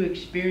of you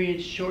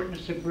experienced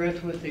shortness of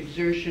breath with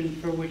exertion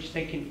for which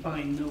they can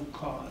find no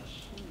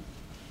cause?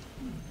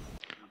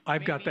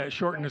 I've got that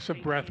shortness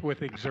of breath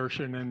with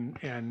exertion,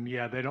 and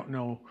yeah, they don't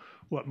know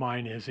what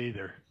mine is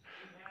either.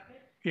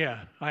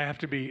 Yeah, I have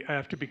to be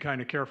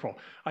kind of careful.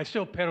 I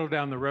still pedal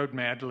down the road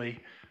madly,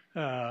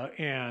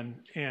 and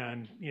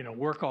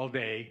work all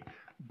day,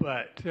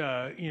 but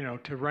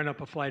to run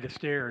up a flight of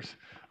stairs,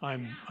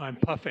 I'm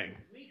puffing.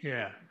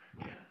 Yeah.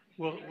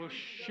 We'll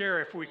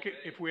share if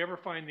we ever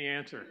find the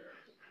answer.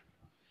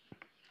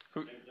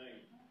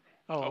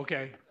 Oh,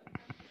 okay.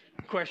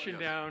 Question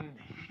down.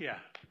 Yeah.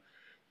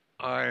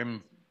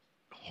 I'm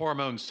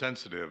hormone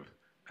sensitive,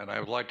 and I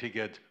would like to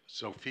get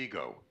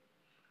Xofigo.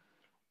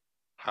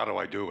 How do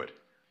I do it?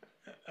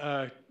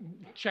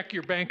 Check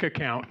your bank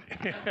account.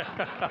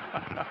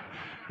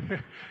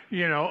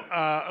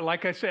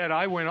 Like I said,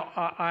 I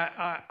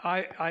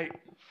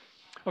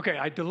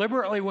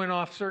deliberately went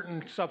off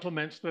certain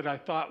supplements that I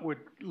thought would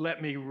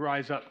let me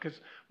rise up, because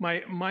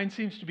mine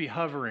seems to be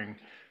hovering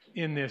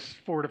in this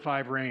 4 to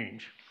 5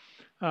 range.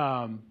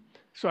 So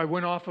I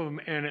went off of them,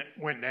 and it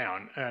went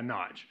down a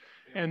notch.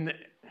 And let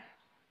me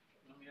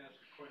ask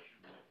a question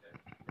about that.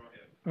 Go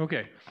ahead.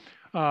 Okay.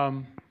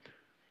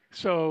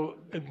 So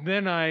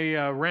then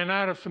I ran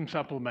out of some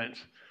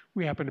supplements.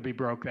 We happened to be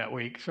broke that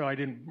week, so I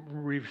didn't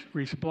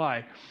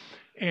resupply,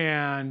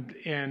 and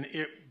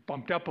it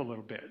bumped up a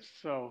little bit.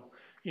 So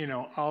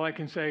all I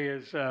can say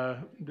is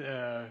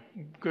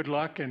good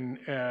luck, and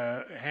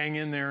hang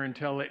in there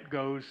until it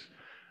goes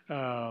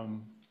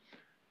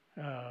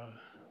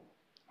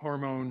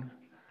hormone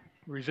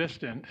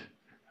resistant.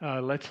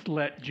 Let's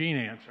let Gene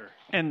answer.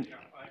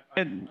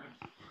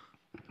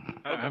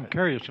 I'm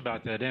curious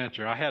about that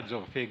answer. I had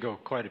Xofigo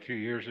quite a few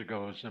years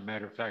ago. As a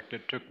matter of fact,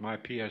 it took my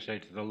PSA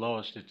to the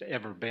lowest it's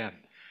ever been.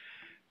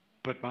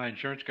 But my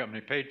insurance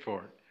company paid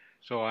for it.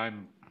 So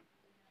I'm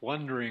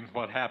wondering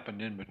what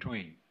happened in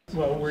between.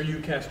 Well, were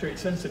you castrate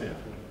sensitive?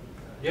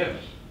 Yes.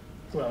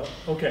 Well,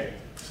 okay.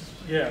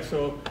 Yeah,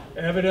 so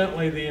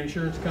evidently the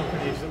insurance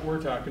companies that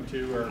we're talking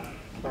to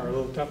are a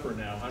little tougher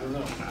now. I don't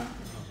know.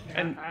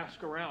 And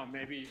ask around,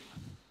 maybe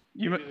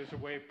there's a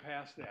way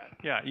past that.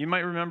 Yeah, you might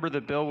remember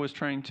that Bill was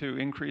trying to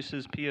increase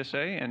his PSA,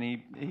 and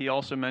he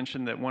also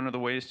mentioned that one of the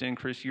ways to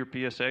increase your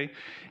PSA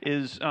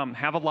is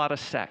have a lot of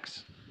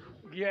sex.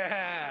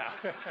 Yeah.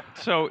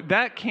 So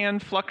that can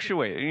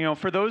fluctuate.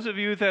 For those of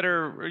you that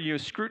are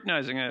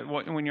scrutinizing it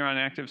when you're on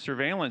active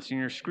surveillance and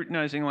you're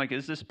scrutinizing, like,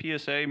 is this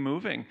PSA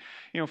moving?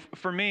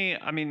 For me,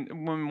 I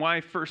mean, when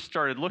I first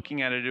started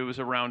looking at it, it was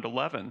around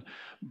 11,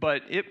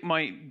 but it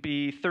might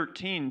be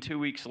 13 2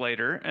 weeks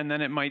later, and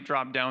then it might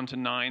drop down to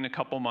 9 a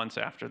couple months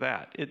after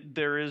that.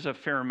 There is a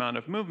fair amount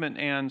of movement,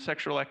 and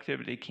sexual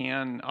activity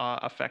can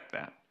affect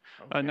that.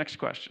 Okay. Next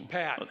question.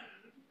 Pat.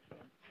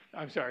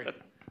 I'm sorry.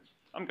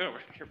 I'm going over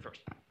here first.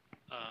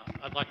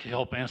 I'd like to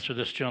help answer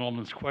this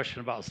gentleman's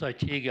question about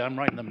Zytiga. I'm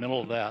right in the middle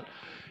of that,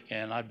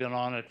 and I've been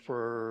on it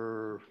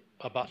for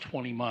about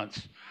 20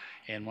 months.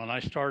 And when I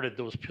started,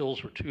 those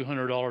pills were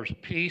 $200 a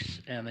piece,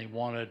 and they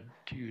wanted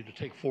you to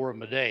take 4 of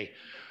them a day.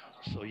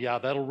 So yeah,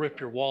 that'll rip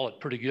your wallet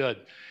pretty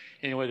good.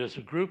 Anyway, there's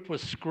a group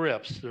with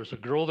Scripps. There's a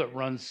girl that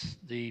runs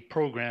the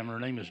program. Her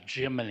name is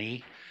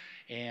Jiminy,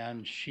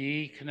 and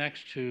she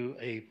connects to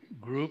a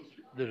group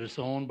that is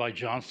owned by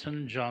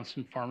Johnson &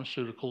 Johnson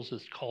Pharmaceuticals.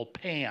 It's called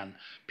PAN,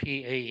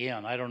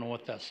 P-A-N. I don't know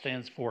what that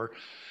stands for.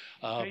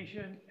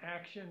 Patient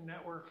Action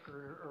Network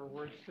or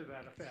words to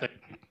that effect.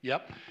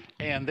 Yep,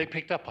 and they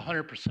picked up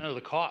 100% of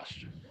the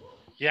cost.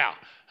 Yeah,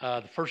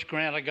 the first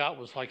grant I got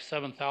was like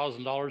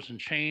 $7,000 and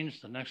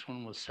change. The next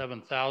one was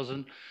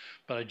 $7,000.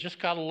 But I just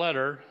got a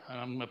letter, and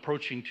I'm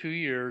approaching 2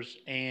 years,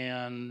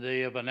 and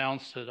they have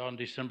announced that on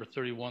December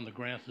 31, the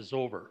grant is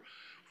over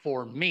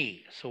for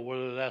me. So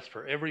whether that's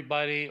for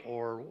everybody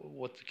or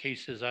what the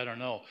case is, I don't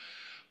know.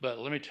 But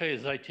let me tell you,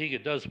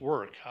 Zytiga does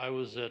work. I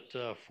was at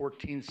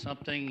 14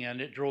 something,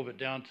 and it drove it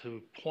down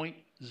to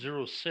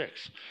 0.06.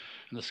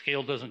 And the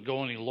scale doesn't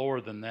go any lower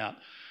than that.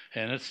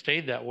 And it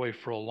stayed that way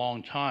for a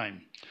long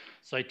time.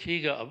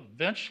 Zytiga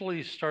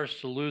eventually starts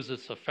to lose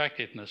its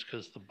effectiveness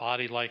because the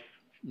body, like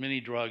many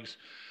drugs,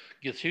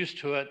 gets used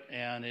to it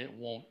and it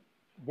won't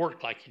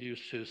work like it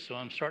used to. So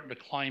I'm starting to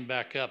climb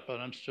back up, but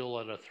I'm still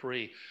at a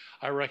 3.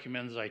 I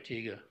recommend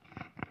Zytiga.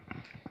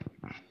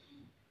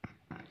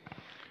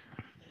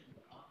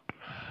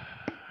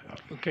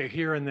 Okay,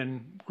 here, and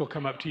then we'll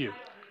come up to you.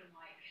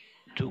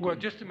 Well,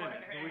 just a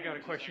minute. We got a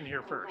question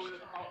here first.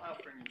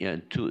 Yeah,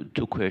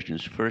 two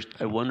questions. First,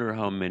 I wonder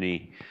how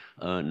many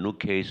new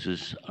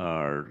cases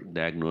are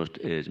diagnosed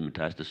as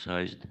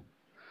metastasized.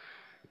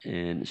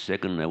 And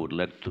second, I would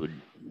like to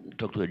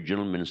talk to a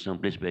gentleman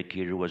someplace back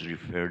here who was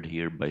referred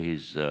here by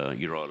his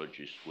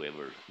urologist,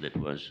 whoever that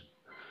was.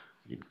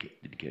 Didn't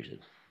catch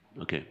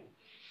that. Okay.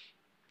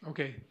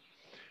 Okay.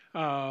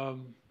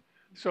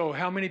 So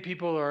how many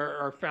people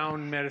are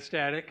found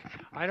metastatic?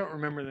 I don't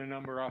remember the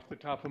number off the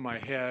top of my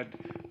head,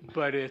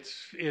 but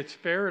it's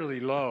fairly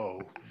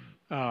low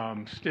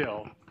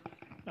still,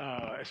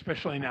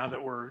 especially now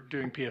that we're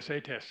doing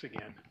PSA tests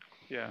again.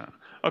 Yeah.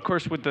 Of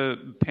course, with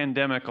the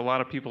pandemic, a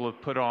lot of people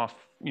have put off,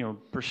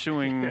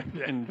 pursuing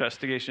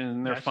investigation,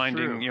 and they're That's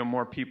finding, true.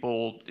 more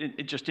people,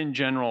 just in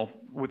general,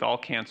 with all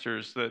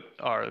cancers that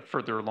are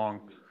further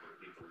along.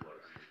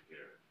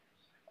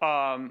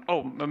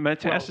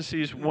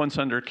 Metastases once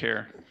under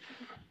care.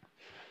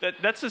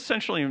 That's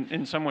essentially,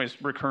 in some ways,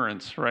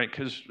 recurrence, right?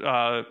 Because,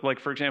 like,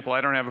 for example,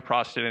 I don't have a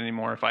prostate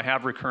anymore. If I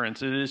have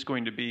recurrence, it is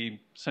going to be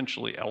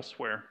essentially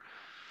elsewhere.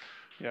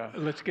 Yeah.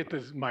 Let's get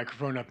this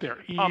microphone up there,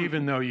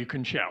 even though you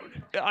can shout.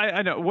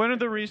 I know. One of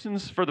the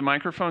reasons for the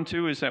microphone,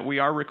 too, is that we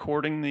are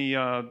recording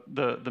the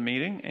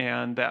meeting,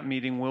 and that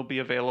meeting will be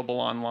available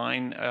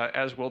online,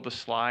 as will the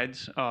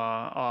slides.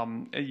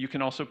 You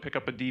can also pick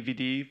up a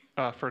DVD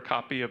for a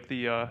copy of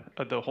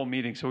the whole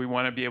meeting, so we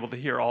want to be able to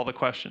hear all the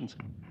questions.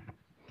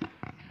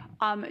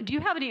 Do you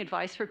have any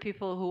advice for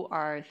people who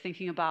are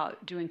thinking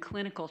about doing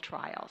clinical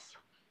trials?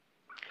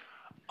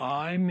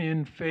 I'm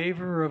in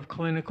favor of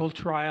clinical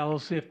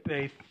trials if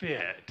they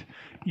fit.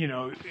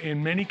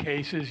 In many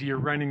cases, you're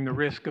running the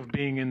risk of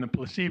being in the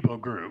placebo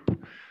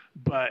group.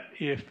 But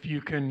if you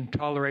can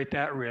tolerate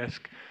that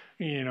risk,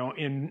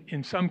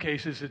 in some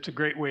cases, it's a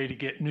great way to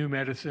get new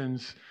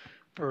medicines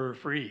for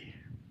free.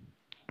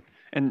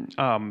 And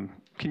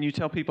can you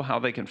tell people how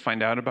they can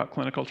find out about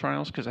clinical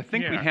trials? Because I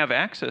think we have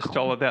access to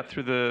all of that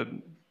through the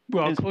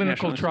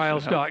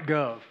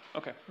clinicaltrials.gov.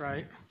 Okay.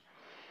 Right.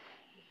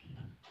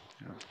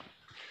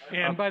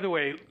 And by the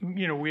way,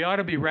 we ought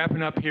to be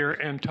wrapping up here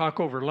and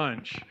talk over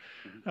lunch,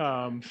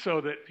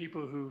 so that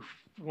people who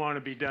want to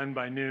be done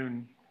by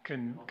noon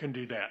can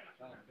do that.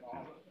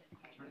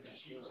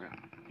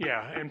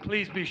 Yeah, and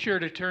please be sure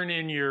to turn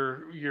in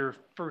your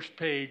first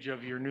page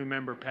of your new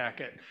member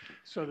packet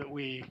so that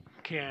we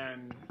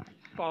can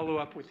follow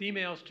up with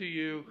emails to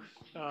you,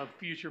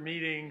 future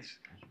meetings.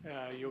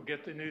 You'll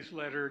get the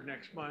newsletter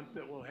next month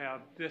that will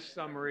have this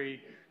summary,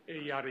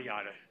 yada,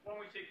 yada. Why don't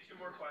we take 2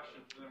 more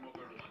questions and then we'll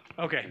go to lunch?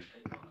 Okay.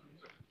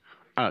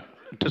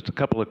 Just a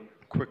couple of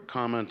quick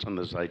comments on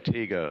the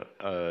Zytiga.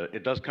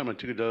 It does come in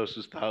 2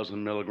 doses,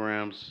 1,000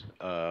 milligrams.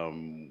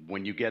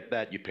 When you get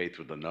that, you pay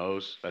through the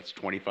nose. That's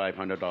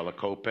 $2,500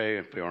 copay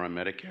if you're on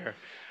Medicare.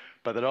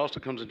 But it also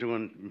comes in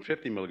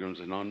 250 milligrams.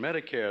 And on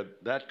Medicare,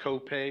 that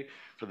copay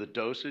for the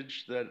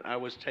dosage that I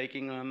was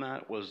taking on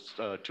that was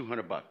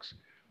 $200.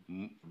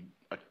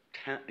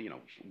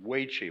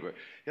 Way cheaper.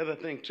 The other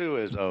thing too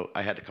is,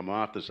 I had to come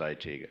off the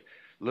Zytiga.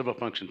 Liver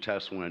function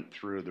test went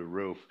through the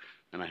roof,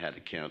 and I had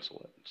to cancel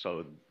it.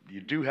 So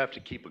you do have to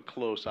keep a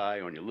close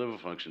eye on your liver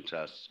function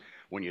tests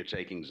when you're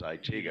taking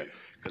Zytiga,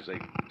 because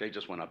they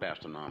just went up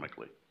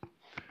astronomically.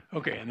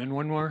 Okay, and then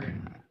one more.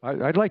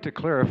 I'd like to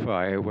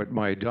clarify what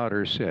my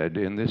daughter said.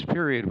 In this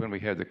period when we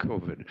had the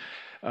COVID,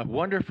 a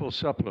wonderful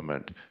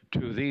supplement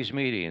to these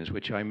meetings,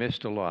 which I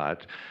missed a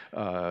lot,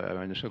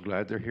 I'm so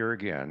glad they're here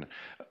again.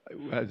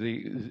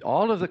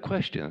 All of the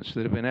questions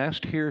that have been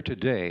asked here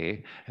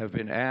today have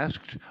been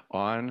asked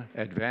on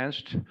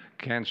Advanced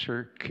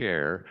Cancer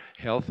Care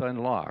Health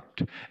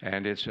Unlocked.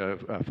 And it's a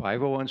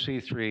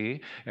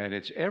 501c3, and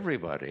it's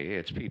everybody.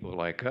 It's people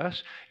like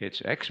us.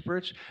 It's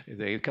experts.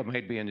 They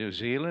might be in New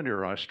Zealand.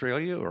 Ireland or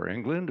Australia or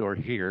England or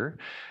here.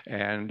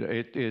 And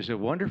it is a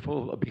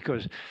wonderful,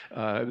 because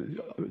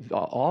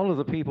all of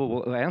the people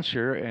will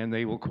answer and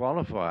they will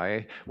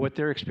qualify what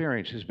their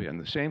experience has been.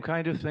 The same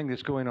kind of thing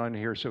that's going on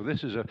here. So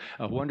this is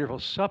a wonderful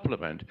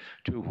supplement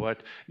to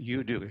what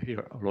you do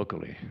here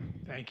locally.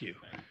 Thank you.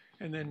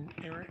 And then,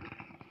 Aaron,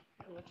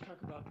 let's talk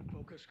about the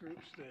focus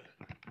groups.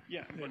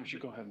 Yeah, why don't you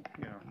go ahead?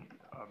 Yeah.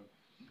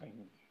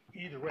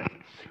 Either way.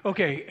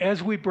 Okay,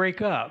 as we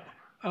break up,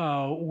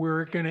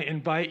 we're going to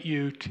invite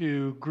you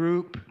to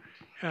group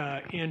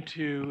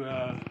into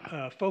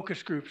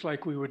focus groups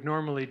like we would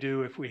normally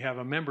do if we have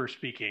a member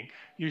speaking.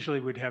 Usually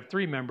we'd have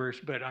 3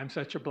 members, but I'm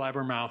such a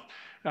blabbermouth,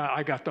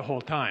 I got the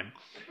whole time.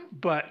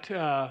 But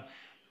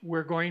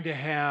we're going to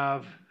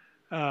have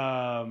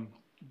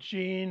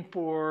Gene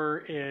for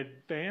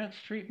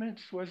advanced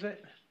treatments, was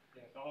it?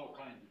 Yes, all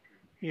kinds of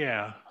treatments.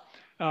 Yeah.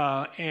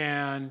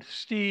 And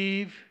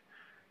Steve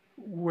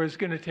was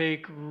going to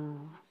take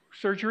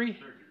surgery?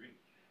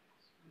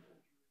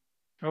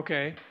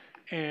 Okay.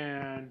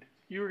 And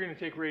you were going to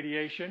take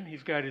radiation.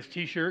 He's got his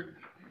T-shirt,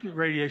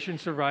 radiation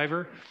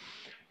survivor.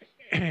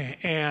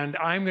 And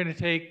I'm going to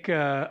take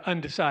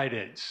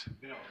undecideds.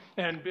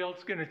 And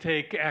Bill's going to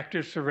take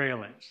active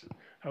surveillance.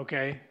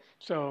 Okay?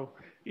 So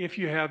if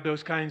you have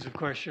those kinds of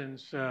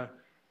questions,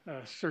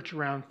 search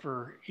around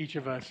for each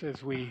of us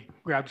as we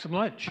grab some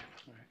lunch.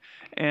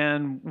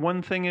 And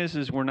one thing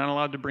is we're not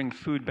allowed to bring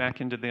food back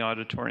into the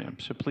auditorium.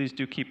 So please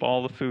do keep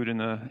all the food in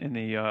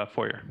the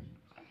foyer.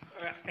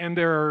 And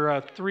there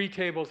are 3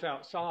 tables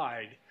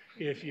outside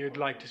if you'd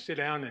like to sit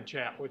down and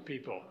chat with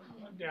people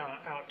down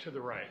out to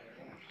the right.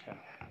 Okay.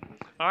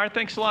 All right,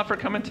 thanks a lot for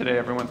coming today,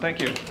 everyone. Thank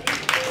you.